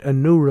start a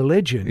new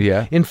religion.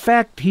 Yeah. In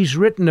fact, he's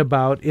written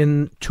about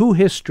in 2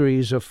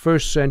 histories of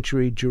first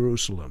century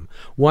Jerusalem.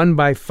 One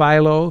by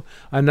Philo,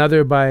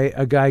 another by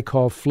a guy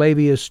called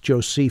Flavius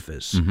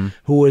Josephus,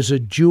 who was a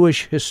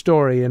Jewish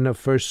historian of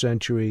first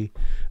century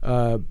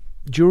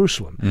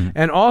Jerusalem.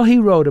 And all he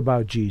wrote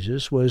about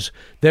Jesus was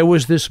there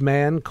was this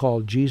man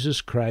called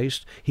Jesus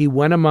Christ. He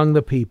went among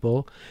the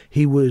people.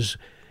 He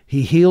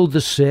healed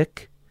the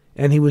sick,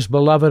 and he was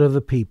beloved of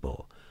the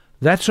people.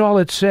 That's all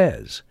it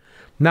says.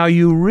 Now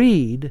you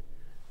read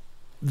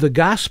the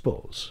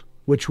Gospels,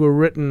 which were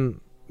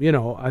written,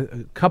 a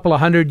couple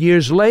of 100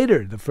 years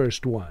later, the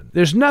first one.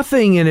 There's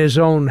nothing in his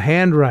own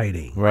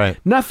handwriting. Right.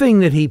 Nothing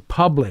that he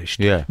published.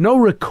 Yeah. No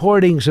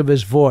recordings of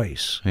his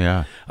voice.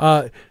 Yeah.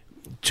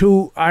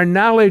 To our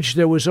knowledge,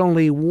 there was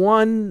only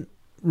one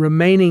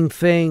remaining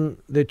thing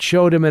that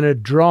showed him in a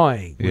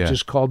drawing, which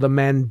is called the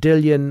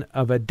Mandillion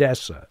of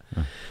Edessa.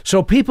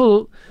 So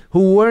people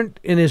who weren't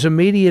in his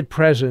immediate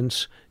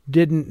presence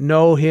didn't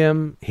know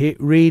him,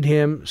 read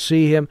him,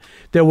 see him.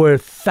 There were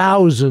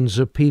thousands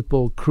of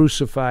people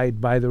crucified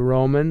by the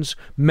Romans.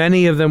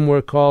 Many of them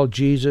were called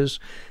Jesus.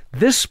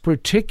 This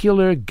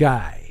particular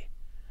guy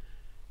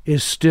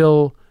is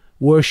still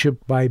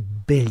worshipped by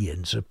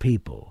billions of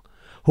people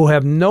who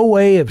have no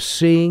way of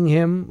seeing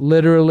him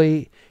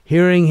literally,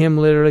 hearing him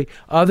literally,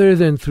 other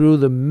than through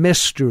the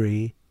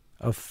mystery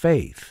of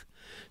faith.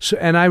 So,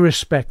 and I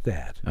respect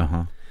that.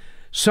 Uh-huh.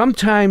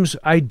 Sometimes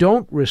I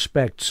don't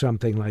respect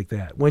something like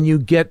that. When you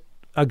get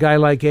a guy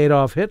like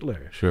Adolf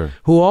Hitler, sure,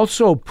 who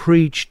also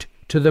preached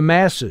to the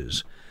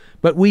masses,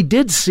 but we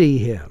did see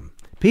him.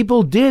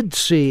 People did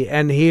see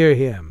and hear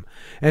him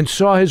and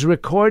saw his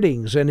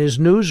recordings and his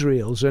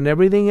newsreels and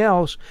everything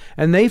else,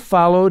 and they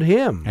followed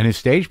him. And his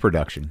stage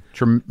production,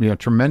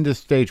 tremendous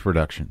stage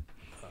production.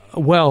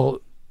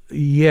 Well,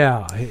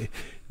 yeah.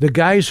 The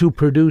guys who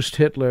produced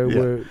Hitler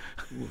were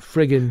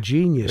friggin'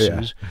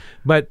 geniuses. Yeah.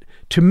 But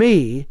to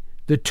me,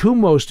 the two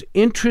most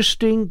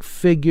interesting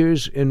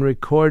figures in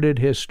recorded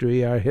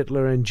history are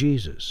Hitler and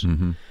Jesus.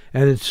 Mm-hmm.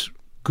 And it's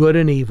good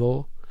and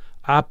evil,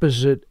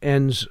 opposite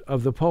ends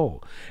of the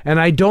pole. And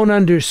I don't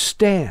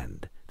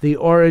understand the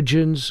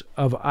origins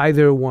of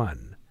either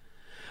one.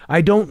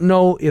 I don't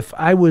know if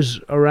I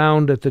was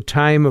around at the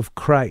time of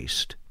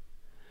Christ,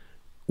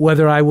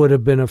 whether I would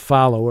have been a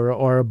follower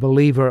or a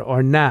believer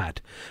or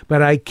not.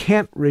 But I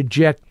can't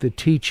reject the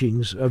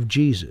teachings of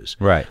Jesus.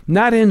 Right.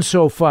 Not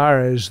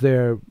insofar as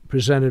they're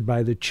presented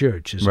by the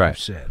church, as I've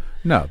said.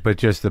 No, but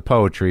just the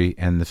poetry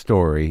and the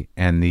story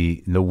and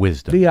the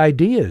wisdom. The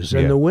ideas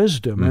and the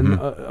wisdom and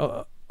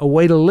a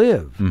way to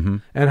live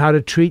and how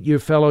to treat your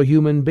fellow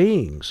human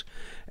beings.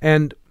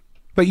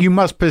 But you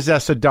must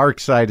possess a dark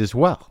side as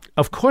well.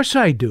 Of course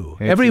I do.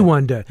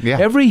 Everyone does. Yeah.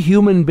 Every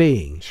human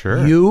being,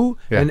 sure, you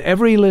and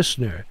every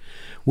listener,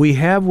 we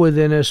have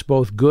within us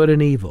both good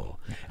and evil.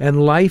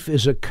 And life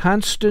is a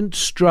constant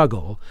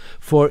struggle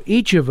for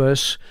each of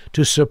us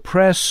to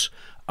suppress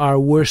our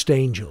worst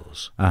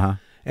angels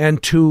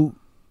and to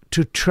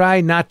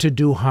try not to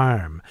do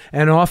harm.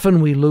 And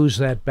often we lose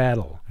that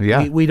battle.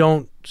 Yeah. We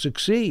don't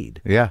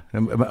succeed. Yeah.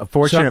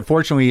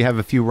 Fortunately, you have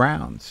a few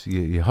rounds.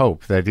 You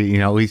hope that,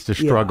 at least the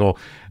struggle.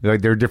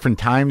 Like there are different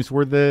times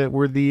where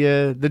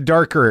the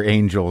darker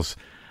angels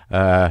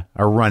are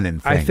running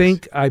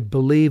things. I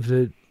believe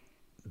that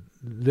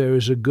there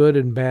is a good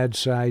and bad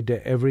side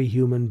to every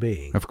human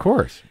being. Of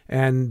course.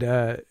 And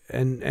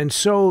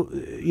so,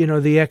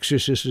 The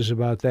Exorcist is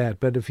about that.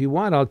 But if you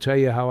want, I'll tell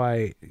you how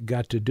I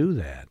got to do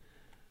that.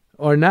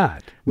 Or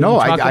not. We can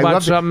talk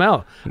about something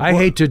else. I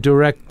hate to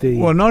direct the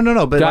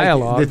no. But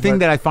dialogue. The thing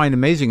that I find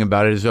amazing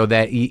about it is though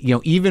that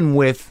even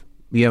with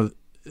the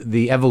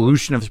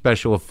evolution of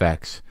special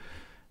effects,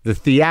 the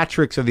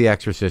theatrics of The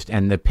Exorcist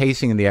and the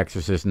pacing of The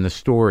Exorcist and the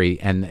story,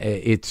 and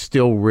it's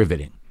still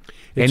riveting.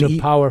 It's a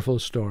powerful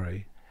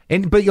story.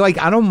 But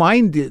I don't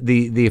mind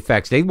the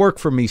effects. They work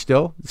for me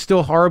still. It's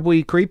still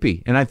horribly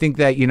creepy. And I think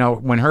that,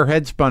 when her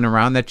head spun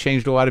around, that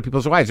changed a lot of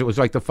people's lives. It was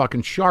like the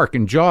fucking shark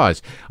in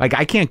Jaws.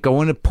 I can't go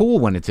in a pool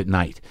when it's at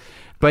night.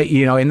 But,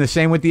 and the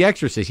same with The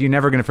Exorcist. You're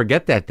never going to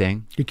forget that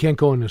thing. You can't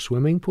go in a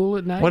swimming pool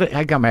at night?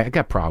 I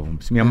got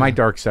problems. My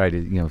dark side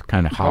is,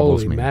 kind of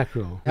hobbles me. Holy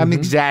mackerel. I'm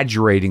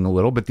exaggerating a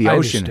little, but the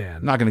ocean. Understand.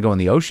 I'm not going to go in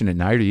the ocean at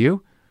night, are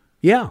you?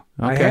 Yeah,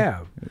 okay. I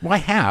have. Well, I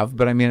have,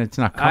 but it's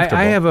not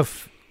comfortable.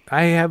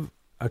 I have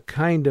a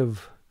kind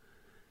of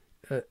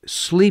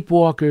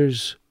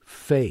sleepwalker's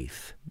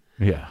faith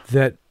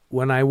that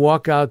when I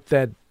walk out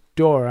that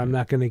door, I'm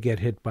not going to get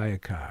hit by a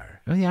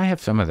car. Oh, yeah, I have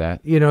some of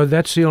that.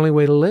 That's the only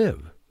way to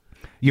live.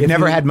 You've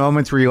never had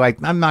moments where you're like,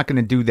 I'm not going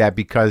to do that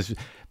because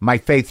my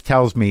faith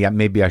tells me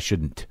maybe I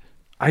shouldn't.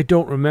 I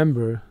don't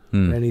remember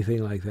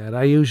anything like that.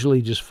 I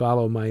usually just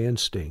follow my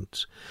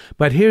instincts.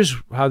 But here's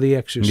how The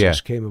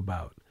Exorcist came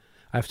about.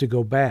 I have to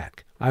go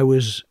back. I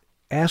was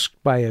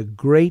asked by a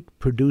great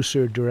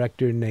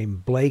producer-director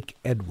named Blake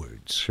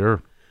Edwards.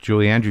 Sure.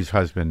 Julie Andrews'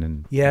 husband.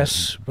 And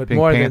yes, but Pink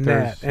more Panthers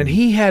than that. And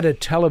he had a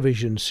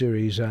television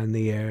series on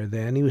the air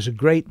then. He was a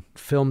great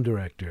film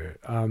director.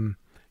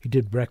 He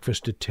did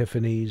Breakfast at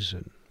Tiffany's.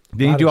 And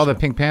did he do all the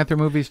Pink Panther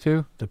movies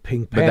too? The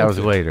Pink Panther. But that was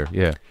later,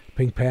 yeah.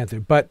 Pink Panther.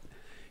 But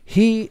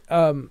he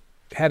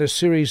had a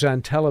series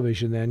on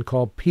television then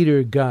called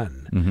Peter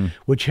Gunn,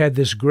 which had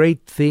this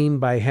great theme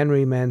by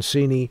Henry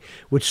Mancini,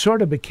 which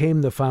sort of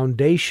became the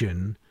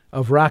foundation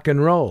of rock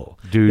and roll.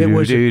 Was that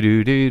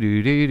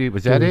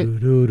it?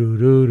 And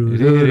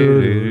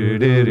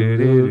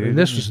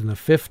this was in the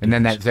 50s. And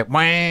then that's that.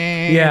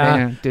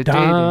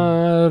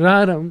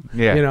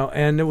 Yeah.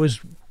 And it was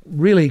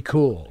really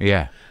cool.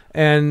 Yeah.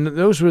 And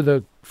those were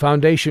the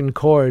foundation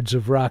chords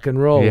of rock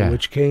and roll,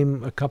 which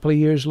came a couple of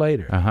years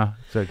later.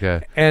 It's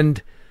okay.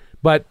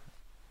 But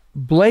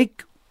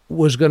Blake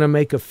was going to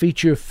make a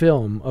feature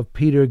film of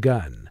Peter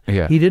Gunn.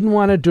 Yeah. He didn't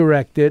want to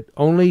direct it,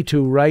 only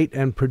to write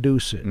and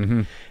produce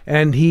it.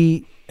 And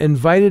he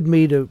invited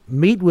me to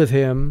meet with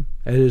him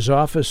at his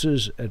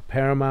offices at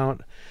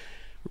Paramount,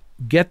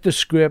 get the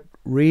script,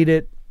 read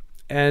it,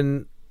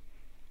 and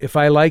if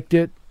I liked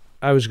it,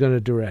 I was going to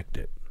direct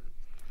it.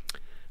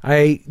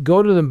 I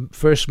go to the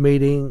first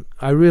meeting.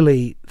 I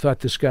really thought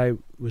this guy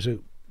was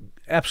an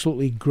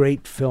absolutely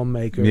great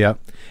filmmaker. Yep.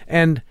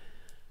 And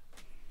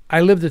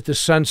I lived at the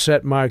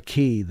Sunset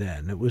Marquee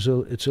then.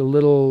 It's a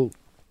little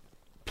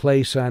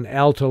place on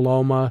Alta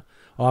Loma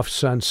off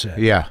Sunset.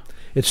 Yeah.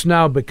 It's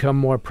now become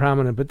more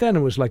prominent, but then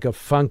it was like a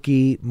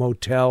funky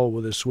motel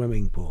with a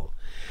swimming pool.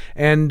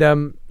 And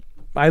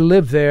I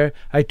lived there.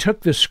 I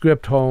took the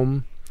script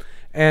home,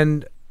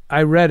 and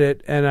I read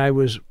it, and I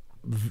was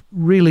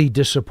really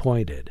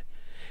disappointed.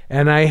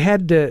 And I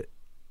had to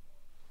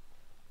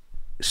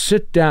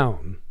sit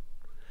down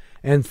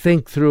and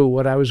think through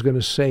what I was going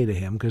to say to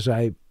him, because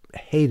I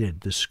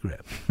hated the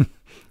script.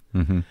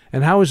 And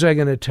how was I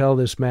going to tell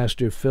this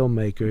master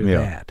filmmaker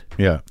that?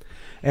 Yeah.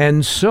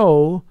 And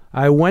so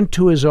I went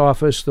to his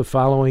office the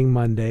following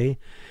Monday,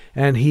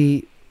 and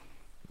he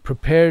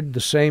prepared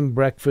the same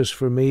breakfast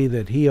for me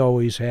that he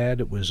always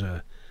had. It was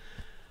a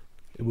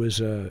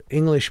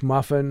English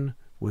muffin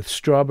with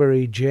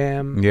strawberry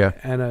jam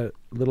and a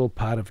little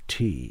pot of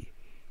tea.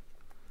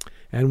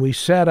 And we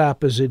sat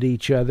opposite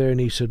each other, and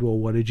he said, "Well,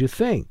 what did you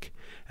think?"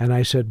 And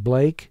I said,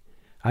 "Blake,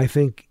 I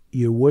think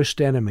your worst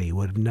enemy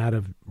would not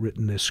have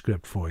written this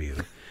script for you.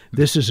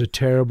 This is a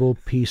terrible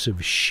piece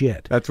of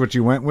shit." That's what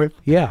you went with?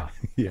 Yeah.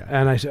 Yeah.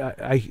 And I said,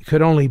 I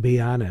could only be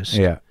honest.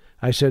 Yeah.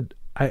 I said,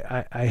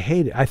 I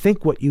hate it. I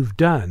think what you've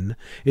done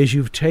is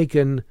you've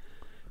taken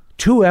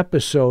 2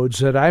 episodes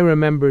that I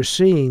remember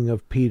seeing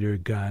of Peter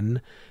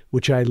Gunn,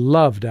 which I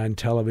loved on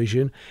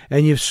television,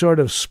 and you've sort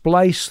of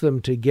spliced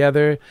them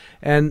together,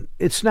 and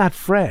it's not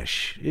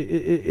fresh.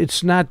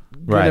 It's not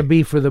going to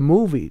be for the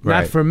movie,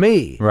 not for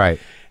me. Right.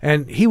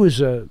 And he was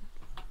a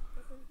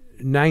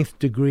 9th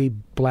degree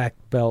black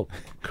belt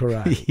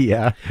karate.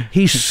 Yeah.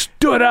 He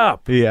stood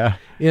up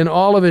in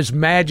all of his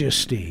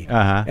majesty,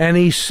 and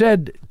he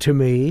said to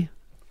me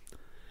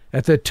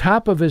at the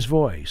top of his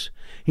voice,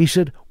 he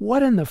said,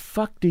 "What in the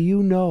fuck do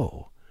you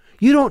know?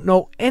 You don't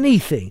know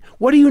anything.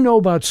 What do you know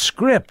about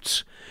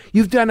scripts?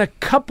 You've done a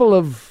couple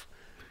of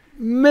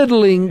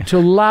middling to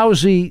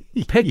lousy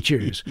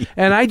pictures,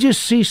 and I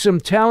just see some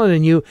talent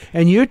in you,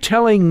 and you're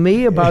telling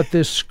me about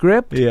this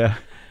script?" Yeah.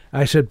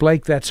 I said,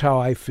 "Blake, that's how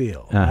I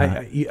feel.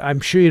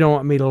 I'm sure you don't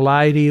want me to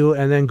lie to you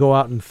and then go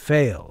out and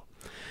fail."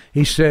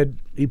 He said,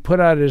 he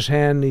put out his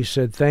hand, and he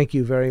said, "Thank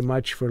you very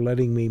much for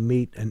letting me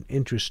meet an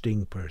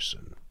interesting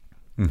person."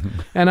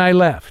 And I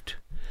left.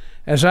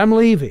 As I'm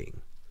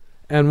leaving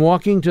and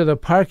walking to the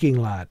parking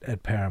lot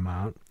at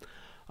Paramount,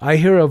 I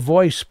hear a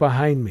voice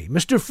behind me,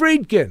 "Mr.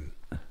 Friedkin."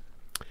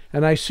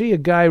 And I see a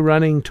guy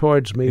running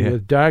towards me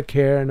with dark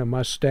hair and a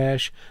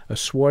mustache, a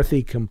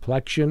swarthy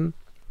complexion.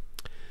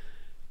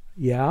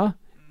 Yeah,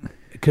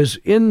 because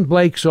in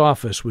Blake's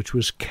office, which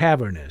was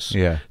cavernous,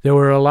 there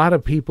were a lot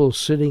of people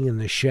sitting in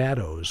the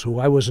shadows who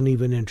I wasn't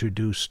even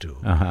introduced to.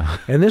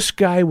 And this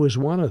guy was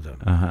one of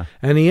them.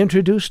 And he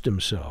introduced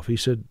himself. He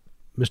said,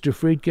 "Mr.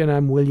 Friedkin,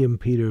 I'm William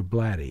Peter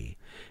Blatty."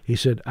 He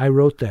said, "I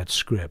wrote that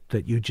script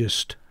that you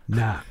just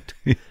knocked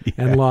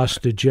and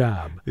lost a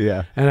job."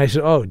 Yeah. And I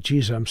said, "Oh,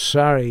 geez, I'm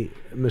sorry,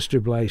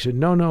 Mr. Blatty." He said,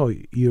 No,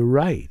 you're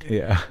right."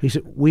 Yeah. He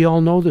said, "We all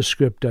know the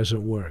script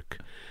doesn't work."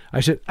 I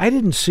said, "I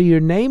didn't see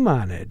your name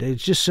on it. It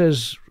just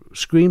says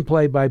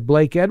screenplay by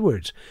Blake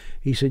Edwards."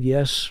 He said,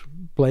 "Yes,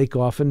 Blake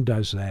often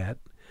does that."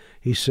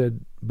 He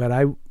said, "But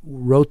I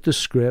wrote the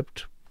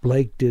script.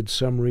 Blake did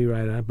some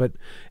rewrite on it. But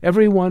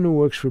everyone who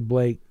works for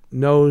Blake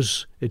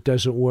knows it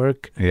doesn't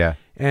work. Yeah.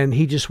 And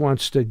he just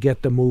wants to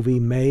get the movie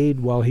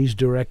made while he's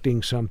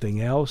directing something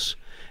else."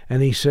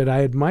 And he said,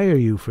 "I admire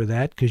you for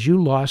that, because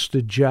you lost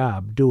a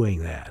job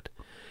doing that.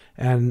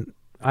 And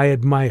I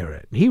admire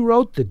it." He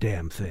wrote the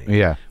damn thing.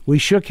 Yeah. We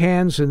shook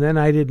hands, and then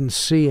I didn't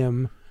see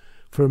him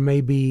for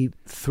maybe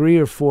 3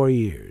 or 4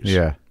 years.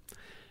 Yeah.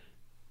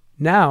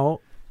 Now,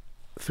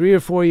 3 or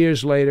 4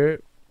 years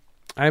later,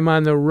 I'm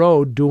on the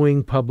road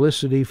doing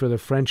publicity for the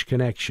French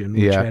Connection,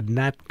 which had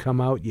not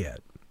come out yet.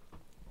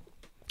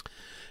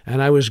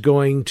 And I was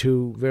going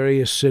to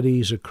various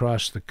cities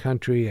across the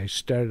country. I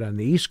started on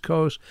the East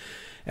Coast.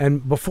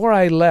 And before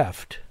I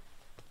left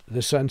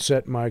the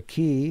Sunset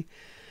Marquee,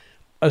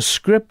 a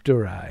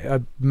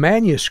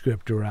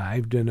manuscript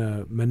arrived in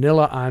a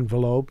manila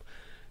envelope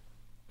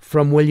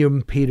from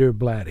William Peter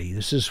Blatty.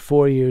 This is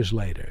 4 years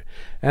later.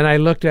 And I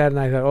looked at it and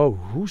I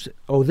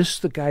thought, this is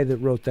the guy that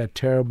wrote that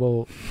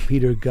terrible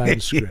Peter Gunn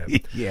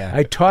script.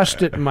 I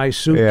tossed it in my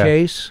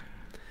suitcase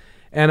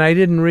and I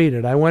didn't read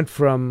it. I went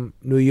from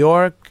New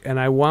York and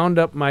I wound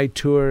up my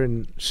tour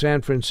in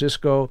San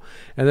Francisco,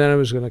 and then I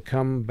was going to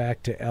come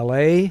back to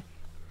L.A.,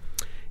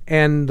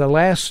 and the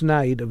last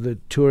night of the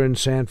tour in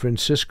San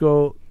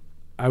Francisco,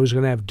 I was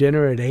going to have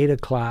dinner at 8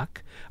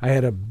 o'clock. I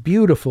had a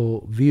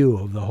beautiful view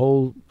of the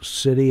whole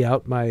city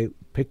out my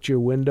picture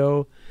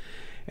window.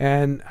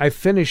 And I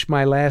finished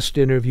my last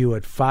interview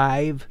at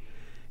 5,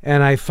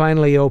 and I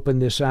finally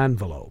opened this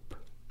envelope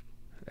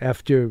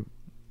after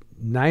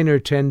 9 or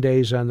 10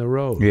 days on the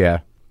road. Yeah.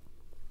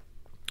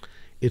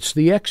 It's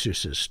The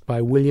Exorcist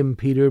by William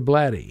Peter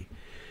Blatty.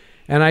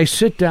 And I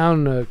sit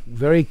down in a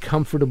very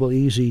comfortable,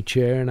 easy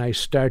chair, and I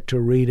start to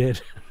read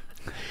it.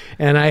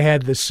 And I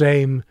had the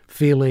same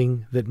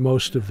feeling that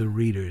most of the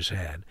readers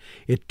had.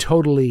 It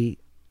totally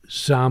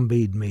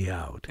zombied me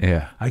out.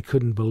 Yeah. I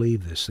couldn't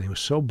believe this thing. It was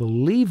so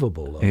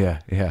believable, though. Yeah,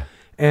 yeah.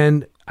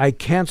 And I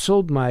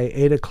canceled my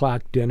 8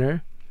 o'clock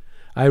dinner.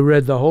 I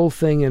read the whole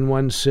thing in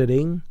one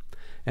sitting,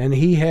 and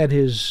he had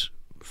his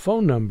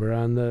phone number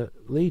on the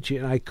lead sheet,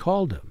 and I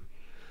called him.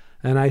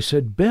 And I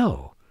said,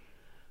 Bill,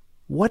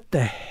 what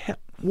the hell?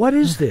 What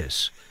is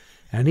this?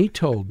 And he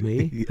told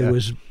me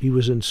he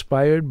was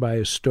inspired by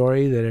a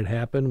story that had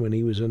happened when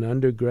he was an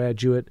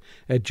undergraduate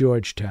at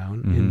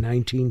Georgetown in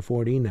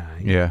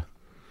 1949. Yeah.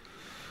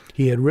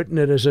 He had written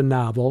it as a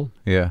novel.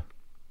 Yeah.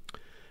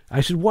 I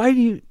said, why do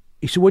you...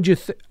 He said, what'd you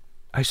think?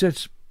 I said,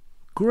 it's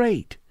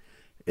great.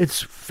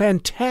 It's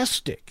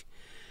fantastic.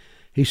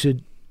 He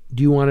said,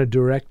 do you want to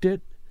direct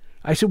it?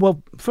 I said,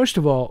 well, first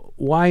of all,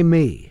 why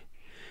me?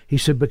 He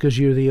said, because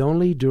you're the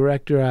only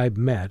director I've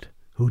met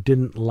who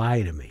didn't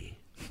lie to me.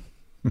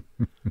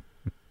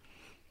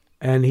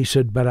 And he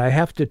said, but I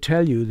have to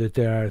tell you that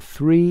there are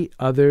 3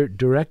 other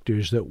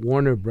directors that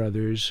Warner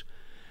Brothers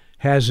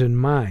has in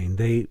mind.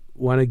 They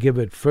want to give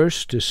it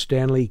first to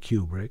Stanley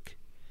Kubrick,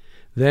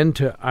 then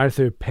to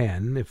Arthur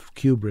Penn, if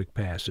Kubrick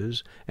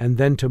passes, and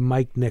then to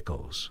Mike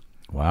Nichols.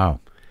 Wow.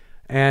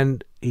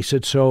 And he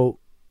said, so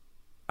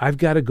I've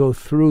got to go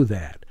through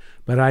that,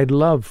 but I'd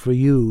love for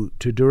you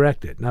to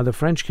direct it. Now, The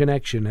French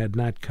Connection had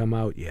not come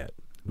out yet.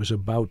 It was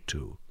about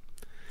to.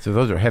 So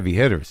those are heavy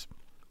hitters.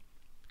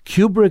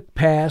 Kubrick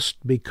passed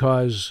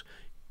because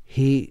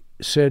he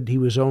said he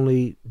was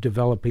only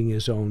developing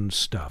his own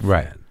stuff.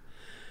 Right. Then.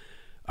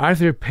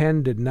 Arthur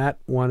Penn did not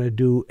want to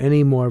do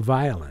any more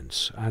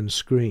violence on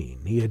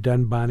screen. He had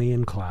done Bonnie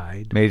and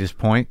Clyde. Made his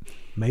point.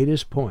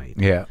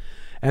 Yeah.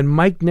 And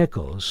Mike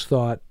Nichols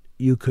thought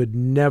you could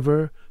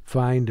never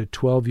find a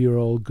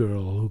 12-year-old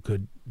girl who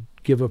could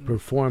give a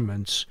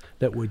performance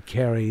that would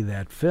carry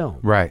that film.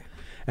 Right.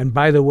 And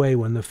by the way,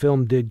 when the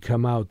film did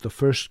come out, the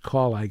first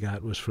call I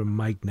got was from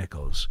Mike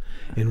Nichols,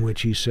 in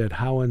which he said,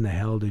 how in the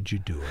hell did you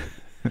do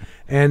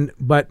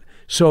it?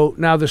 So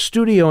now the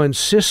studio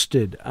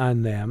insisted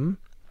on them.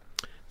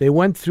 They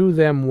went through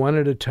them one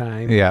at a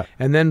time. Yeah.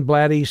 And then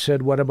Blatty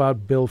said, what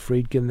about Bill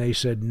Friedkin? They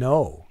said,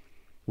 no.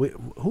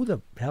 Who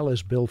the hell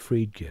is Bill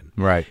Friedkin?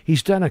 Right.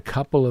 He's done a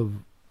couple of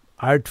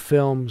art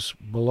films,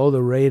 Below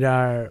the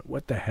Radar.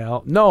 What the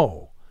hell?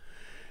 No.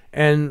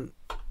 And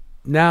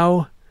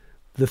now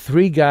the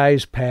 3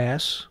 guys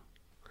pass.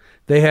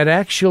 They had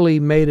actually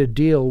made a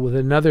deal with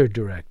another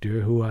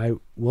director who I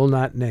will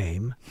not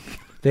name.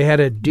 They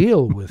had a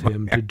deal with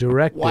him to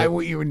direct Why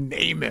will you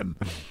name him?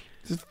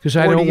 Because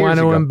I don't want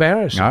to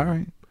embarrass him. All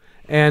right.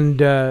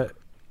 And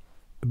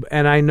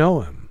I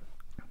know him.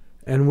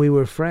 And we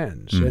were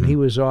friends. And he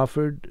was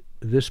offered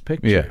this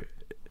picture. Yeah.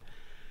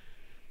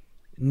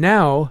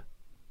 Now,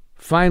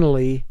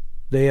 finally,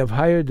 they have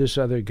hired this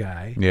other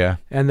guy. Yeah.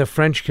 And The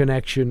French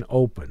Connection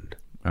opened.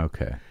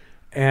 Okay.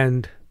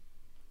 And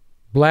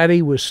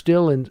Blatty was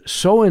still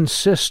so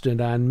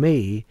insistent on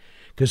me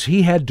because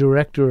he had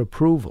director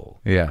approval.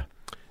 Yeah.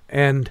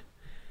 And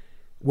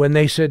when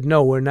they said,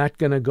 no, we're not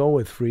going to go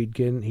with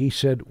Friedkin, he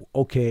said,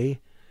 okay,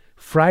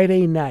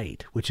 Friday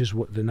night, which is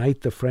the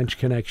night The French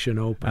Connection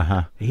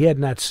opened. He had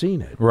not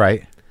seen it.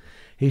 Right.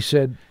 He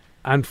said,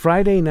 on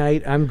Friday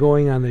night, I'm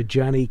going on the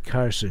Johnny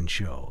Carson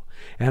show,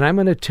 and I'm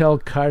going to tell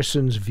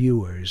Carson's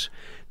viewers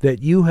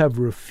that you have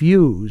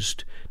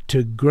refused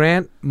to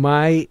grant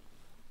my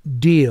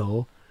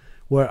deal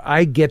where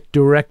I get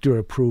director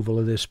approval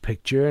of this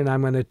picture, and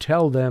I'm going to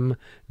tell them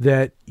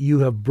that you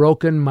have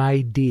broken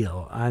my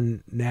deal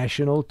on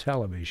national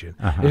television.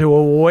 He said,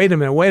 well, wait a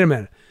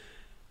minute.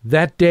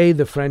 That day,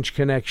 The French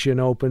Connection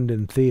opened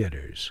in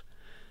theaters.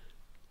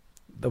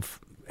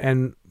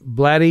 And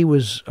Blatty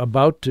was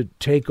about to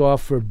take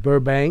off for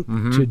Burbank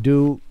to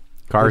do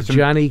the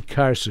Johnny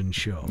Carson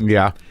show.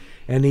 Yeah.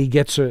 And he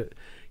gets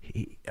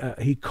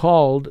he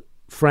called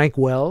Frank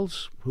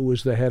Wells, who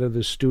was the head of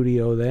the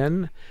studio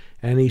then,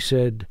 and he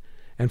said,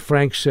 and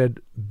Frank said,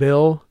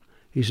 Bill,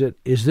 he said,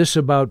 is this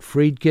about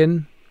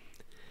Friedkin?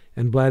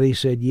 And Blatty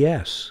said,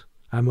 yes,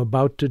 I'm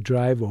about to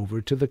drive over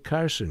to the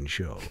Carson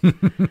show.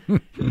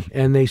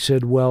 And they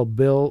said, well,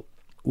 Bill,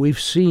 we've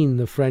seen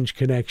The French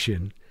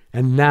Connection,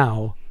 and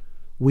now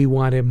we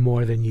want him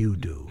more than you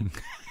do.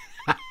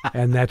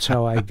 And that's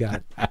how I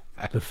got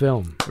the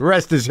film. The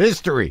rest is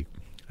history.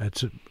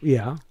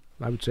 Yeah,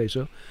 I would say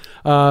so.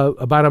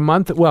 About a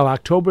month,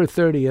 October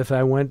 30th,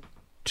 I went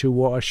to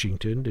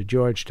Washington, to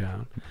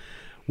Georgetown,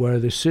 where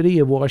the city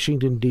of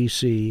Washington,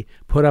 D.C.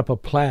 put up a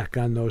plaque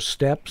on those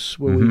steps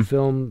where we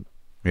filmed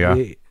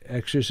The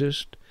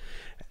Exorcist.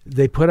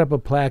 they put up a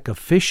plaque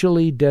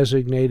officially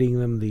designating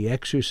them the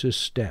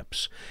Exorcist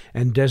Steps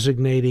and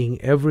designating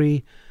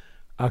every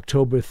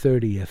October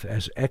 30th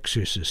as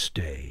Exorcist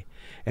Day.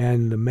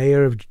 And the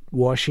mayor of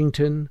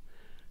Washington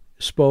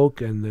spoke,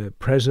 and the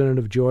president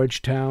of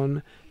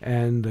Georgetown,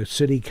 and the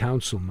city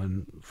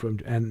councilman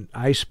and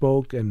I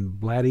spoke, and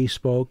Blatty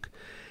spoke,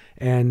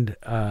 and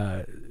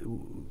our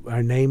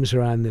names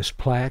are on this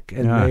plaque,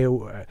 and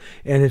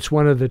and it's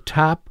one of the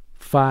top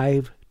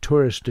 5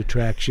 tourist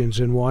attractions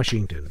in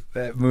Washington.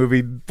 That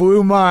movie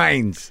blew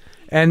minds.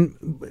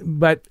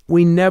 But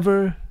we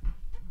never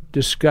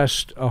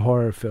discussed a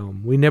horror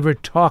film. We never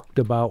talked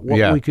about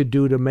what we could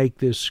do to make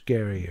this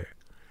scarier.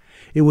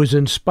 It was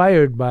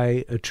inspired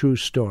by a true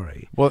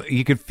story. Well,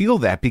 you could feel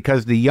that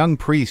because the young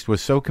priest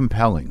was so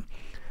compelling.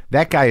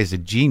 That guy is a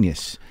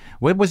genius.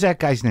 What was that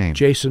guy's name?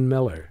 Jason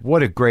Miller.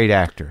 What a great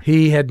actor.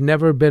 He had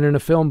never been in a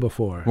film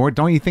before. Or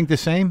don't you think the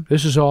same?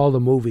 This is all the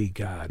movie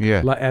god,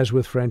 as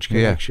with French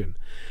Connection.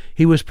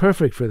 He was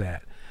perfect for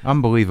that.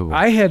 Unbelievable.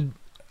 I had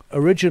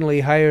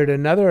originally hired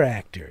another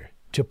actor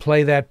to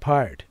play that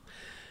part.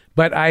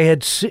 But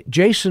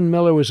Jason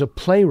Miller was a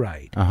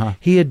playwright.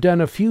 He had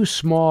done a few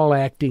small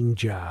acting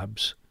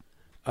jobs,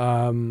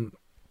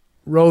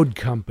 road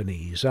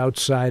companies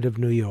outside of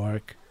New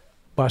York,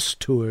 bus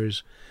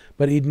tours,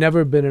 but he'd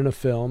never been in a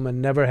film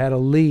and never had a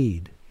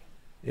lead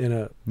in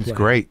a play. That's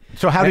great.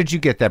 So how did you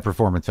get that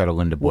performance out of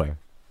Linda Blair?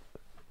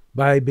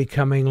 By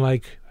becoming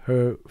like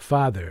her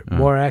father,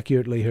 more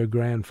accurately, her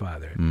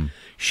grandfather.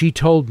 She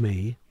told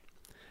me,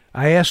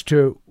 I asked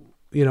her,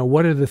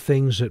 what are the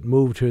things that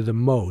moved her the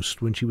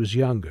most when she was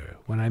younger?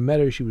 When I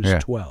met her, she was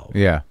 12.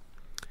 Yeah.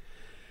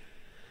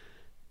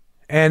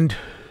 And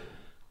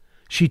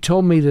she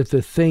told me that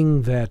the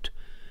thing that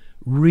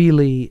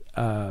really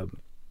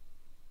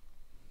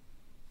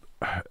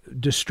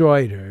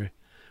destroyed her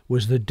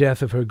was the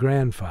death of her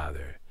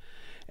grandfather.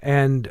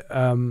 And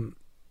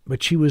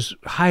but she was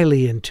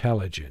highly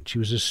intelligent. She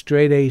was a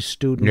straight-A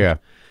student. Yeah.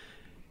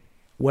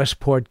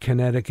 Westport,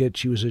 Connecticut.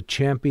 She was a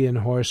champion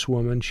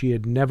horsewoman. She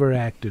had never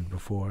acted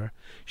before.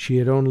 She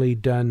had only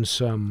done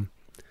some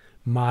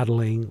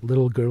modeling,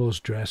 little girls'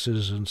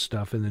 dresses and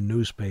stuff in the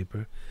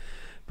newspaper.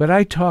 But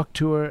I talked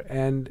to her,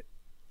 and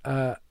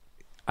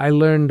I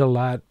learned a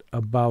lot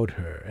about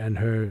her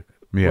and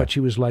what she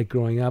was like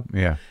growing up,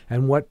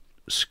 and what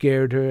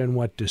scared her and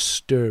what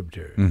disturbed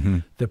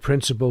her. The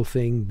principal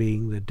thing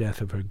being the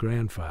death of her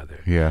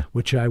grandfather,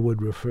 which I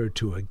would refer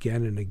to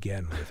again and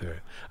again with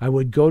her. I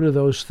would go to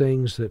those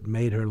things that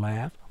made her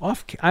laugh.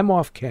 I'm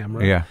off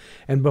camera,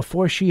 and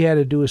before she had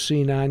to do a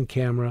scene on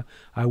camera,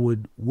 I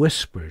would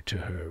whisper to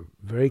her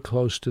very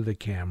close to the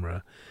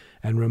camera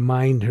and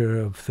remind her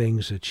of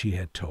things that she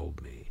had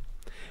told me.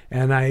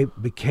 And I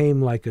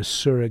became like a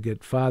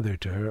surrogate father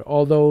to her,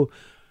 although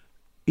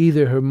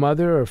either her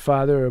mother or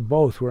father or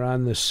both were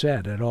on the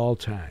set at all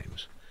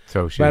times.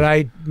 But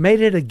I made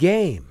it a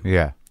game.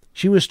 Yeah.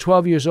 She was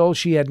 12 years old.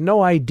 She had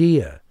no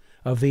idea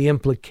of the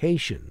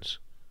implications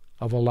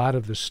of a lot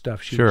of the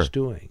stuff she was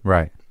doing.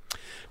 Right.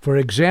 For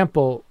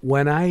example,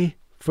 when I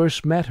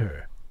first met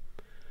her,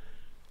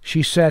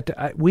 she said,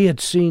 we had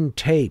seen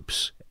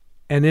tapes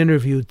and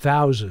interviewed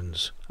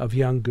thousands of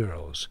young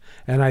girls,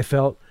 and I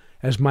felt,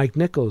 as Mike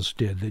Nichols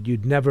did, that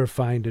you'd never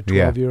find a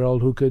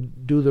 12-year-old who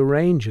could do the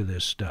range of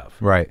this stuff.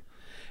 Right.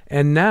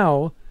 And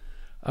now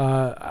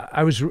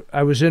I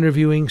was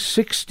interviewing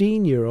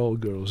 16-year-old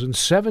girls and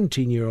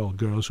 17-year-old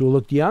girls who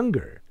looked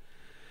younger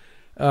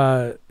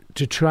to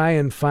try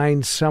and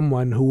find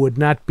someone who would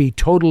not be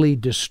totally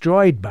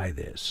destroyed by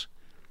this.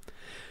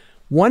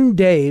 One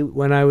day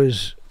when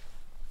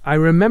I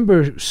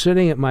remember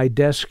sitting at my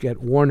desk at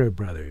Warner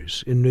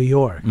Brothers in New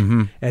York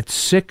at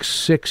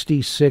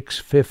 666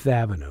 Fifth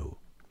Avenue,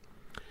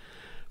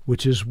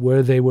 which is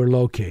where they were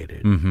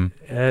located.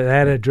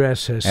 That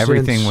address has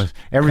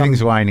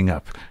everything's lining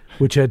up,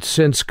 which had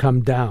since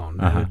come down.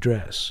 That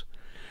address,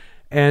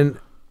 and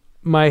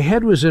my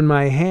head was in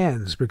my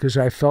hands because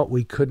I felt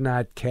we could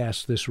not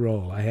cast this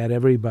role. I had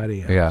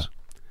everybody else,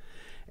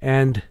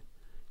 and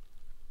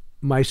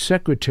my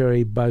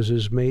secretary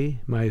buzzes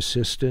me, my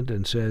assistant,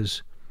 and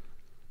says,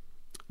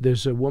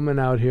 there's a woman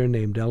out here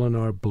named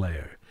Eleanor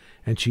Blair,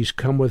 and she's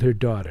come with her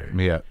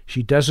daughter.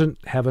 She doesn't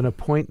have an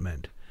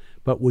appointment,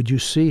 but would you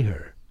see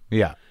her?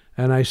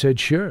 And I said,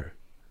 sure.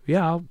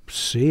 I'll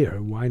see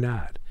her. Why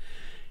not?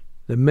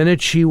 The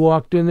minute she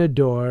walked in the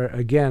door,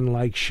 again,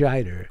 like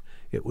Scheider,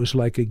 it was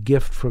like a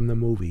gift from the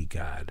movie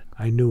god.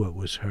 I knew it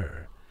was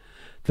her.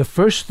 The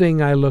first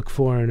thing I look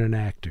for in an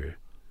actor,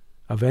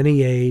 of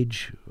any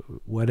age,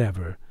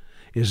 whatever,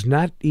 is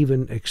not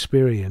even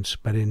experience,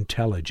 but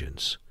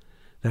intelligence.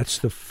 That's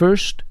the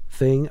first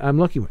thing I'm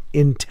looking for.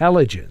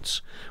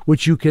 Intelligence,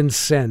 which you can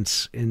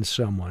sense in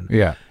someone.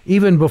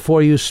 Even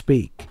before you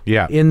speak.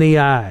 In the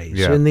eyes,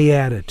 in the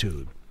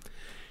attitude.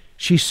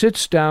 She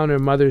sits down, her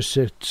mother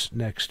sits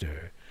next to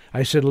her.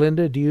 I said,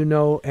 Linda, do you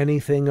know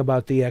anything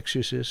about The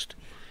Exorcist?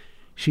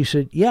 She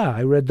said, yeah,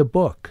 I read the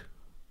book.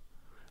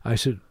 I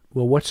said,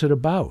 well, what's it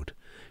about?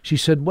 She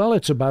said, well,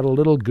 it's about a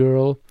little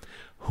girl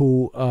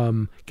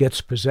who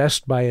gets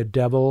possessed by a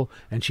devil,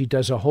 and she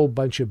does a whole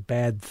bunch of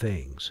bad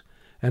things.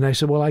 And I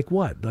said, well, like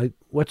what? Like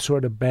what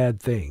sort of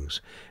bad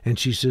things? And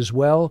she says,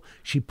 well,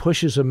 she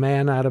pushes a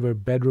man out of her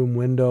bedroom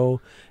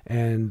window,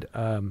 and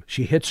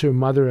she hits her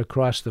mother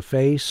across the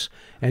face,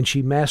 and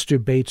she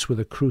masturbates with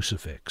a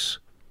crucifix.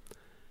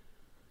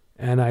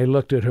 And I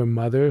looked at her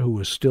mother, who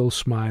was still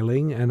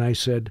smiling, and I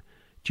said,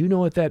 do you know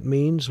what that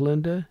means,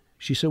 Linda?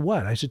 She said,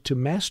 what? I said, to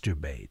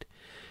masturbate.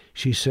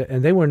 She said,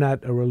 and they were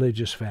not a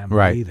religious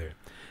family either.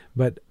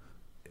 But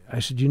I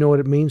said, do you know what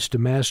it means to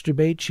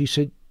masturbate? She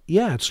said,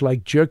 yeah, it's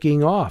like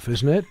jerking off,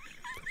 isn't it?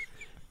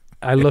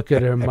 I look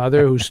at her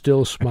mother, who's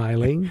still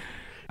smiling.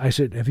 I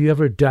said, have you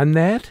ever done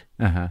that?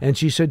 Uh-huh. And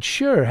she said,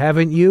 sure,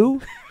 haven't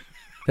you?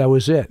 That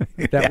was it.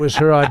 That was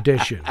her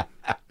audition.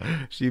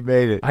 She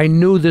made it. I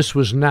knew this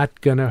was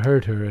not going to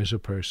hurt her as a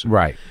person.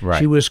 Right.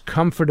 She was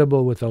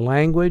comfortable with the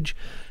language,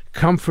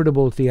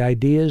 comfortable with the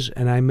ideas,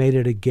 and I made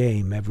it a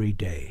game every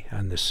day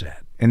on the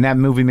set. And that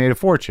movie made a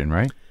fortune,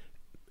 right?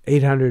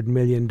 $800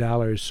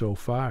 million so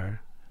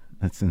far.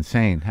 That's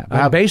insane.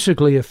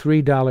 Basically a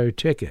 $3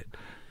 ticket.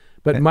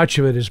 But much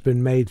of it has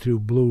been made through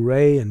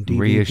Blu-ray and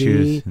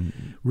DVD.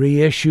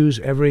 Reissues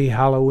every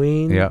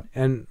Halloween. Yeah.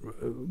 And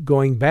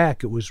going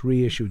back, it was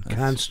reissued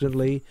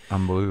constantly.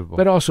 Unbelievable.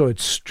 But also it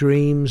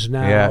streams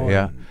now.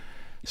 Yeah.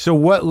 So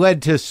what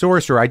led to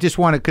Sorcerer? I just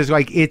want to, because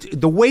like it's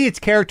the way it's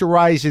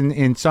characterized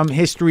in some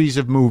histories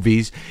of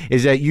movies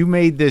is that you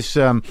made this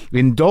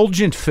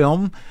indulgent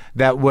film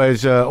that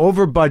was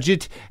over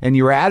budget and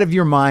you were out of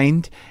your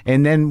mind,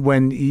 and then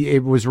when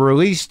it was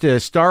released,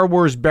 Star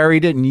Wars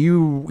buried it, and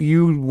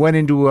you went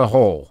into a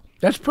hole.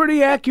 That's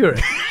pretty accurate.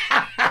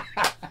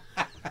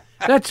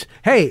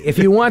 Hey, if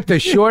you want the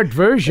short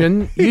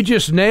version, you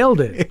just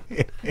nailed it.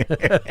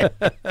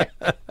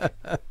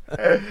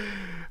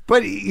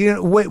 But you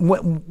know,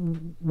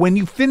 when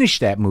you finish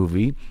that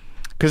movie,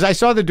 because I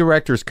saw the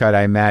director's cut,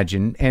 I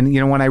imagine, and you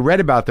know, when I read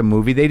about the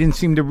movie, they didn't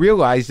seem to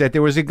realize that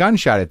there was a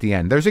gunshot at the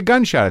end. There's a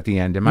gunshot at the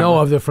end.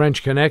 Of the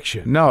French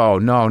Connection. No,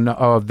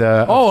 of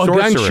the a Sorcerer,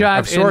 gunshot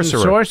of Sorcerer.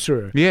 in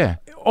Sorcerer. Yeah,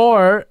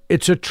 or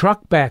it's a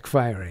truck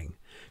backfiring.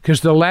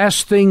 Because the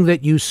last thing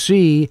that you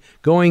see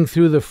going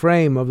through the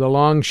frame of the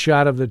long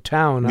shot of the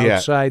town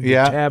outside the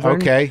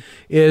tavern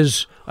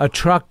is a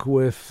truck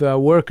with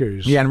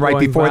workers. Yeah, and right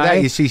before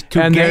that, you see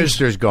two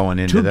gangsters going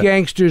into Two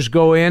gangsters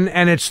go in,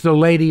 and it's the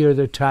Lady or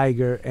the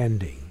Tiger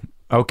ending.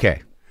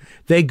 Okay.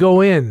 They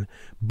go in,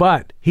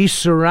 but he's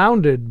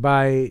surrounded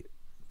by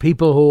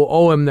people who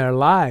owe him their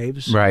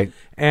lives. Right.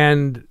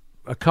 And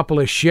a couple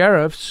of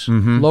sheriffs,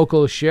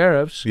 local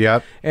sheriffs,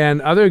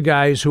 and other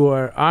guys who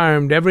are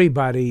armed.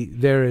 Everybody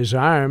there is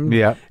armed,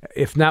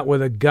 if not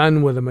with a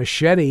gun, with a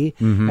machete.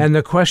 And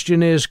the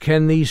question is,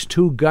 can these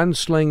two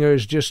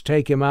gunslingers just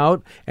take him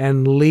out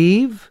and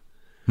leave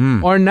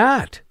or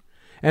not?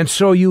 And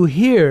so you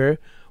hear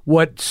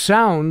what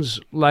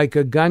sounds like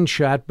a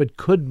gunshot but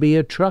could be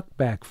a truck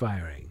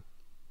backfiring.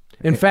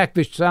 In fact,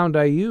 the sound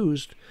I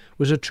used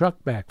was a truck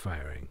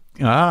backfiring.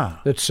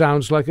 That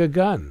sounds like a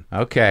gun.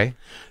 Okay.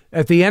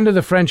 At the end of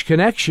the French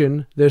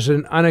Connection, there's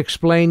an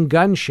unexplained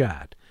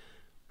gunshot.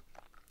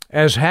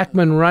 As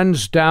Hackman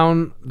runs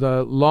down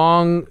the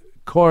long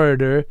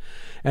corridor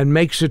and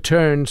makes a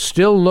turn,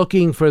 still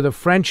looking for the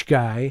French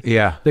guy,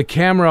 the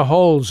camera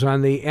holds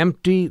on the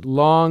empty,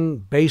 long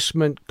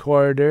basement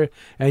corridor,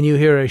 and you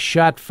hear a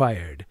shot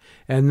fired,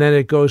 and then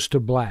it goes to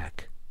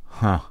black.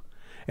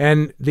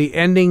 And the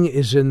ending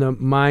is in the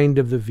mind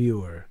of the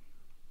viewer,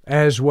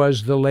 as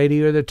was the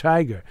Lady or the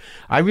Tiger.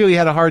 I really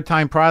had a hard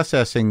time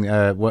processing,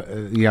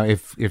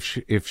 if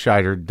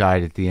Scheider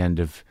died at the end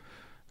of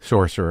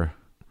Sorcerer.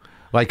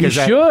 Like you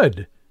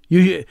should.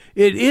 It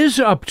is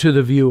up to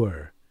the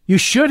viewer. You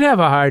should have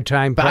a hard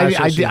time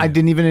processing. I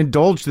didn't even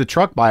indulge the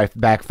truck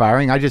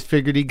backfiring. I just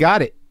figured he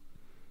got it.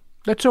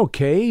 That's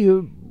okay.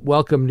 You're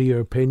welcome to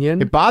your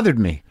opinion. It bothered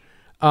me.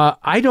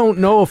 I don't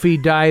know if he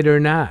died or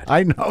not.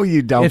 I know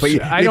you don't, but you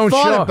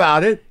thought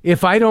about it.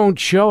 If I don't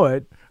show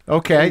it,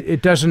 okay,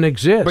 it doesn't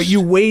exist. But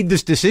you weighed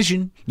this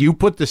decision. You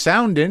put the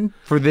sound in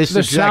for this the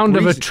exact sound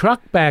reason. Of a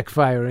truck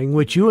backfiring,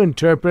 which you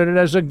interpreted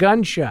as a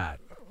gunshot.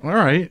 All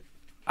right.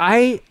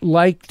 I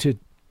like to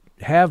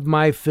have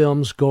my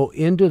films go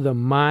into the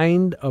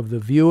mind of the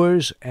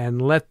viewers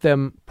and let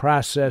them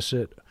process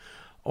it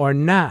or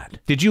not.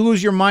 Did you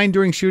lose your mind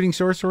during shooting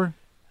Sorcerer?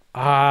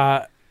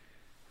 That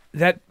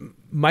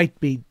might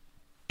be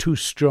too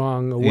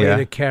strong a way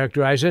to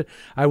characterize it.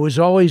 I was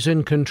always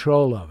in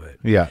control of it.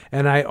 Yeah.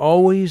 And I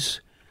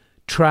always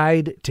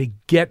tried to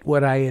get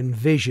what I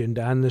envisioned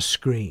on the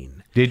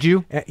screen. Did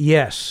you?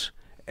 Yes.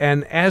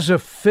 And as a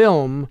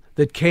film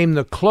that came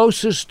the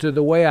closest to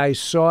the way I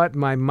saw it in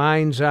my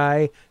mind's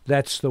eye,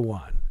 that's the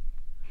one.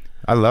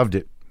 I loved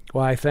it.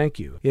 Why, thank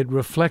you. It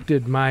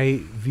reflected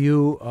my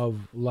view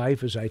of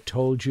life, as I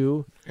told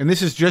you. And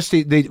this is just,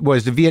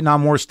 was the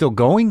Vietnam War still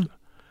going?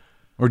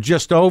 Or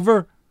just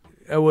over?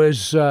 It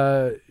was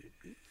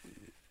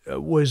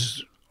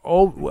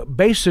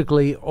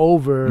basically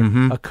over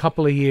a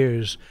couple of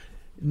years.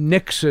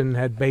 Nixon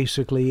had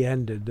basically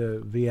ended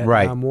the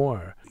Vietnam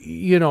War.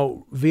 You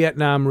know,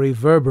 Vietnam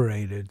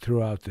reverberated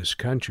throughout this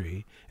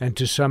country, and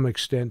to some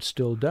extent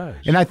still does.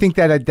 And I think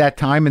that at that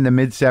time, in the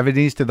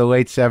mid-'70s to the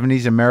late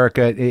 '70s,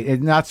 America,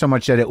 not so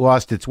much that it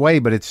lost its way,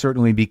 but it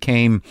certainly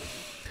became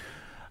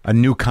a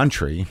new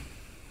country,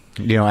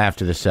 you know,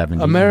 after the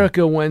 '70s.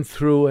 America went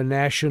through a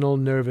national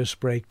nervous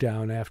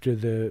breakdown after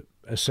the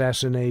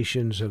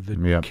assassinations of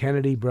the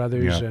Kennedy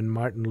brothers and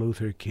Martin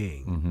Luther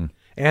King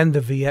and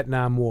the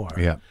Vietnam War.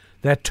 Yeah.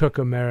 That took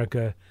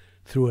America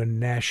through a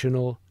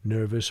national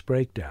nervous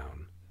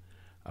breakdown.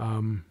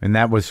 And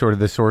that was sort of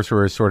the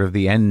Sorcerer, sort of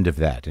the end of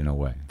that in a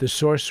way. The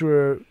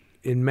Sorcerer,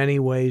 in many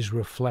ways,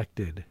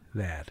 reflected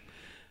that.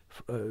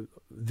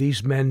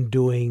 These men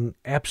doing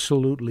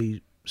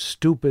absolutely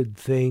stupid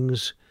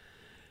things,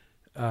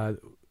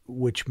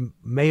 which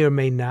may or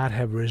may not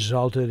have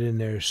resulted in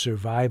their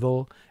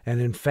survival, and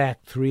in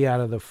fact, 3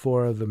 out of the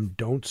 4 of them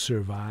don't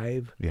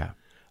survive. Yeah.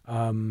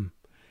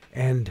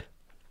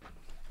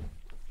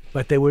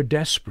 But they were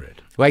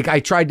desperate. Like, I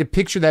tried to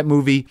picture that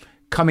movie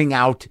coming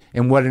out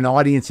and what an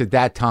audience at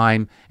that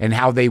time and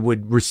how they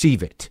would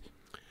receive it.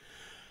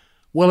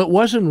 Well, it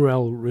wasn't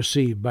well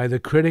received by the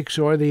critics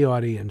or the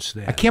audience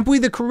then. I can't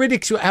believe the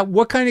critics.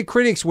 What kind of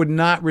critics would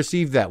not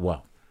receive that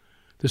well?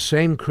 The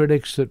same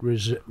critics that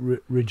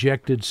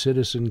rejected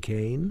Citizen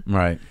Kane,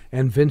 right,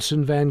 and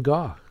Vincent van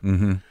Gogh,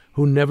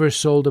 who never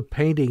sold a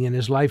painting in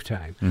his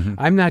lifetime.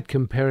 I'm not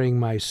comparing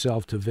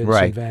myself to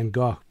Vincent van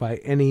Gogh by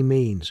any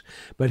means,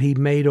 but he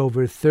made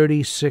over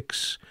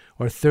 36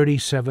 or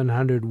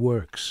 3,700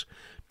 works,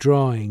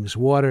 drawings,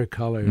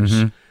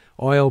 watercolors,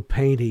 oil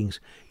paintings.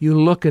 You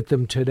look at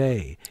them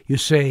today, you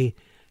say,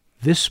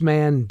 this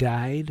man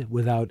died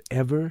without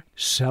ever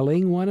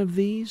selling one of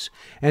these?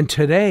 And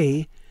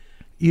today,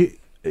 it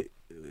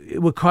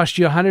would cost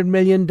you $100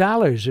 million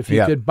if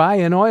you could buy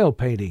an oil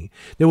painting.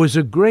 There was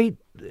a great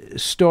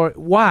story.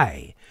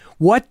 Why?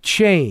 What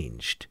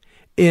changed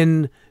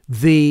in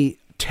the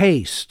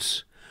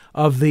tastes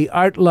of the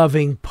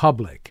art-loving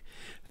public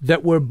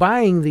that were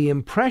buying the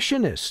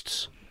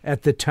Impressionists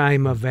at the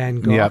time of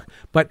Van Gogh,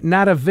 but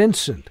not of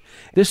Vincent?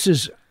 This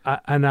is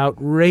an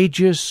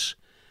outrageous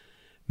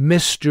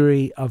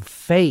mystery of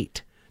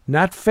fate.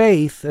 Not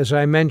faith, as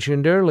I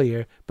mentioned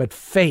earlier, but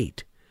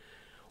fate.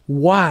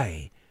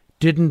 Why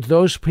didn't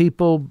those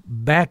people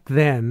back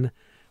then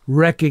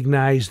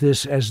recognize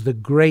this as the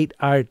great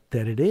art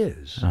that it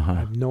is? I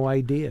have no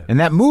idea. And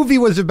that movie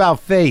was about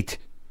fate.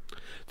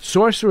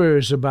 Sorcerer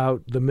is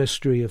about the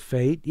mystery of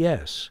fate,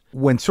 yes.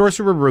 When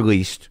Sorcerer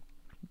released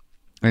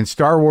and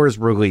Star Wars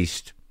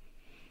released,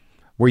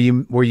 were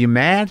you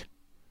mad?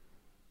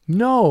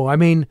 No, I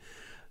mean,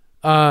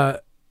 I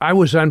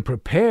was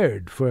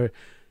unprepared for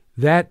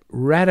that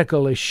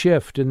radical a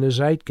shift in the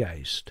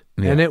zeitgeist.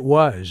 And it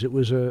was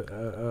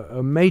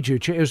a major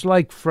change. It was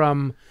like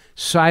from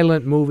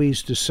silent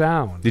movies to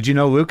sound. Did you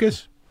know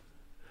Lucas?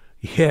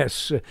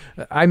 Yes.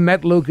 I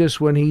met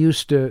Lucas when he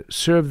used to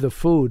serve the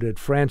food at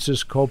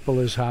Francis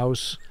Coppola's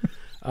house.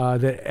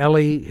 That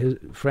Ellie,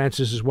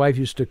 Francis's wife,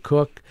 used to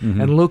cook.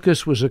 And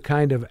Lucas was a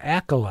kind of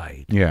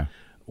acolyte. Yeah.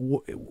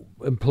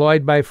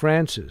 Employed by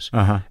Francis.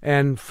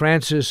 And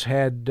Francis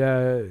had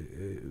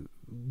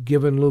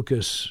given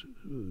Lucas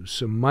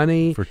some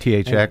money for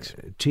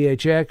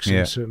THX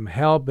and some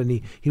help,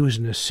 and he was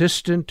an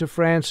assistant to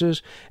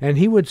Francis, and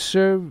he would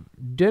serve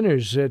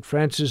dinners at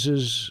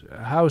Francis's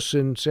house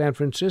in San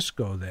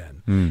Francisco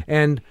then.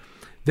 And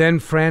then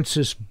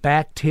Francis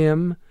backed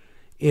him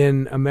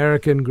in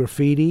American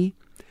Graffiti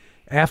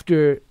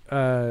after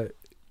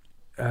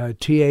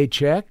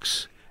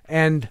THX,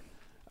 and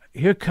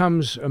here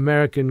comes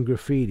American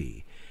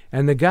Graffiti.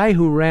 And the guy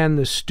who ran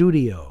the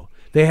studio,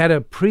 they had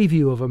a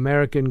preview of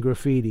American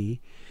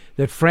Graffiti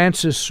that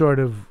Francis sort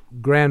of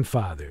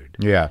grandfathered.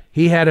 Yeah.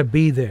 He had to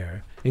be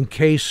there in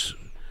case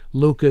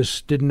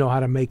Lucas didn't know how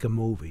to make a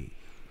movie.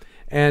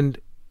 And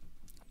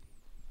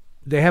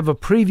they have a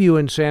preview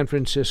in San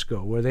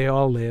Francisco where they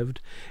all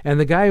lived, and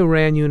the guy who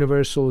ran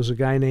Universal is a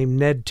guy named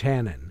Ned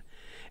Tannen.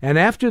 And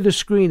after the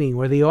screening,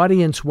 where the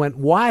audience went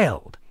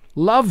wild,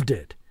 loved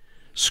it,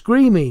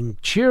 screaming,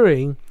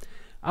 cheering,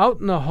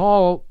 out in the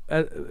hall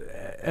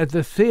at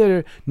the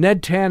theater,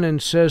 Ned Tannen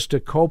says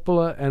to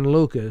Coppola and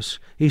Lucas,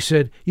 he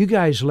said, "You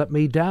guys let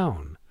me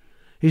down."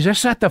 He said,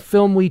 "That's not the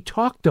film we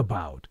talked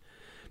about.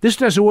 This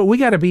doesn't work. We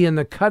got to be in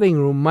the cutting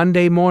room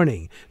Monday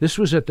morning." This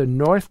was at the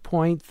North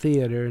Point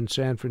Theater in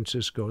San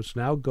Francisco. It's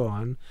now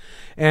gone.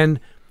 And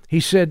he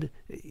said,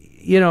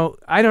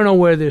 I don't know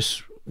where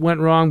this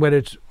went wrong, but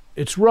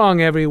it's wrong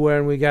everywhere,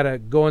 and we got to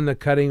go in the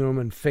cutting room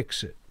and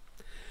fix it.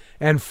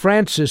 And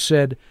Francis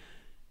said,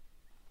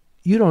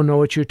 "You don't know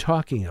what you're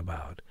talking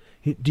about.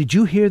 Did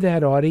you hear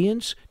that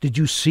audience? Did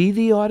you see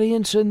the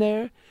audience in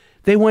there?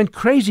 They went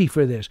crazy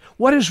for this.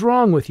 What is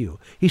wrong with you?"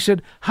 He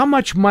said, "How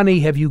much money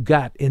have you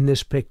got in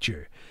this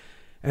picture?"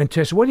 And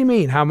Tess, "What do you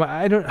mean? How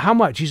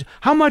much?" He said,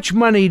 "How much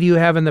money do you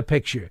have in the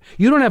picture?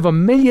 You don't have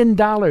 $1 million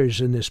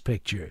in this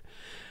picture."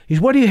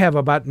 What do you have,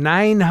 about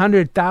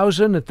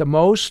 900,000 at the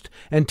most?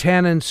 And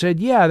Tannen said,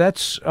 yeah,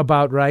 that's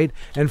about right.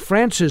 And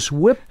Francis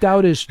whipped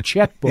out his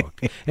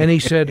checkbook, and he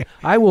said,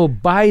 I will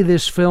buy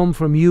this film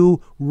from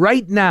you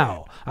right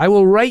now. I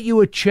will write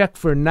you a check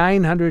for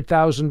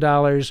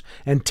 $900,000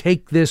 and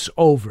take this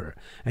over.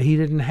 And he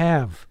didn't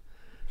have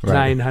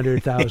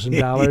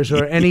 $900,000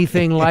 or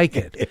anything like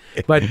it.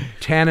 But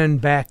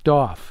Tannen backed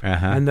off,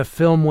 and the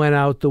film went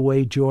out the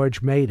way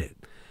George made it.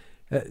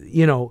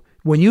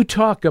 When you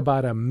talk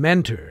about a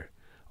mentor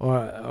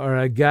or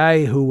a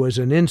guy who was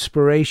an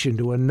inspiration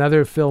to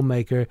another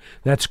filmmaker,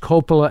 that's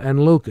Coppola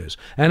and Lucas.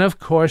 And of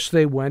course,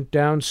 they went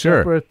down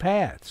separate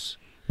paths.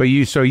 But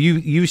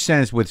you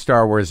sensed with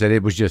Star Wars that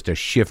it was just a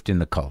shift in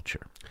the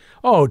culture.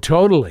 Oh,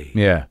 totally.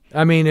 Yeah.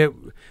 I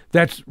mean,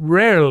 that's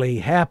rarely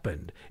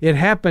happened. It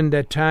happened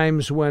at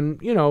times when,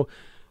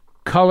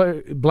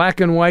 color, black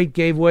and white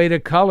gave way to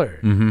color,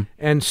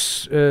 and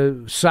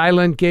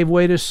silent gave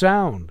way to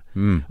sound.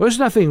 There's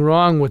nothing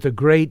wrong with the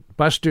great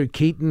Buster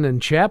Keaton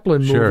and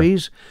Chaplin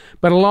movies,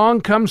 but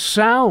along comes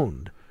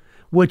sound,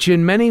 which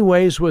in many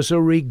ways was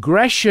a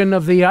regression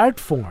of the art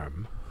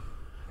form.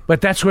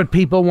 But that's what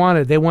people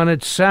wanted. They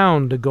wanted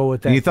sound to go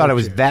with that. And you thought it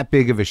was that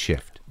big of a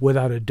shift?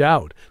 Without a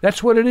doubt.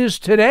 That's what it is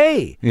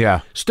today.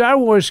 Yeah. Star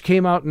Wars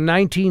came out in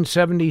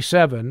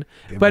 1977,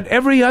 but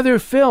every other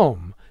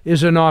film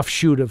is an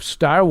offshoot of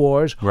Star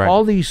Wars. Right.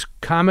 All these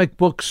comic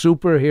book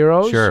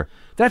superheroes. Sure.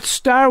 That's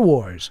Star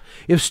Wars.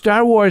 If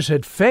Star Wars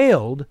had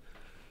failed,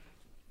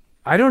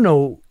 I don't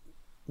know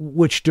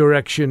which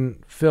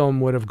direction film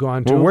would have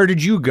gone to. Well, where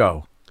did you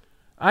go?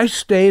 I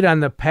stayed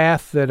on the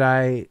path that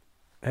I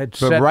had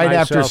set myself on. But right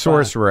after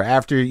Sorcerer,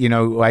 after,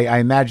 I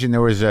imagine there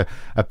was a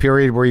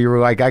period where you were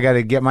like, I got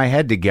to get my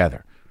head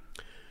together.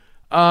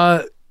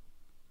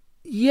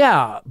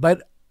 Yeah,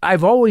 but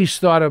I've always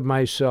thought of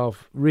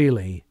myself,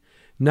 really,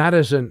 not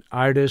as an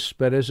artist,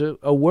 but as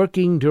a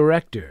working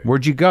director.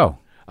 Where'd you go?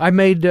 I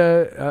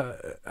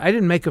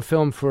didn't make a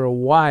film for a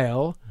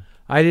while.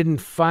 I didn't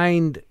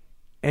find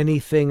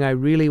anything I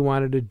really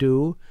wanted to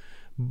do,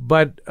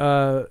 but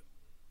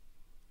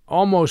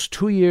almost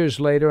 2 years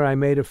later, I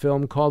made a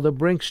film called The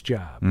Brinks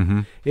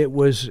Job. It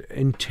was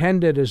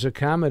intended as a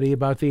comedy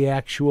about the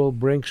actual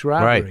Brinks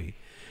robbery. Right.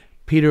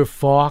 Peter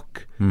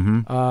Falk,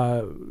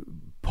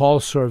 Paul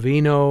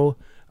Sorvino,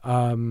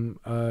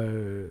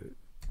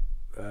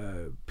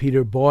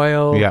 Peter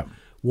Boyle,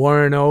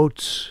 Warren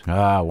Oates.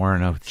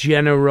 Warren Oates.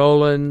 Jenna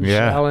Rollins,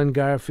 Alan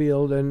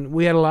Garfield. And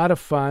we had a lot of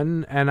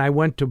fun, and I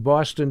went to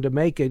Boston to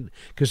make it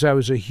because I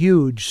was a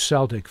huge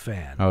Celtic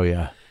fan. Oh,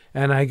 yeah.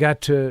 And I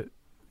got to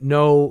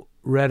know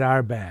Red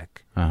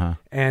Auerbach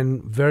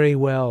and very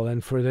well.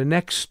 And for the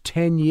next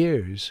 10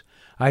 years,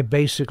 I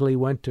basically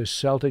went to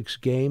Celtics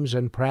games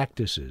and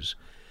practices.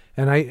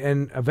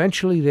 And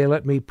eventually they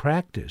let me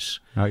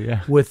practice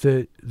with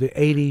the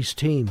 80s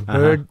team,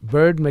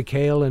 Bird,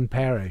 McHale, and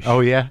Parrish. Oh,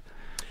 yeah?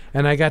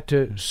 And I got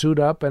to suit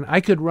up, and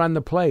I could run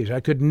the plays. I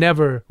could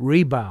never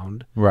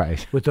rebound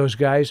with those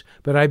guys,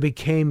 but I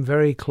became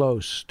very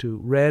close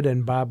to Red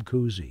and Bob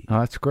Cousy.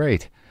 Oh, that's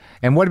great.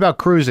 And what about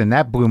Cruisin'?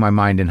 That blew my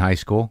mind in high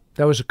school.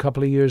 That was a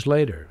couple of years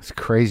later. It's a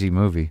crazy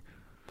movie.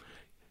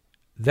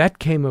 That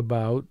came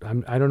about,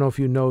 I don't know if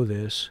you know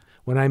this,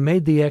 when I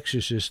made The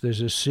Exorcist,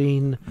 there's a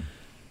scene,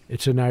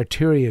 it's an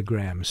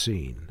arteriogram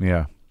scene.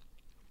 Yeah.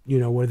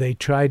 Where they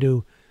try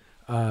to,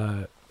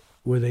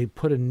 where they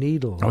put a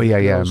needle. Oh, yeah,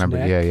 I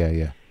remember.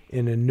 Yeah.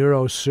 In a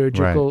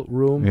neurosurgical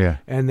room. Yeah.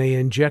 And they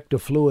inject a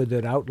fluid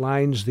that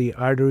outlines the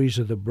arteries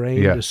of the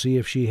brain to see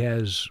if she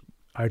has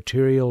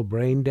arterial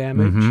brain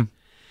damage.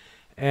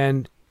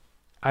 And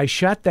I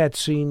shot that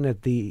scene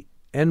at the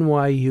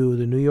NYU,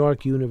 the New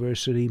York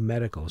University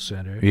Medical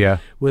Center,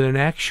 with an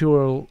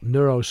actual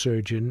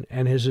neurosurgeon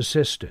and his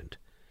assistant.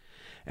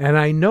 And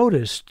I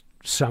noticed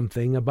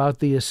something about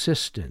the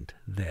assistant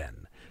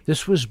then.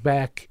 This was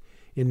back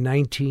in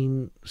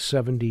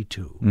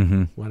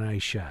 1972 when I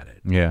shot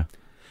it. Yeah.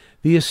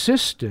 The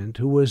assistant,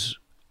 who was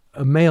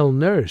a male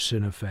nurse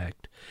in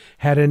effect,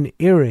 had an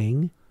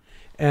earring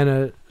and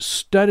a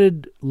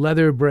studded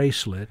leather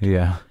bracelet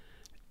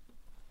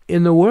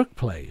in the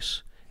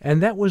workplace.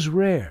 And that was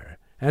rare,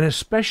 and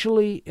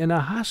especially in a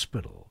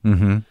hospital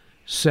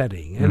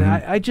setting. And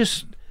I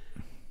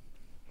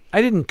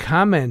didn't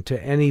comment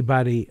to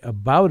anybody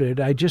about it.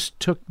 I just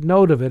took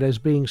note of it as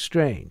being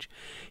strange.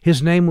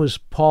 His name was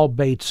Paul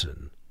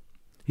Bateson.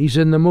 He's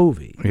in the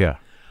movie. Yeah.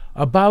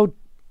 About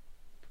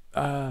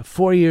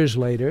 4 years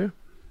later,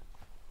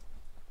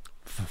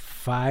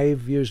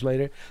 5 years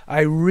later,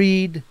 I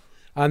read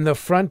on the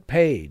front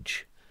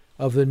page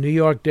of the New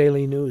York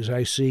Daily News,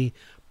 I see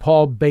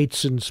Paul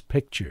Bateson's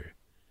picture.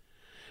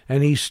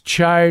 And he's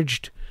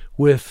charged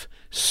with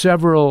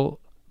several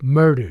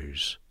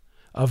murders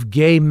of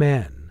gay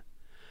men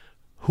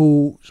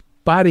whose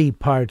body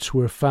parts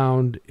were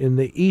found in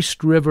the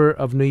East River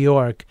of New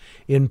York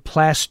in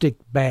plastic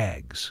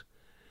bags.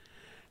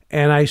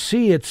 And I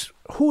see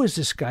who is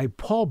this guy?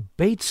 Paul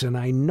Bateson.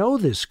 I know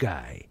this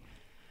guy.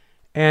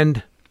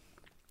 And,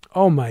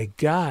 oh my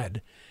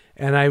God.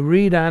 And I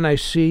read on, I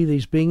see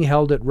he's being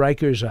held at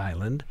Rikers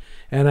Island,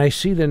 and I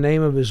see the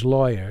name of his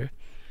lawyer,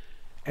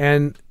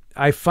 and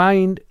I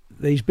find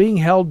that he's being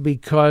held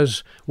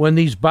because when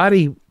these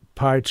body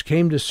parts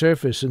came to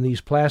surface in these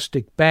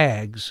plastic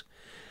bags,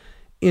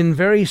 in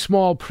very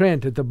small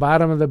print at the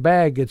bottom of the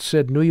bag, it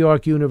said New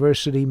York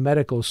University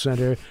Medical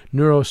Center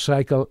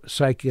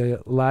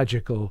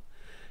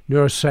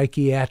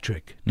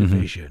Neuropsychiatric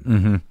Division.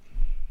 Mm-hmm.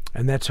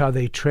 And that's how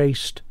they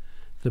traced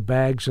the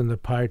bags and the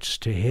parts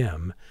to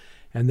him,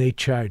 and they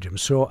charged him.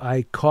 So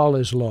I call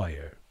his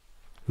lawyer,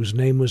 whose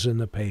name was in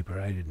the paper,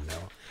 I didn't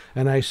know,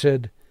 and I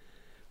said,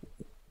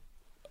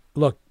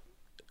 look,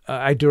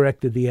 I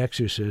directed The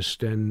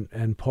Exorcist,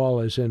 and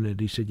Paul is in it.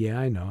 He said, yeah,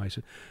 I know. I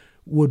said,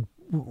 would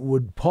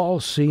Paul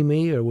see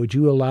me, or would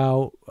you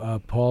allow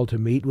Paul to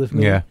meet with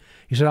me? Yeah.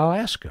 He said, I'll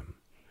ask him.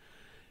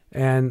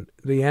 And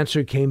the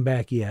answer came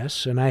back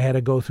yes, and I had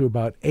to go through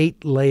about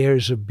 8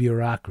 layers of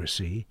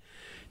bureaucracy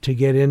to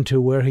get into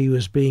where he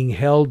was being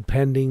held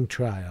pending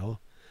trial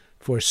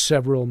for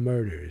several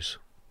murders.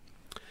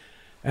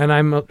 And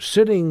I'm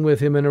sitting with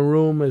him in a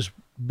room as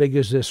big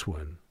as this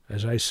one.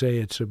 As I say,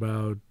 it's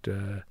about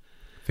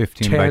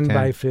 15 10 by 10.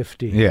 by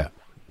 15, yeah,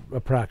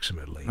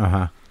 approximately.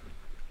 Uh-huh.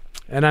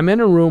 And I'm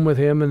in a room with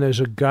him, and there's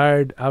a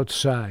guard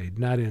outside,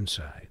 not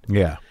inside.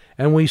 Yeah.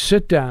 And we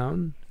sit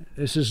down.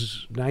 This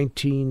is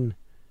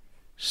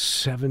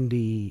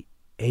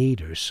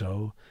 1978 or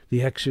so.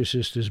 The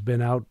Exorcist has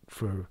been out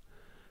for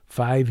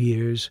 5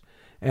 years.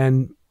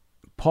 And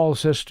Paul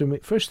says to me,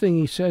 first thing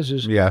he says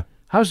is, yeah,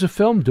 how's the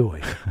film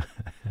doing?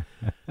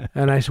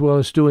 And I said, well,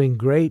 it's doing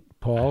great,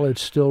 Paul.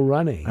 It's still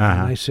running. Uh-huh.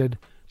 And I said,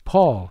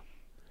 Paul,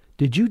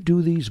 did you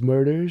do these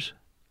murders?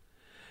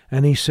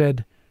 And he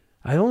said,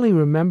 I only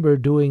remember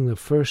doing the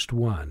first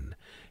one.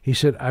 He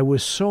said, I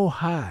was so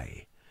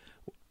high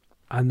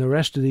on the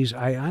rest of these,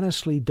 I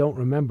honestly don't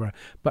remember.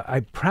 But I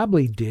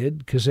probably did,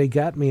 because they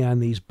got me on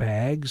these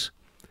bags.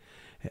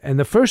 And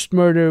the first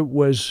murder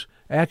was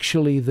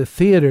actually the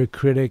theater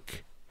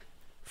critic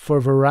for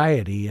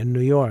Variety in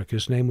New York.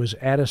 His name was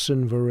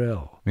Addison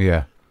Verrill.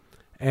 Yeah.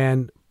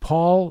 And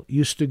Paul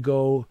used to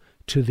go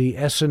to the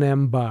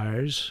S&M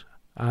bars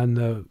on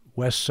the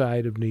west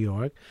side of New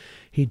York.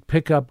 He'd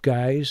pick up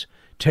guys,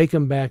 take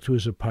them back to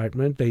his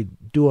apartment.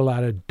 They'd do a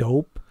lot of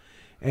dope,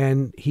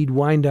 and he'd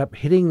wind up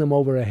hitting them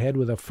over the head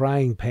with a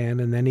frying pan,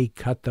 and then he'd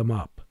cut them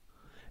up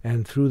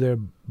and threw their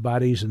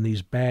bodies in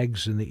these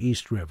bags in the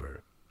East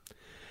River.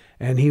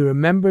 And he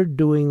remembered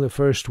doing the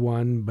first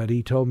one, but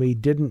he told me he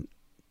didn't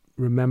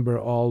remember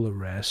all the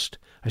rest.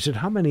 I said,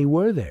 how many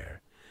were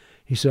there?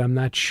 He said, I'm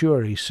not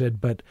sure. He said,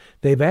 but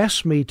they've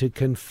asked me to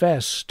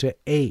confess to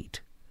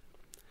 8.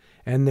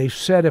 And they've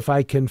said if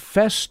I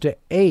confess to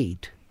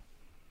 8,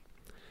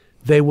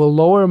 they will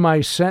lower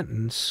my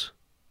sentence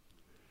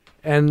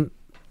and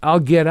I'll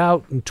get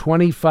out in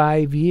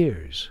 25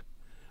 years.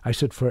 I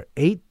said, for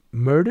 8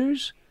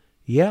 murders?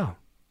 Yeah.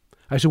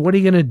 I said, what are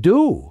you going to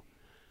do?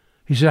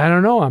 He said, I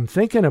don't know. I'm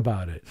thinking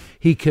about it.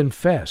 He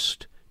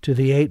confessed to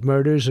the 8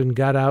 murders and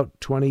got out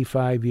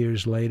 25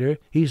 years later.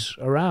 He's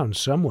around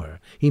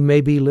somewhere. He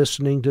may be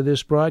listening to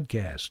this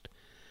broadcast.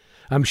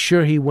 I'm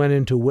sure he went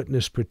into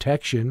witness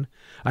protection.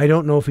 I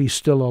don't know if he's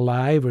still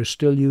alive or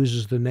still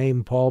uses the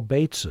name Paul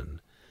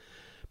Bateson.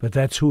 But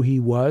that's who he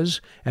was,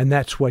 and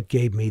that's what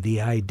gave me the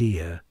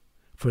idea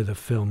for the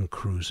film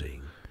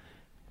Cruising.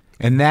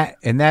 And that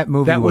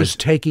movie that was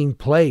taking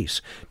place.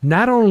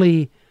 Not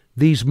only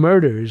these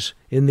murders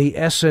in the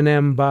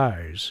S&M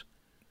bars,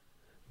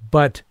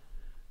 but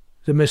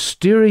the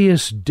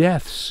mysterious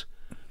deaths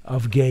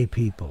of gay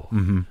people,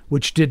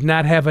 which did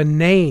not have a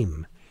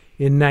name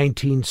in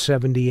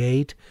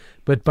 1978,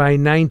 but by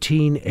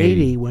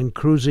 1980, when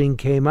Cruising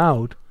came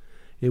out,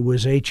 it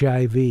was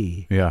HIV,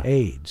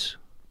 AIDS.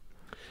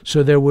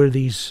 So there were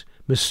these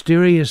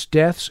mysterious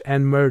deaths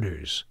and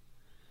murders.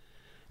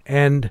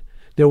 And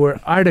there were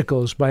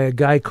articles by a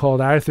guy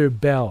called Arthur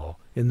Bell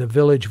in the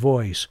Village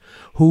Voice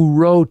who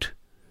wrote,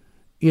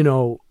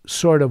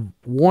 sort of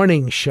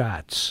warning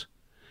shots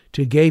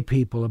to gay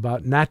people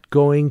about not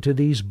going to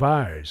these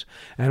bars.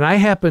 And I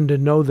happen to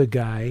know the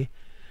guy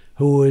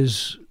who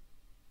was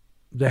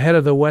the head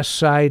of the West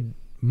Side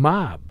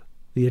mob,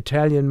 the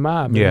Italian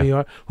mob in New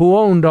York, who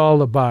owned all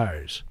the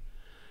bars.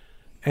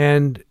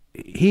 And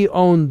he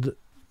owned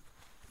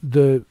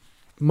the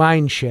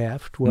mine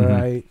shaft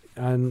where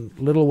on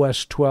Little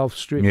West 12th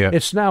Street. Yeah.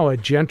 It's now a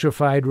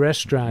gentrified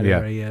restaurant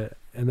area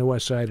in the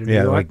west side of New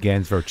York. Yeah, like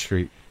Gansevoort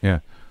Street. Yeah.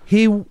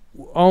 He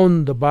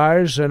owned the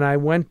bars, and I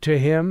went to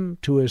him,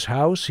 to his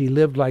house. He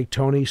lived like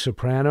Tony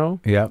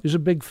Soprano. Yeah. He was a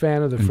big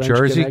fan of the French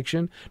Jersey?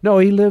 Connection. No,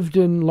 he lived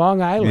in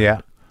Long Island.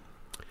 Yeah.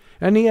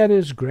 And he had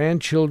his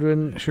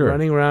grandchildren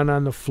running around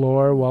on the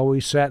floor while we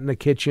sat in the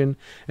kitchen,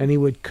 and he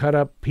would cut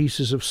up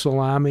pieces of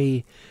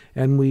salami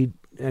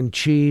and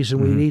cheese,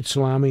 and we'd eat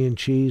salami and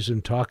cheese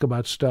and talk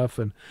about stuff.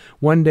 And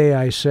one day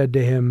I said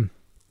to him,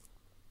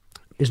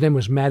 his name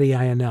was Matty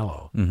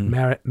Iannello,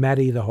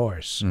 Matty the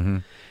horse.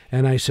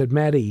 And I said,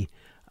 Matty,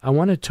 I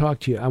want to talk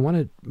to you. I want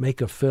to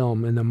make a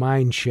film in the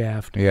mine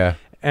shaft. Yeah.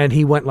 And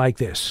he went like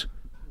this.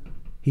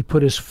 he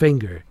put his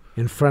finger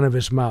in front of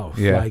his mouth,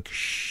 like,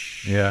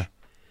 shh. Yeah.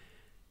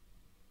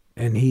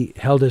 And he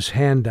held his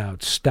hand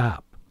out,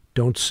 stop,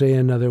 don't say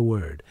another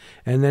word.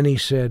 And then he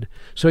said,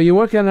 so you're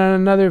working on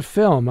another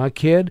film, huh,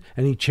 kid?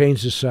 And he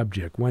changed the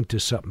subject, went to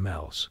something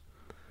else.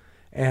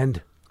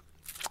 And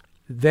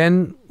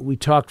then we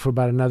talked for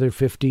about another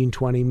 15,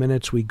 20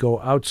 minutes. We go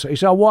outside. He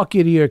said, I'll walk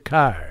you to your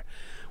car.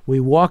 We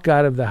walk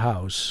out of the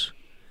house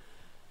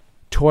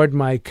toward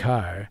my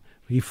car.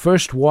 He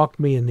first walked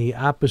me in the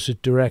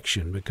opposite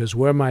direction because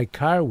where my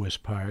car was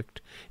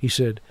parked, he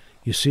said,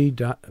 you see,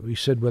 he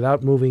said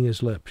without moving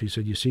his lips, he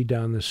said, you see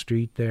down the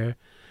street there?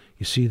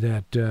 You see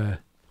that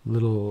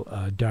little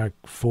dark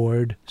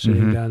Ford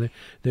sitting down there?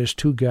 There's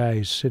two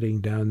guys sitting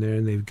down there,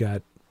 and they've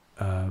got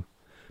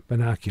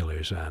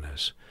binoculars on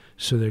us.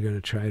 So they're going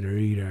to try to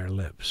read our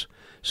lips.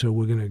 So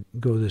we're going to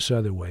go this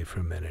other way for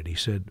a minute. He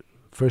said,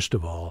 first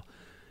of all,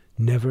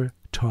 never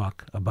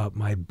talk about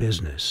my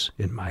business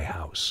in my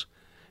house.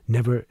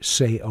 Never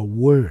say a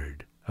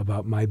word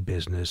about my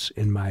business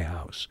in my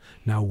house.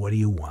 Now, what do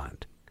you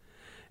want?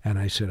 And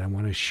I said, I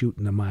want to shoot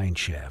in the mine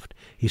shaft.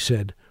 He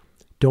said,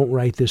 don't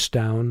write this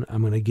down.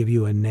 I'm going to give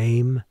you a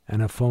name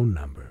and a phone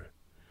number.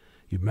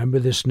 You remember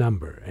this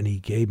number? And he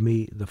gave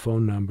me the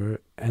phone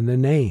number and the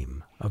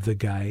name of the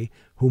guy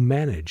who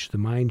managed the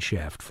mine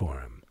shaft for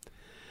him.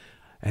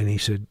 And he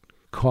said,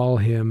 call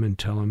him and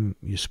tell him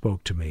you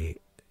spoke to me.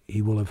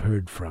 He will have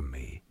heard from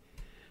me.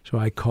 So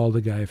I called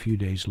the guy a few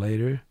days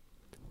later,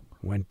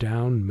 went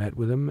down, met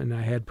with him, and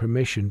I had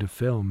permission to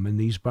film in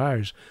these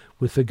bars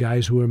with the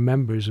guys who were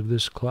members of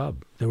this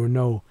club. There were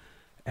no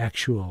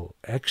actual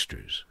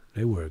extras.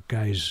 They were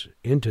guys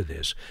into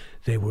this.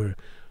 A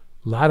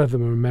lot of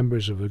them were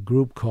members of a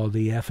group called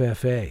the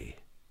FFA,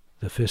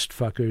 the Fist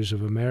Fuckers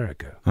of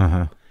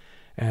America.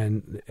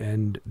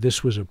 And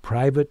this was a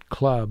private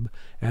club,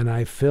 and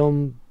I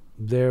filmed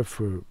there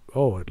for,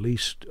 at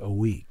least a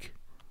week.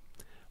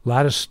 A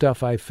lot of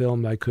stuff I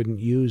filmed I couldn't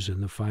use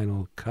in the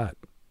final cut.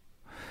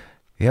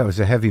 Yeah, it was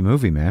a heavy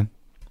movie, man.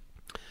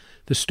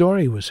 The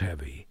story was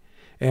heavy.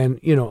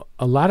 And,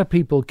 a lot of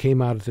people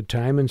came out at the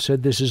time and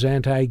said this is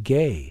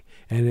anti-gay,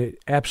 and it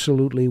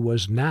absolutely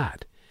was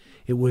not.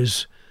 It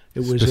was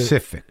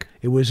specific.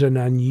 It was an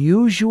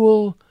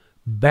unusual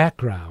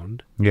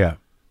background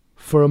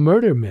for a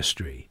murder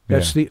mystery.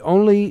 That's the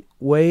only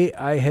way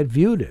I had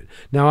viewed it.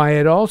 Now, I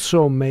had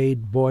also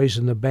made Boys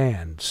in the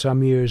Band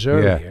some years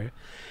earlier,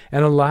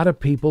 and a lot of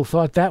people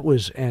thought that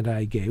was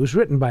anti-gay. It was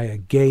written by a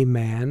gay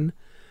man.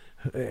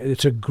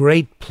 It's a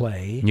great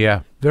play.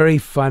 Yeah. Very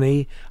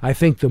funny. I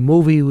think the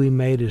movie we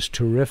made is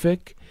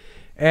terrific.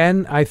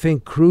 And I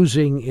think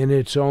Cruising in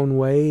its own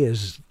way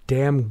is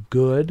damn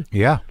good.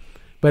 Yeah.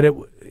 But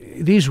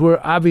these were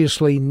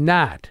obviously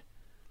not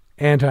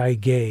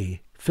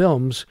anti-gay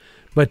films,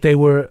 but they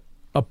were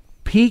a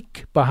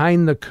peek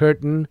behind the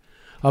curtain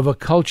of a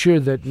culture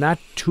that not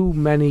too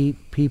many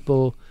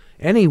people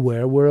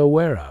anywhere were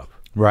aware of.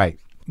 Right.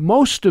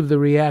 Most of the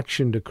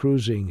reaction to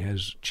Cruising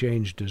has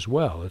changed as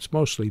well. It's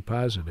mostly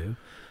positive.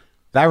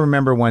 I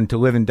remember when To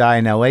Live and Die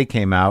in L.A.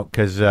 came out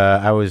because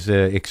I was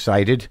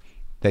excited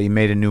that you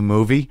made a new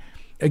movie.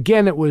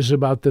 Again, it was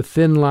about the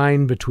thin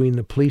line between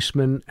the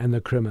policeman and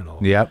the criminal.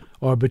 Yep.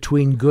 Or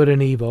between good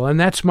and evil. And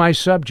that's my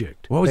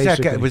subject. What was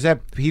that guy? Was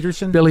that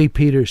Peterson? Billy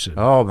Peterson.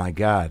 Oh, my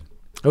God.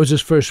 It was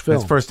his first film.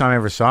 That's the first time I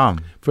ever saw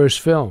him. First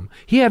film.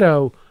 He had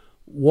a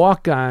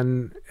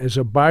walk-on as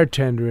a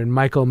bartender in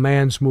Michael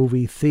Mann's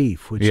movie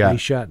Thief, which they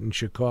shot in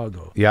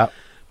Chicago. Yeah.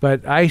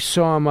 But I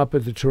saw him up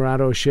at the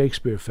Toronto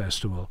Shakespeare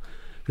Festival.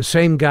 The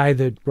same guy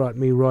that brought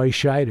me Roy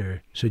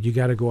Scheider said, you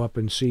got to go up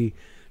and see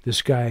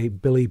this guy,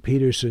 Billy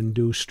Peterson,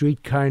 do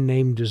Streetcar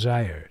Named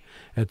Desire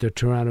at the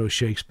Toronto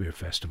Shakespeare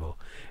Festival.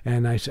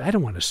 And I said, I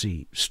don't want to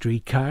see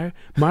Streetcar.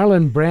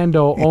 Marlon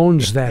Brando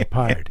owns that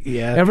part.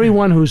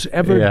 Everyone who's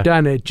ever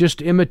done it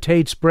just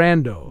imitates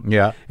Brando.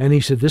 Yeah. And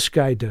he said, this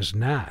guy does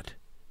not.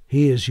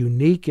 He is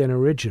unique and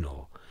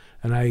original.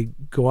 And I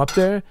go up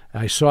there.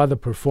 I saw the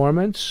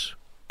performance.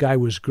 Guy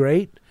was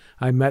great.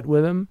 I met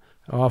with him,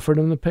 offered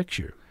him the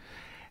picture.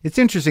 It's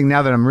interesting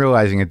now that I'm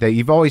realizing it that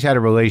you've always had a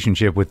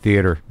relationship with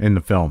theater in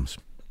the films.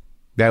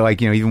 That,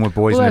 like, even with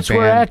Boys in the Band. That's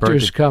where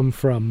actors come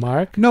from,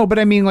 Mark. No, but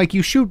I mean, like,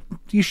 you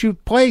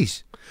shoot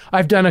plays.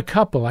 I've done a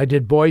couple. I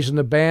did Boys in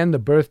the Band, The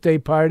Birthday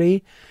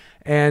Party,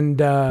 and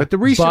but the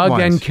recent Bug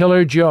ones. and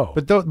Killer Joe.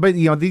 But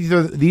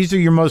these are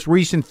your most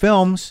recent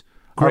films.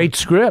 Great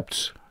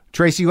scripts.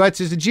 Tracy Letts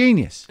is a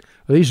genius.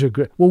 Well, these are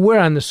great. Well, we're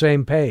on the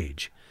same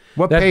page.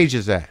 What page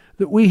is that?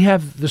 We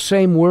have the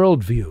same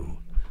worldview.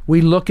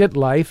 We look at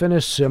life in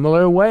a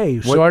similar way,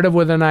 sort of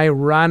with an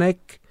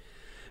ironic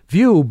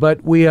view,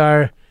 but we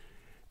are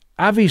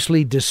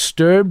obviously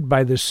disturbed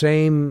by the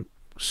same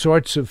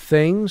sorts of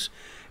things,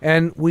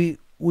 and we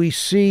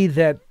see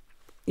that,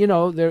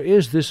 there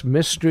is this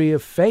mystery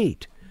of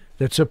fate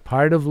that's a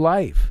part of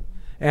life,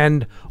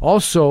 and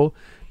also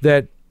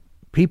that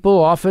people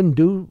often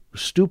do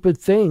stupid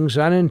things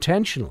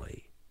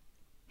unintentionally.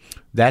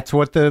 That's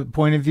what the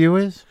point of view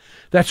is?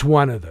 That's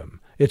one of them.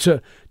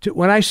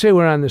 When I say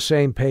we're on the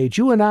same page,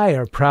 you and I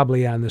are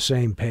probably on the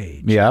same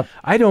page. Yep.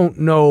 I don't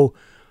know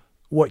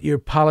what your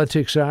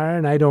politics are,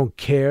 and I don't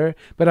care,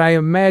 but I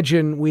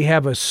imagine we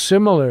have a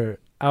similar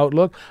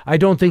outlook. I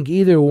don't think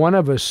either one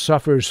of us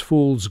suffers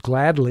fools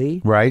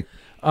gladly. Right.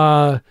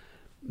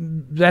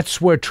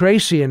 That's where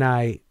Tracy and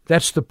I,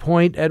 that's the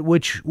point at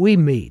which we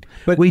meet.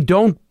 But we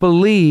don't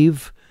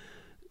believe,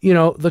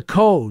 the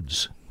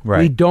codes.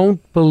 Right. We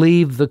don't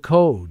believe the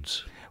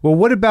codes. Well,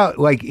 what about,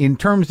 like, in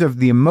terms of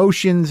the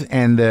emotions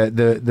and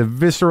the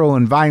visceral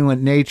and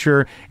violent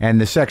nature and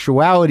the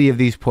sexuality of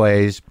these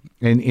plays,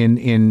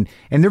 and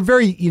they're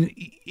very,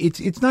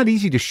 it's not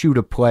easy to shoot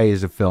a play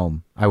as a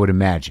film, I would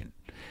imagine,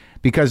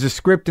 because the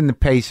script and the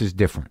pace is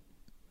different.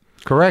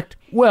 Correct?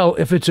 Well,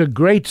 if it's a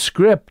great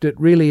script, it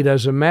really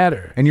doesn't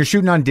matter. And you're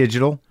shooting on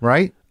digital,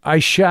 right? I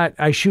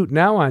shoot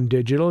now on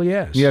digital,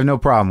 yes. You have no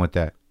problem with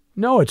that?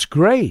 No, it's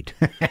great.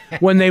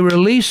 When they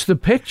release the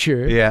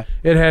picture, yeah,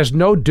 it has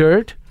no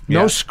dirt,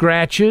 no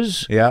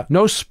scratches,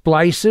 no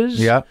splices.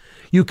 Yeah.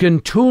 You can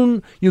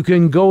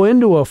go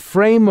into a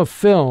frame of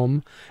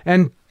film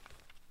and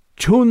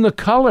tune the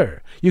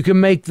color. You can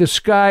make the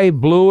sky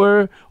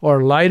bluer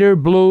or lighter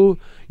blue.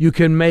 You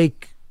can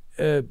make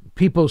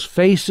people's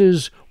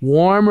faces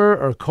warmer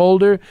or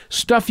colder,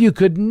 stuff you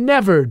could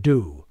never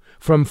do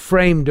from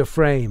frame to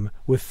frame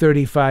with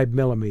 35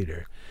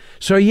 millimeter.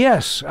 So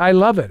yes, I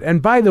love it.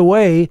 And by the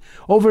way,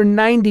 over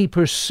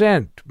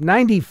 90%,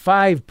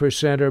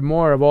 95% or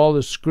more of all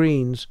the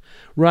screens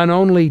run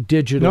only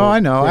digital. No,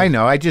 I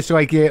know. I just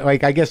I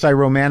guess I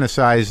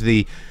romanticize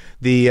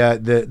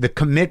the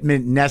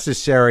commitment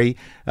necessary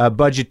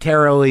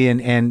budgetarily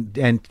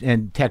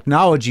and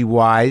technology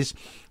wise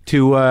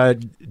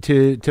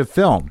to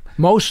film.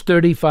 Most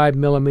 35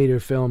 millimeter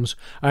films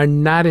are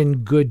not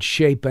in good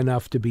shape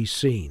enough to be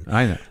seen.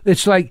 I know.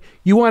 It's like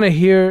you want to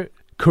hear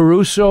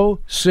Caruso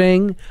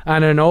sing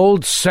on an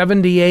old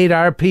 78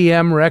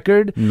 RPM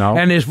record, no,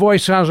 and his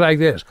voice sounds like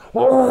this,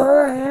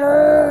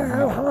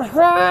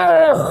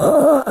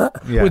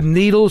 with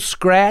needle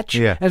scratch.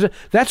 Yeah. And so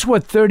that's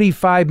what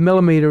 35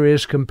 millimeter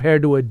is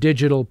compared to a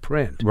digital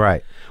print,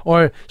 right?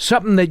 Or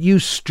something that you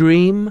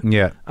stream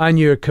on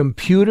your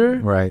computer,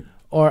 right,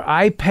 or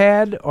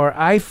iPad or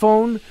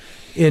iPhone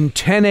in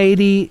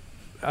 1080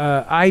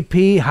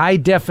 IP high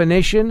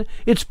definition.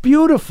 It's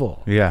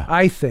beautiful. Yeah,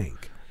 I think.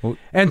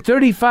 And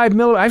 35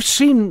 millimeter, I've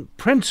seen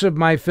prints of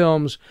my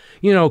films.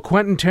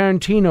 Quentin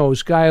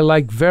Tarantino's guy I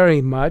like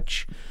very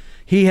much.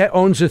 He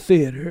owns a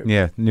theater.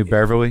 Yeah, New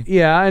Beverly.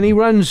 Yeah, and he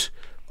runs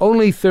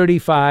only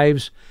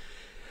 35s.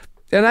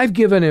 And I've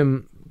given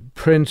him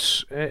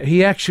prints.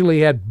 He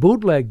actually had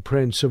bootleg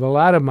prints of a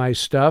lot of my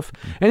stuff.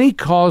 And he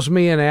calls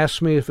me and asks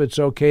me if it's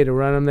okay to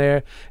run them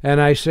there. And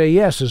I say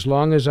yes, as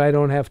long as I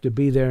don't have to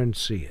be there and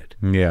see it.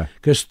 Yeah.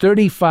 Because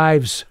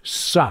 35s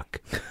suck.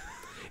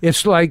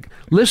 It's like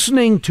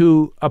listening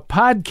to a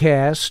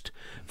podcast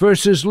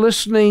versus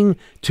listening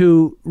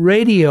to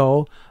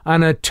radio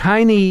on a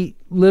tiny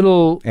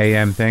little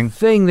AM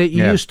thing that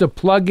you used to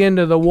plug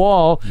into the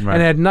wall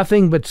and had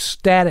nothing but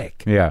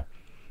static. Yeah.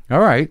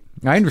 All right.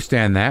 I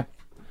understand that.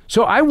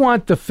 So I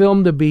want the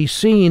film to be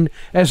seen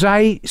as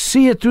I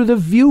see it through the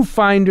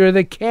viewfinder of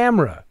the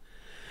camera.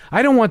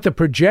 I don't want the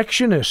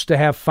projectionist to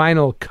have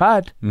final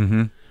cut.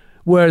 Mm-hmm.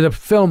 Where the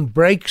film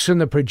breaks in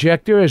the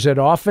projector, as it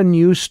often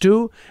used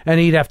to, and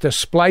he'd have to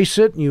splice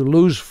it and you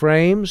lose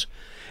frames.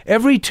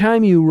 Every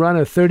time you run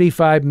a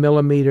 35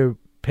 millimeter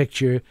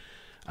picture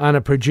on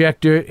a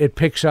projector, it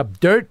picks up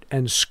dirt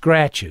and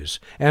scratches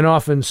and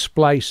often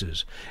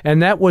splices.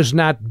 And that was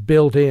not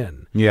built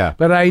in. Yeah.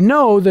 But I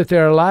know that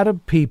there are a lot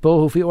of people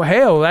who feel,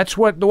 hell, that's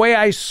the way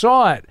I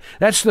saw it.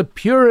 That's the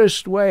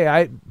purest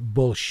way.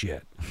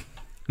 Bullshit.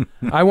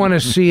 I want to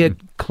see it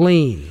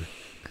clean.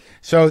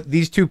 So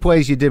these two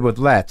plays you did with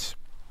Letts,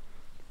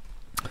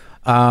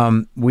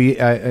 we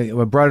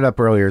brought it up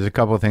earlier. There's a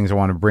couple of things I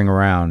want to bring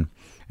around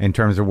in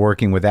terms of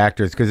working with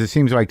actors, because it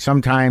seems like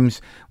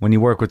sometimes when you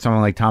work with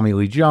someone like Tommy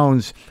Lee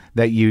Jones,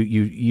 that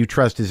you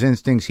trust his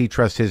instincts, he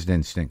trusts his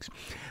instincts.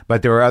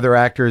 But there are other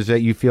actors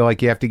that you feel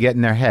like you have to get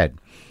in their head,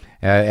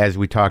 as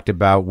we talked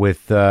about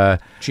with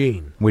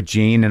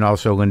Gene and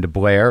also Linda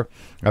Blair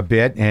a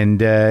bit. And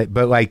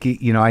but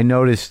I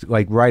noticed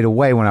right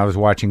away when I was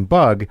watching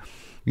Bug.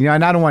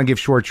 And I don't want to give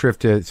short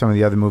shrift to some of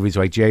the other movies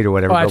like Jade or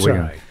whatever. Oh, that's all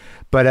right.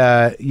 But,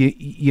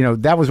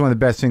 that was one of the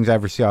best things I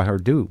ever saw her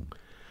do.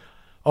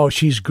 Oh,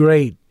 she's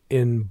great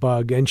in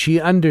Bug, and she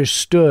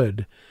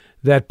understood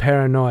that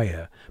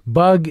paranoia.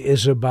 Bug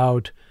is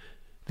about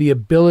the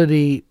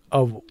ability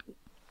of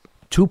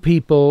two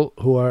people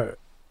who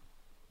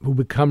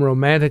become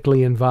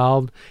romantically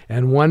involved,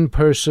 and one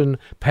person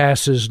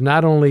passes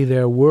not only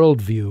their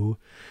worldview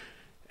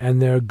and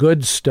their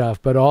good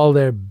stuff, but all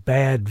their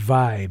bad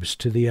vibes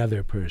to the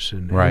other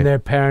person, right, and their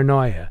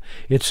paranoia.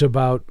 It's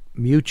about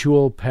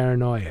mutual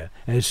paranoia,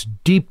 and it's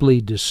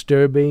deeply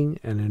disturbing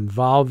and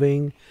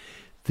involving.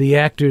 The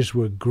actors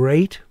were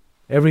great,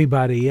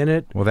 everybody in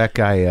it. Well, that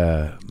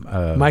guy,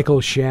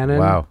 Michael Shannon.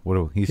 Wow,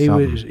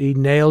 he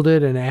nailed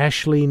it, and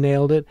Ashley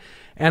nailed it.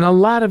 And a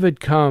lot of it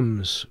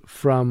comes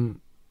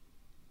from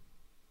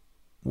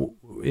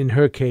in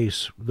her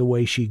case, the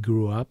way she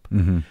grew up,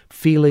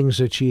 feelings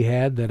that she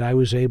had that I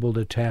was able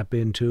to tap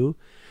into.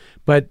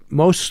 But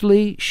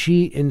mostly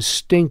she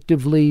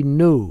instinctively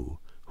knew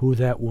who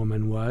that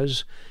woman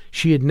was.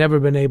 She had never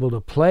been able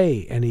to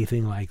play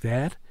anything like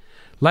that.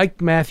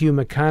 Like Matthew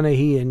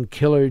McConaughey in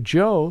Killer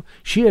Joe,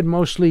 she had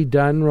mostly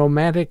done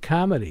romantic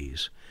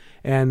comedies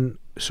and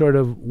sort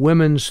of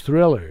women's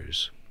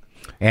thrillers.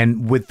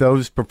 And with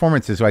those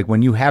performances, like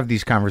when you have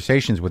these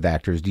conversations with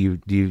actors, do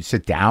you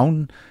sit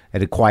down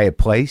at a quiet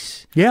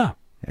place? Yeah.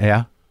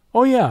 Yeah?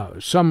 Oh, yeah.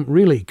 Some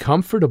really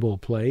comfortable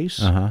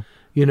place.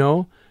 You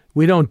know,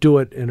 we don't do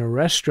it in a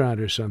restaurant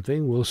or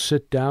something. We'll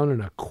sit down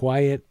in a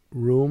quiet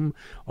room,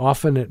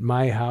 often at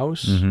my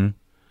house,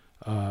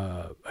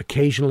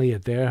 occasionally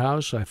at their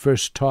house. I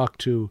first talked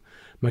to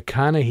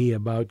McConaughey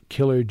about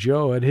Killer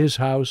Joe at his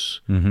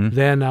house,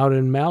 then out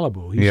in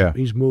Malibu.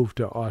 He's moved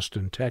to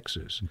Austin,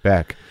 Texas.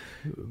 Beck.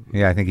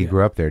 Yeah, I think he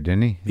grew up there,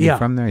 didn't he? He's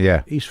from there?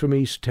 Yeah. He's from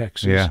East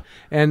Texas. Yeah.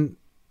 And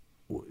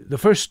the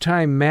first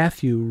time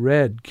Matthew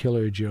read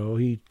Killer Joe,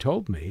 he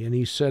told me, and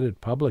he said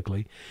it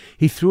publicly,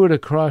 he threw it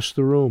across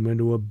the room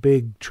into a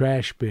big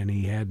trash bin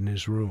he had in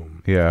his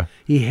room. Yeah.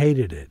 He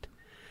hated it.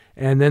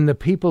 And then the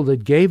people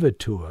that gave it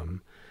to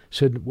him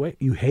said, "Wait,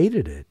 you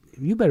hated it?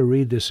 You better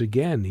read this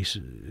again." He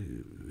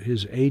said,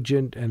 his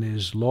agent and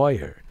his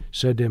lawyer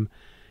said to him,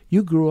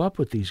 "You grew up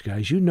with these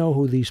guys. You know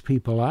who these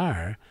people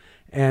are,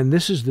 and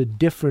this is the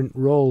different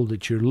role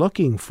that you're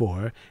looking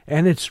for,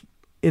 and it's,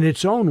 in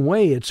its own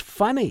way, it's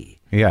funny.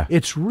 Yeah.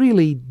 It's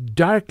really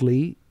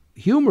darkly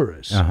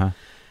humorous."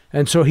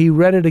 And so he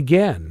read it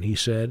again, he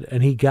said,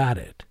 and he got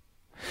it.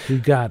 He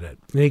got it.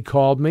 And he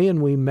called me,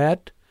 and we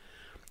met,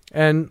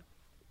 and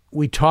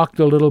we talked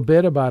a little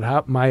bit about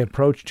how my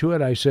approach to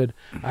it. I said,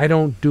 I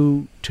don't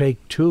do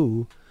take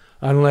two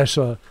unless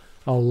a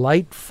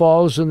light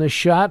falls in the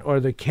shot or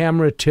the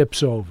camera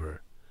tips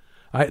over.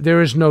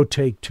 There is no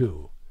take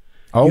two.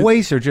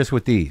 Always or just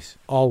with these?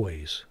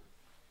 Always.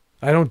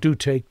 I don't do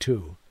take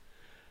two.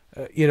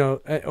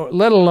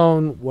 Let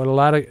alone what a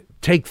lot of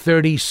take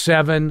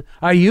 37.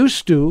 I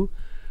used to,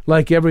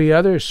 like every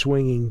other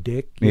swinging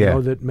dick, you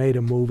know, that made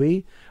a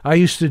movie. I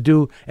used to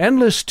do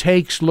endless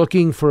takes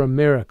looking for a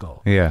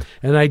miracle. Yeah.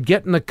 And I'd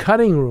get in the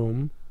cutting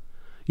room.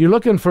 You're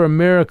looking for a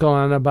miracle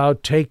on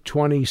about take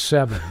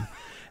 27.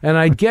 And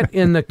I'd get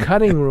in the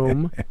cutting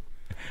room,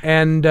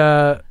 and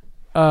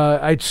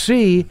I'd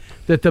see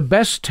that the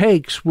best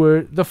takes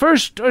were the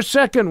first or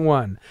second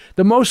one,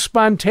 the most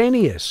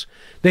spontaneous.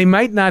 They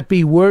might not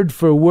be word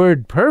for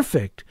word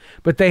perfect,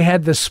 but they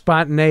had the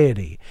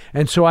spontaneity.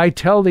 And so I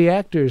tell the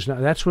actors,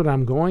 now that's what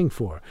I'm going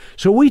for.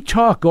 So we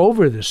talk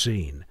over the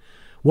scene.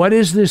 What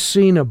is this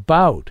scene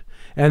about?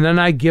 And then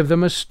I give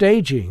them a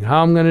staging,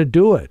 how I'm going to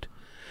do it.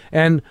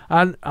 And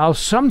I'll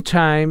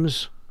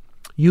sometimes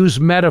use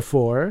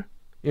metaphor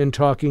in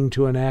talking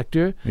to an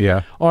actor.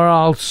 Yeah. Or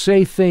I'll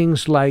say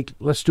things like,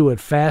 let's do it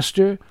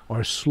faster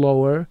or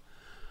slower,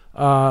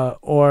 let's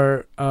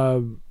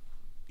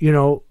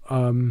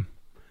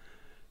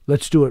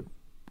do it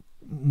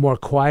more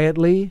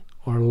quietly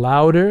or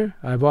louder.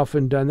 I've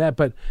often done that,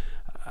 but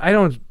I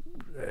don't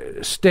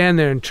stand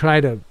there and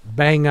try to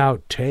bang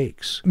out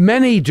takes.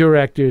 Many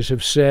directors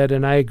have said,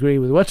 and I agree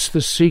with, what's the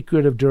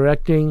secret of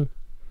directing?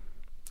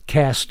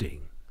 Casting.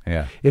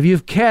 Yeah. If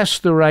you've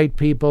cast the right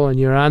people and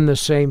you're on the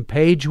same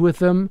page with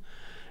them,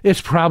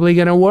 it's probably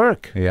going to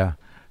work. Yeah.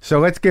 So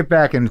let's get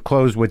back and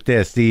close with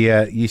this.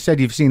 You said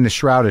you've seen The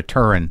Shroud of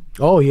Turin.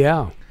 Oh,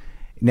 yeah.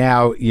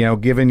 Now,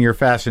 given your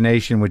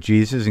fascination with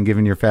Jesus and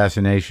given your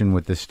fascination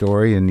with the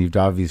story, and you've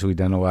obviously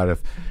done a lot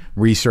of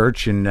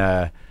research and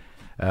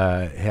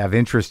have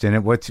interest in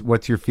it,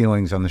 what's your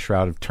feelings on The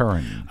Shroud of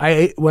Turin?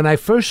 When I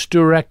first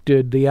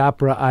directed the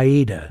opera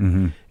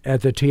Aida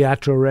at the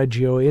Teatro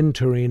Regio in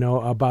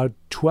Torino about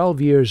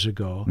 12 years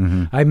ago,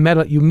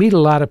 you meet a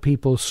lot of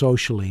people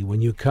socially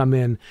when you come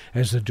in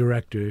as the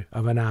director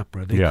of an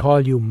opera. They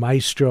call you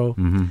maestro.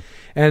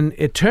 And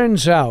it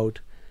turns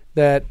out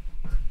that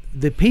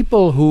the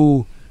people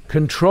who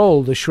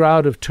control the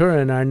Shroud of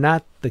Turin are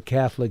not the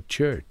Catholic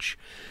Church,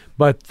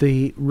 but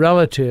the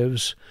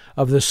relatives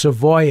of the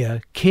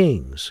Savoia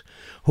kings,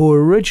 who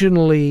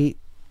originally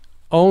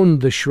owned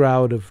the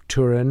Shroud of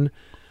Turin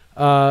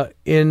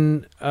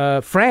in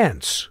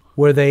France,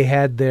 where they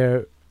had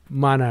their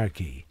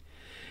monarchy.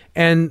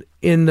 And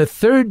in the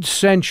 3rd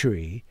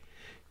century,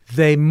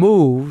 they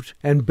moved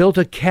and built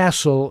a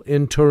castle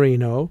in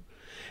Torino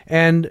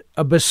and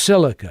a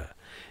basilica.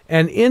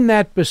 And in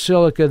that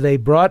basilica, they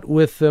brought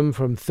with them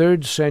from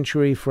 3rd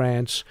century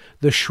France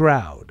the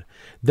shroud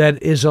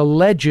that is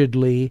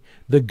allegedly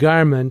the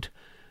garment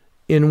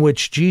in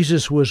which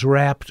Jesus was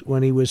wrapped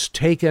when he was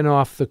taken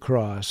off the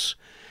cross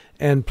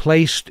and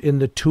placed in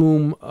the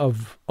tomb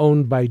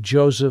owned by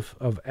Joseph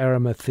of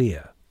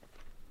Arimathea.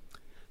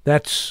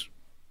 That's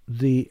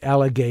the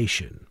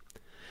allegation.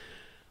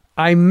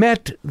 I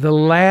met the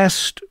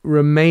last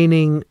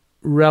remaining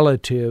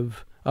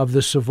relative of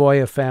the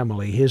Savoia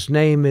family. His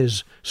name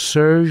is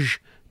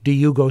Serge de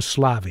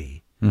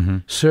Yugoslavie.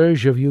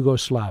 Serge of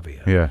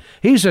Yugoslavia. Yeah.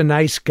 He's a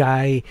nice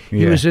guy.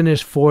 He was in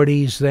his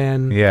 40s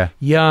then. Yeah.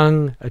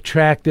 Young,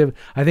 attractive.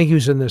 I think he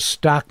was in the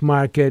stock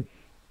market,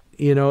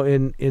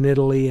 in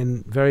Italy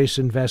and various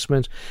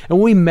investments. And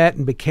we met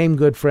and became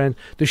good friends.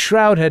 The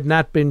shroud had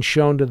not been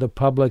shown to the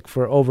public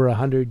for over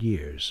 100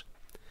 years.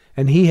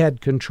 And he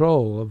had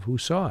control of who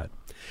saw it.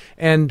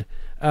 And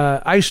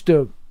I used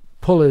to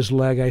pull his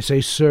leg. I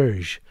say,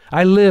 Serge,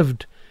 I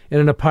lived in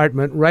an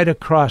apartment right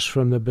across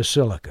from the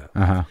basilica.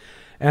 Uh-huh.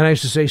 And I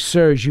used to say,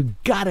 Serge, you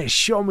got to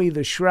show me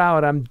the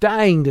shroud. I'm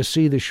dying to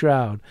see the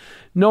shroud,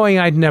 knowing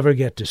I'd never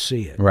get to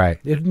see it. Right.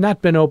 It had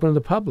not been open to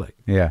the public.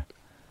 Yeah.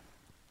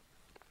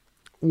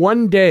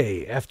 One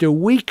day, after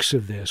weeks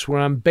of this,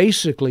 where I'm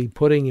basically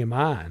putting him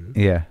on,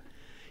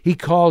 he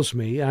calls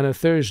me on a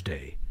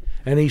Thursday,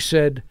 and he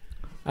said,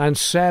 on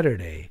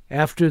Saturday,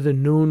 after the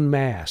noon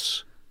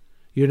mass,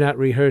 you're not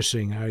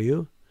rehearsing, are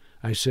you?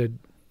 I said,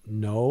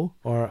 no.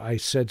 Or I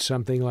said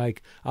something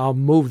like, I'll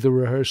move the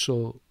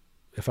rehearsal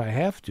if I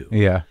have to.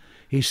 Yeah.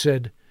 He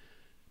said,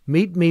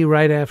 meet me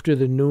right after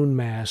the noon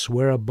mass,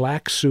 wear a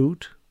black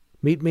suit,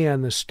 meet me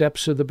on the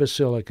steps of the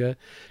basilica,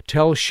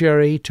 tell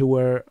Sherry to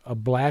wear a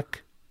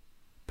black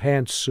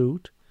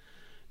pantsuit,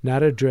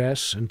 not a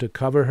dress, and to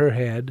cover her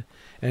head.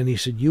 And he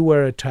said, you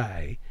wear a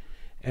tie,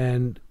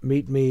 and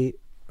meet me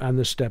on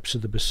the steps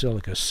of the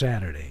basilica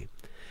Saturday.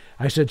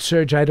 I said,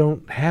 Serge, I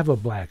don't have a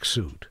black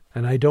suit,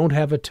 and I don't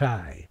have a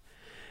tie.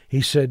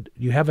 He said,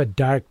 you have a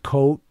dark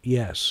coat?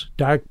 Yes.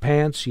 Dark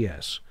pants?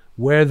 Yes.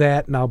 Wear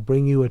that and I'll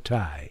bring you a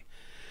tie.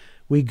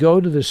 We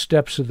go to the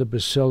steps of the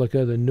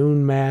basilica. The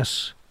noon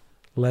mass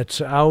lets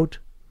out.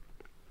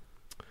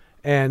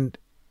 And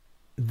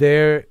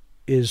there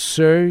is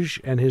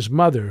Serge and his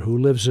mother, who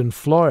lives in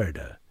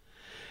Florida.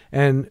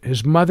 And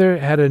his mother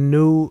had a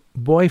new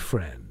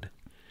boyfriend.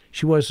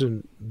 She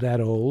wasn't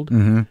that old.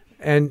 Mm-hmm.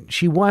 And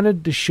she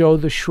wanted to show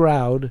the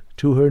shroud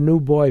to her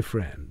new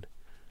boyfriend.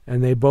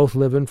 And they both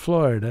live in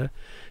Florida.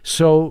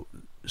 So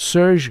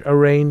Serge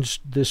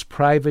arranged this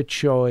private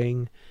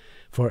showing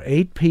for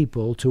 8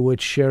 people, to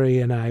which Sherry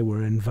and I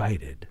were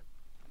invited.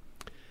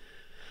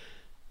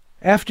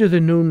 After the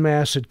noon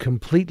mass had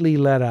completely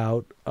let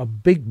out, a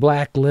big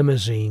black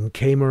limousine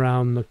came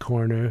around the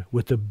corner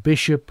with the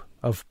Bishop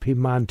of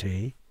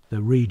Piemonte,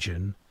 the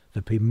region,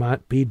 the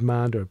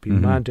Piedmont or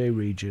Piemonte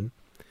region,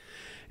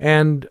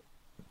 and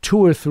 2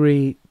 or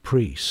 3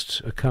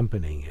 priests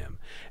accompanying him.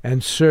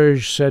 And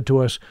Serge said to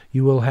us,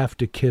 you will have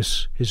to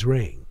kiss his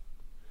ring.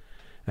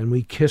 And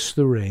we kissed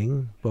the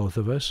ring, both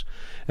of us.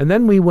 And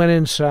then we went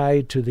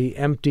inside to the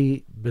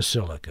empty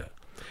basilica.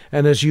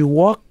 And as you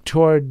walk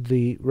toward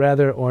the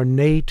rather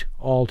ornate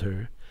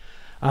altar,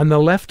 on the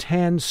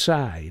left-hand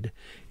side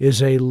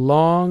is a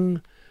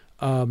long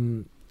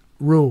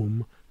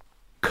room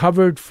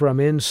covered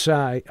from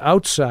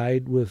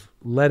outside with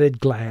leaded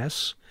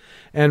glass,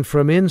 and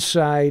from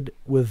inside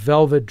with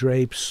velvet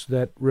drapes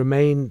that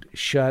remained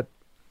shut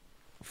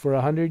for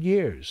 100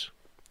 years,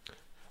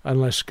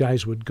 unless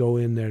guys would go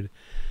in there.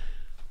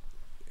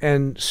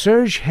 And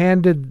Serge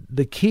handed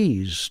the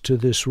keys to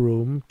this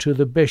room to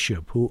the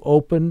bishop, who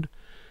opened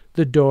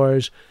the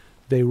doors.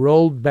 They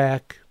rolled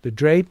back the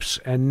drapes,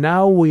 and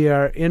now we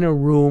are in a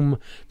room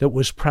that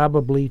was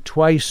probably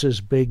twice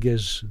as big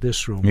as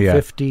this room,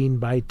 15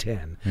 by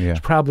 10. It's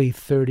probably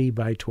 30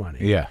 by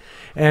 20. Yeah.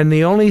 And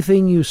the only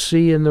thing you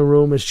see in the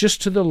room is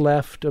just to the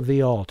left of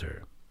the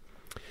altar.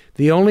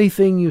 The only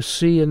thing you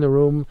see in the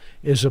room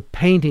is a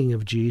painting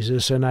of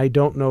Jesus, and I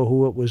don't know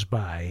who it was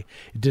by.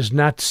 It does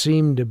not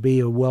seem to be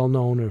a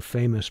well-known or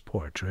famous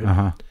portrait.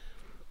 Uh-huh.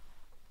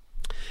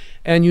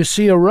 And you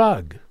see a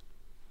rug.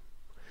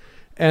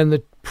 And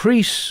the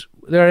priests,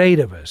 there are 8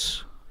 of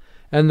us,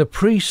 and the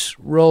priests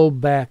roll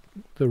back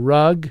the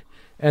rug,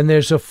 and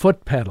there's a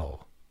foot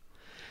pedal.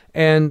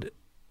 And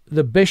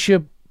the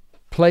bishop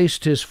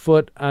placed his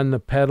foot on the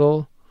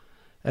pedal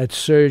at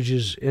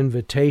Serge's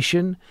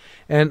invitation,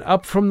 and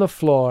up from the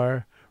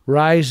floor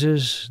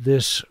rises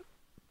this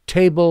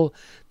table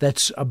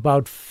that's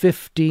about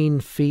 15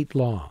 feet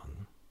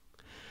long.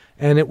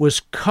 And it was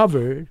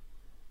covered,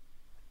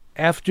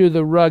 after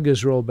the rug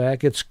is rolled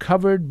back, it's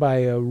covered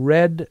by a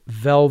red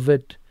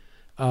velvet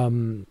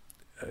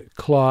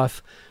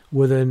cloth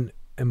with an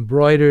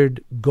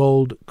embroidered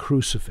gold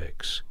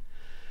crucifix.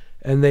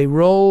 And they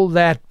roll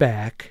that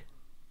back,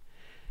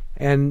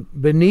 and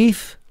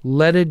beneath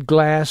leaded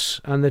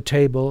glass on the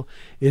table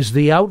is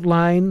the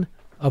outline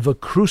of a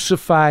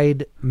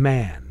crucified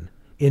man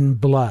in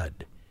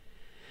blood.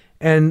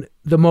 And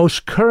the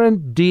most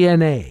current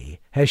DNA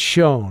has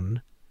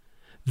shown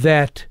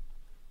that,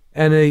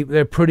 and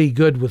they're pretty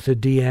good with the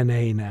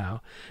DNA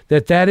now,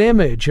 that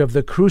image of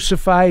the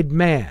crucified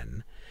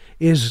man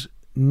is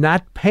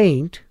not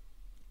paint,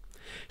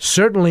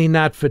 certainly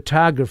not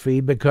photography,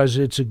 because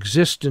its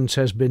existence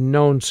has been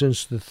known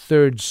since the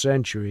 3rd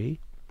century.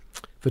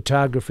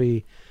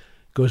 Photography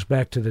goes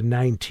back to the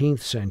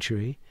 19th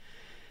century.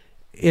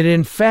 It,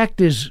 in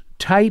fact, is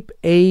type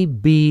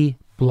AB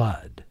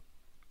blood.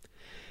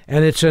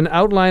 And it's an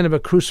outline of a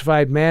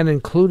crucified man,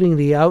 including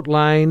the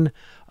outline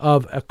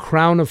of a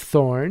crown of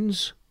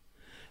thorns,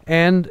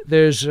 and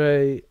there's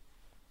a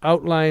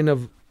outline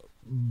of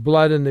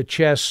blood in the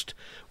chest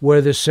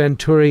where the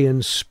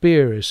centurion's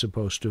spear is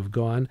supposed to have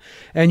gone.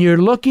 And you're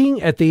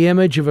looking at the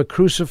image of a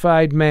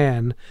crucified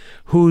man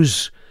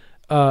whose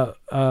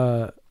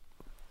palms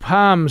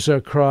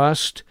are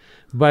crossed,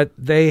 but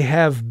they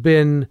have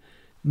been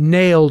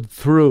nailed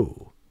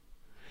through.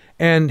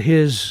 And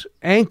his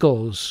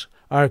ankles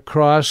are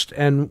crossed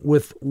and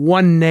with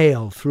one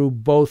nail through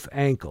both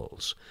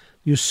ankles.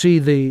 You see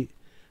the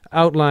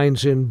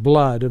outlines in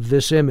blood of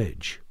this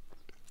image.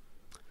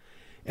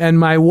 And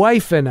my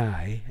wife and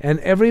I, and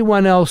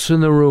everyone else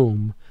in the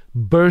room,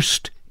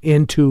 burst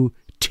into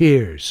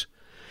tears.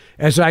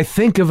 As I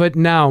think of it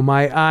now,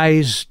 my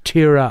eyes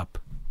tear up.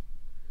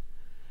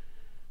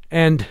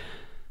 And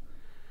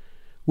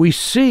we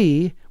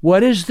see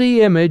what is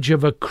the image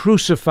of a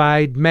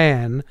crucified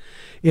man.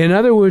 In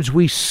other words,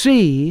 we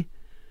see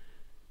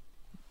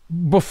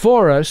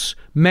before us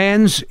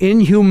man's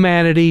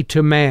inhumanity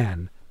to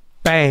man.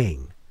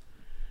 Bang.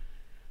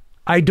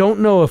 I don't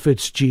know if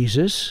it's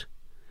Jesus.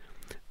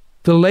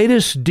 The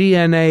latest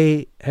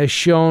DNA has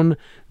shown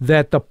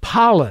that the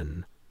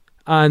pollen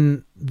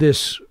on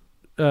this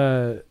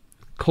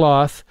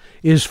cloth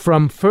is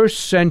from 1st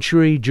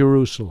century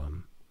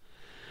Jerusalem.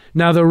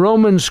 Now, the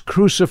Romans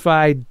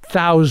crucified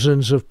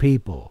thousands of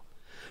people,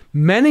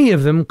 many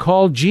of them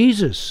called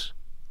Jesus.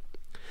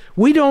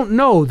 We don't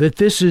know that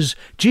this is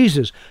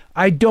Jesus.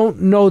 I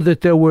don't know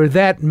that there were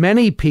that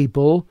many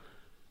people,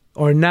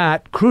 or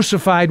not,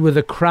 crucified with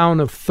a crown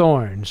of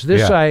thorns.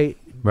 This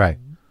Right.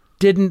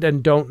 Didn't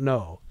and don't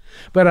know.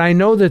 But I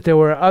know that there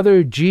were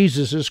other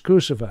Jesuses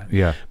crucified.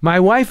 Yeah. My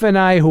wife and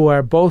I, who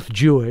are both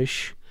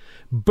Jewish,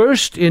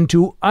 burst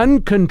into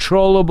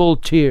uncontrollable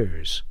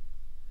tears,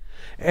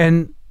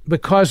 and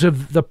because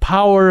of the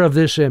power of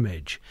this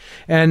image.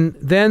 And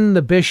then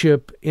the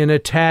bishop in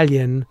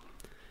Italian,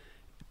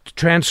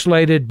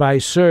 translated by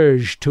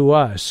Serge to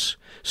us,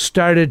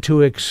 started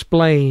to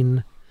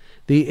explain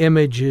the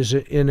images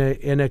in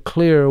a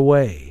clear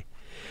way.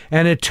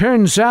 And it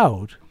turns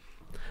out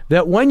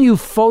that when you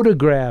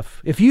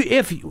photograph, I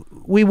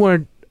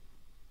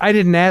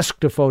didn't ask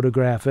to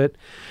photograph it,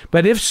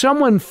 but if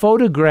someone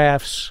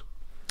photographs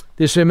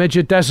this image,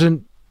 it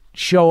doesn't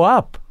show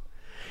up.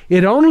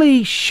 It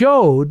only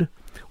showed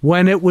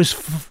when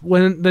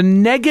when the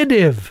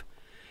negative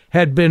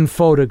had been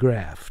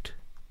photographed.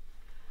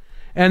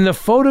 And the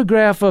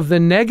photograph of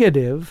the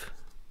negative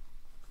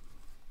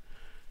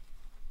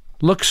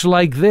looks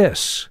like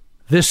this.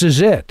 This is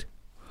it.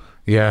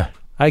 Yeah.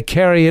 I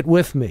carry it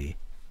with me.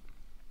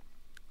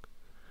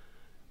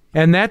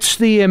 And that's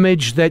the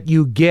image that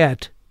you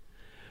get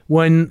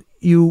when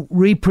you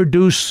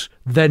reproduce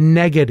the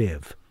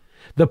negative.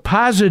 The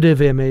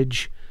positive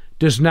image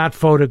does not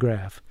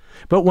photograph.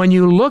 But when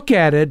you look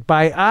at it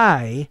by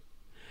eye,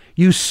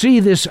 you see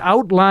this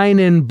outline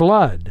in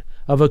blood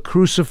of a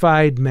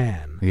crucified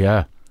man.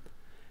 Yeah.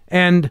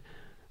 And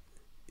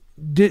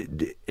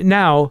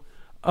now,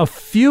 a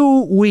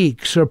few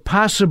weeks or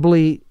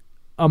possibly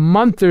a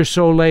month or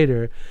so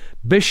later,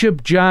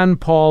 Bishop John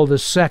Paul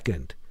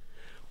II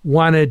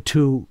wanted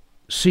to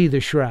see the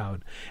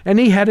shroud. And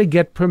he had to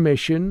get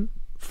permission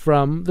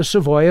from the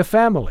Savoia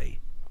family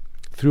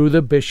through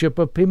the Bishop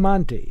of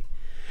Piemonte.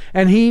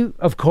 And he,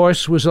 of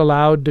course, was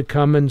allowed to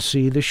come and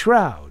see the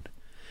shroud.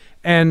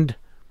 And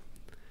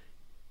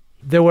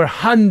there were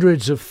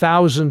hundreds of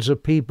thousands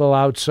of people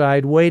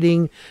outside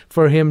waiting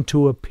for him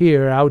to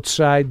appear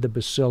outside the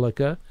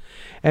basilica.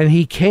 And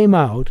he came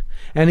out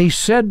and he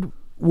said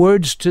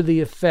words to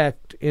the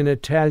effect in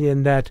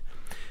Italian that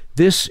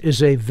this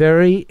is a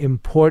very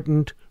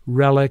important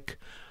relic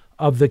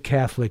of the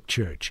Catholic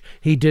Church.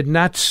 He did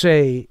not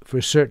say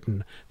for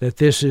certain that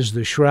this is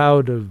the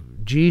shroud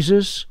of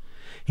Jesus.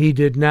 He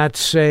did not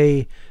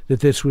say that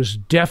this was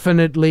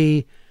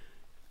definitely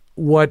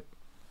what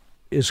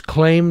is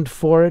claimed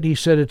for it. He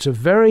said it's a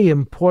very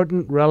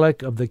important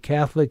relic of the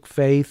Catholic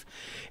faith,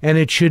 and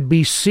it should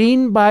be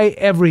seen by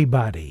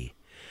everybody.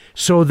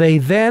 So they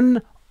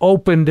then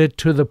opened it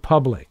to the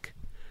public.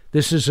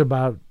 This is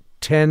about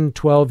 10,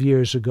 12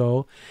 years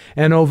ago,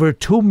 and over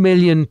 2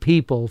 million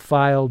people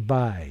filed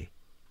by.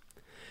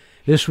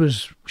 This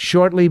was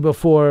shortly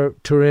before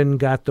Turin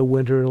got the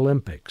Winter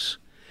Olympics.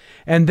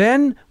 And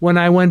then when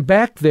I went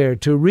back there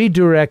to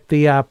redirect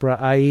the opera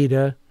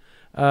Aida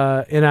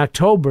in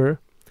October,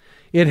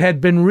 it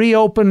had been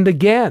reopened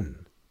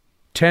again.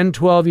 10,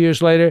 12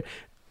 years later,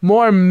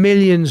 more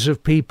millions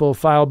of people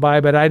filed by,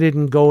 but I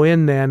didn't go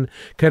in then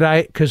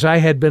because I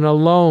had been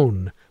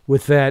alone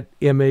with that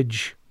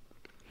image.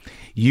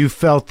 You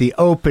felt the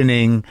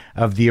opening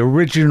of the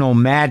original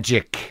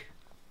magic.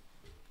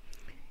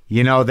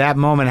 You know, that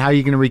moment, how are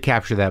you going to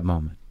recapture that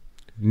moment?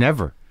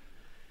 Never.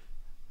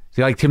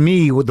 See, like, to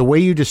me, the way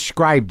you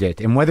described it,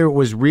 and whether it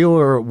was real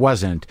or it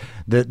wasn't,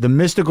 the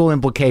mystical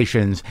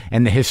implications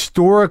and the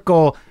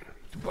historical,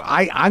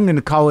 I'm going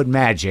to call it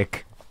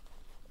magic,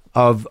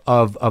 of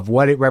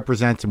what it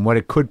represents and what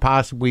it could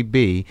possibly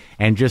be,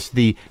 and just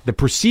the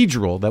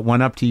procedural that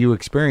went up to you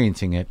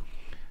experiencing it,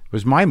 It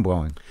was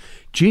mind-blowing.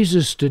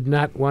 Jesus did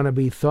not want to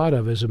be thought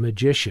of as a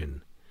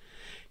magician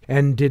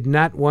and did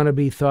not want to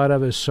be thought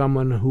of as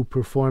someone who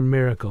performed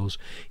miracles.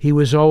 He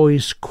was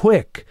always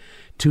quick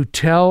to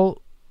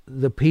tell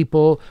the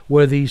people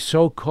where these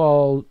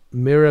so-called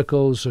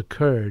miracles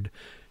occurred,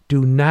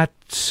 do not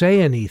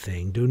say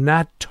anything, do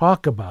not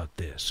talk about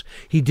this.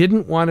 He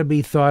didn't want to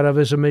be thought of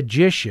as a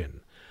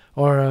magician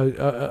or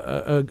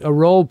a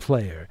role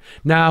player.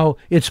 Now,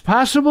 it's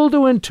possible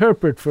to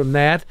interpret from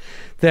that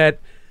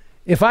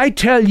if I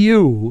tell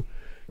you,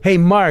 hey,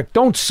 Mark,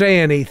 don't say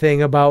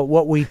anything about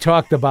what we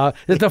talked about,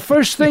 that the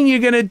first thing you're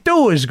going to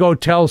do is go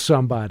tell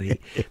somebody.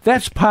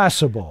 That's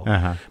possible.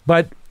 Uh-huh.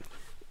 But,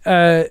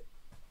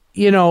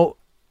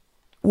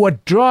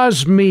 what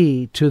draws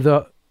me to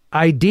the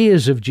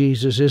ideas of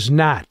Jesus is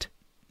not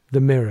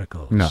the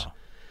miracles.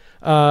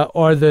 No.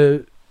 Or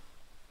the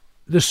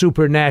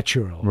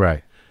supernatural.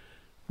 Right.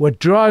 What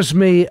draws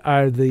me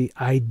are the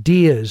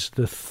ideas,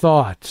 the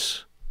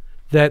thoughts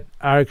that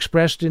are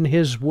expressed in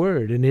his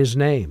word, in his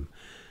name.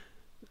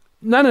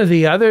 None of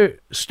the other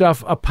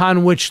stuff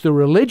upon which the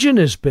religion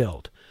is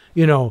built,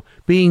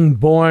 being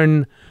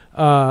born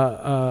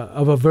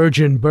of a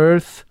virgin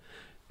birth,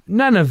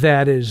 none of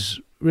that is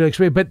really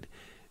explained. But,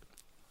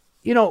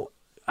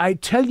 I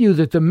tell you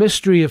that the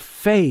mystery of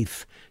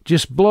faith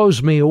just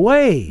blows me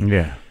away.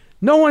 Yeah.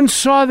 No one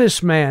saw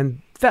this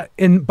man.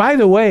 And by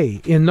the way,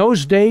 in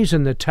those days,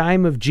 in the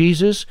time of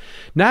Jesus,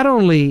 not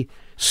only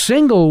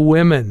single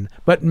women,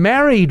 but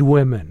married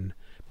women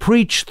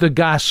preached the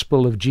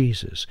gospel of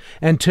Jesus.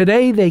 And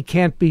today they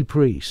can't be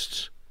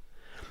priests.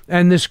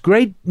 And this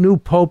great new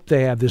pope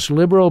they have, this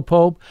liberal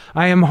pope,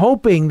 I am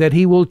hoping that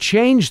he will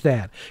change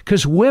that,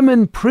 because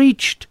women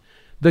preached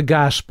the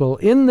gospel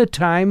in the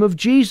time of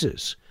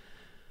Jesus.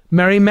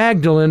 Mary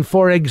Magdalene,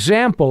 for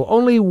example,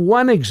 only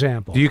one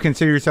example. Do you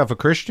consider yourself a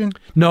Christian?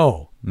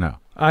 No. No.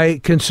 I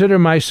consider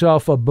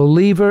myself a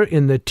believer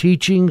in the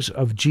teachings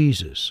of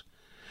Jesus.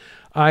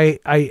 I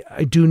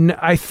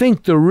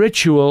think the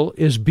ritual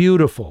is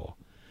beautiful.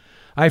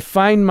 I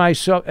find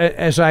myself,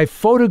 as I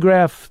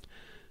photographed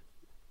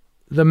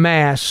the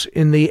Mass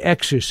in The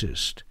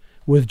Exorcist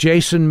with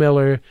Jason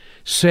Miller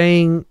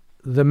saying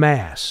the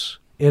Mass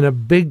in a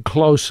big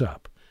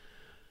close-up,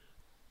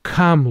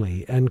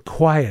 calmly and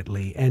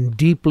quietly and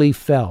deeply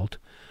felt,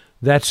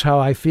 that's how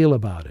I feel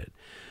about it.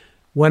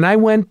 When I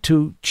went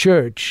to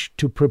church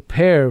to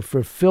prepare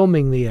for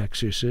filming The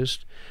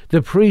Exorcist,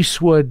 the priests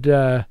would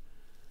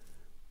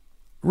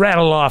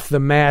rattle off the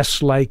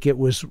Mass like it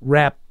was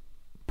rap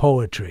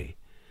poetry.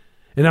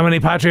 In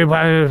nomine Patri,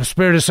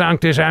 Spiritus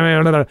Sanctus,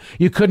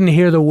 you couldn't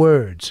hear the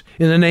words.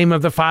 In the name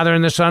of the Father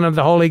and the Son of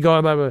the Holy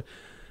Ghost. Blah, blah.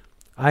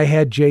 I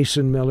had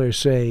Jason Miller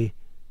say,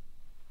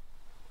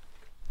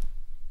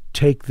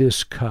 take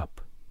this cup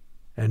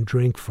and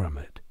drink from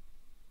it.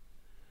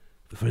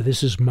 For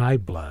this is my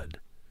blood,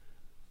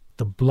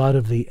 the blood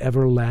of the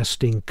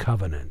everlasting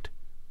covenant,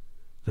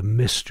 the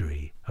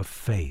mystery of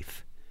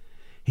faith.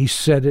 He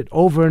said it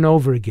over and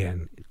over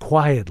again,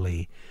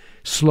 quietly,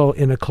 slow,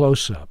 in a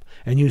close-up.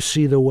 And you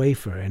see the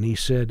wafer, and he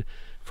said,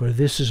 for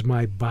this is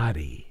my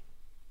body.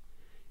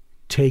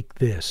 Take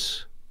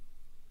this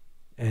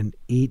and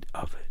eat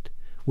of it,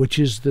 which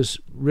is this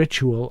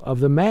ritual of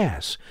the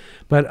Mass.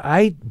 But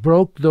I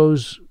broke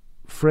those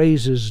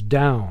phrases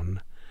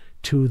down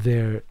to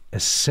their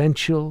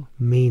essential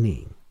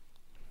meaning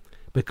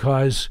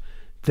because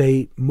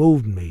they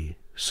moved me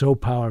so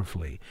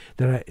powerfully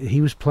that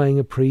he was playing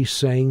a priest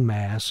saying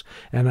Mass,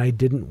 and I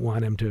didn't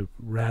want him to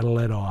rattle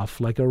it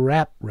off like a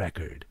rap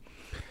record.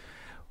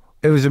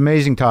 It was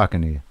amazing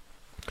talking to you.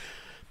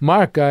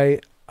 Mark,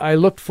 I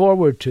looked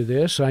forward to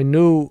this. I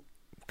knew,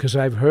 because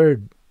I've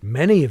heard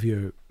many of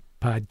your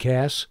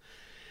podcasts,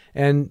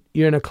 and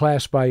you're in a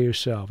class by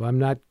yourself. I'm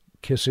not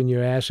kissing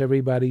your ass.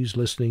 Everybody who's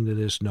listening to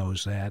this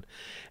knows that.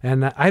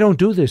 And I don't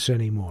do this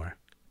anymore.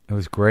 It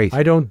was great.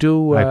 I don't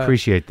do... I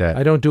appreciate that.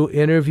 I don't do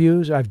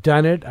interviews. I've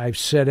done it. I've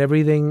said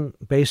everything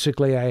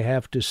basically I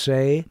have to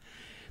say.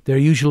 They're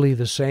usually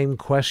the same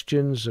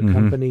questions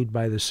accompanied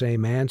by the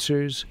same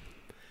answers,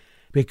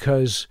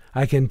 because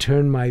I can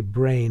turn my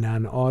brain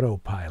on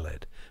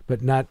autopilot,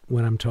 but not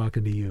when I'm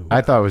talking to you.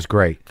 I thought it was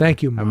great.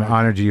 Thank you, Mark. I'm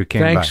honored you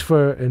came by. Thanks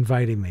for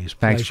inviting me. It's a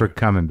Thanks pleasure. for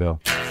coming, Bill.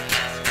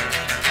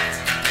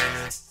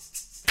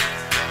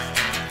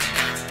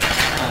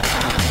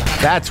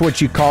 That's what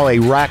you call a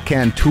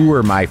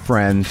raconteur, my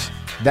friends.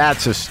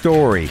 That's a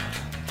story.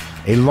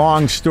 A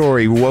long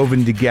story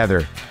woven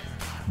together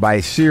by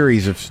a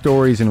series of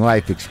stories and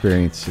life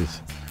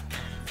experiences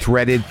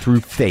threaded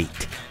through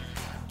fate.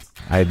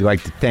 I'd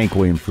like to thank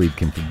William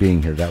Friedkin for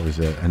being here. That was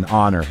an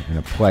honor and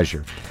a pleasure.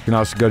 You can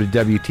also go to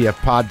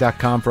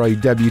WTFpod.com for all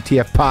your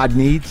WTF pod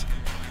needs.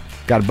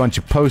 Got a bunch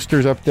of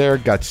posters up there,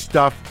 got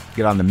stuff.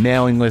 Get on the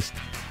mailing list.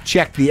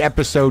 Check the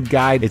episode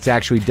guide. It's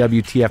actually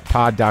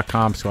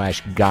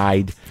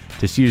WTFpod.com/guide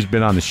to see who's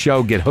been on the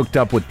show. Get hooked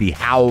up with the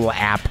Howl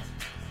app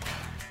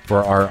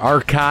for our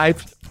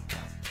archive.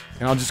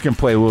 And I'm just going to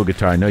play a little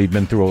guitar. I know you've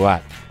been through a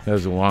lot. That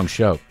was a long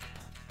show.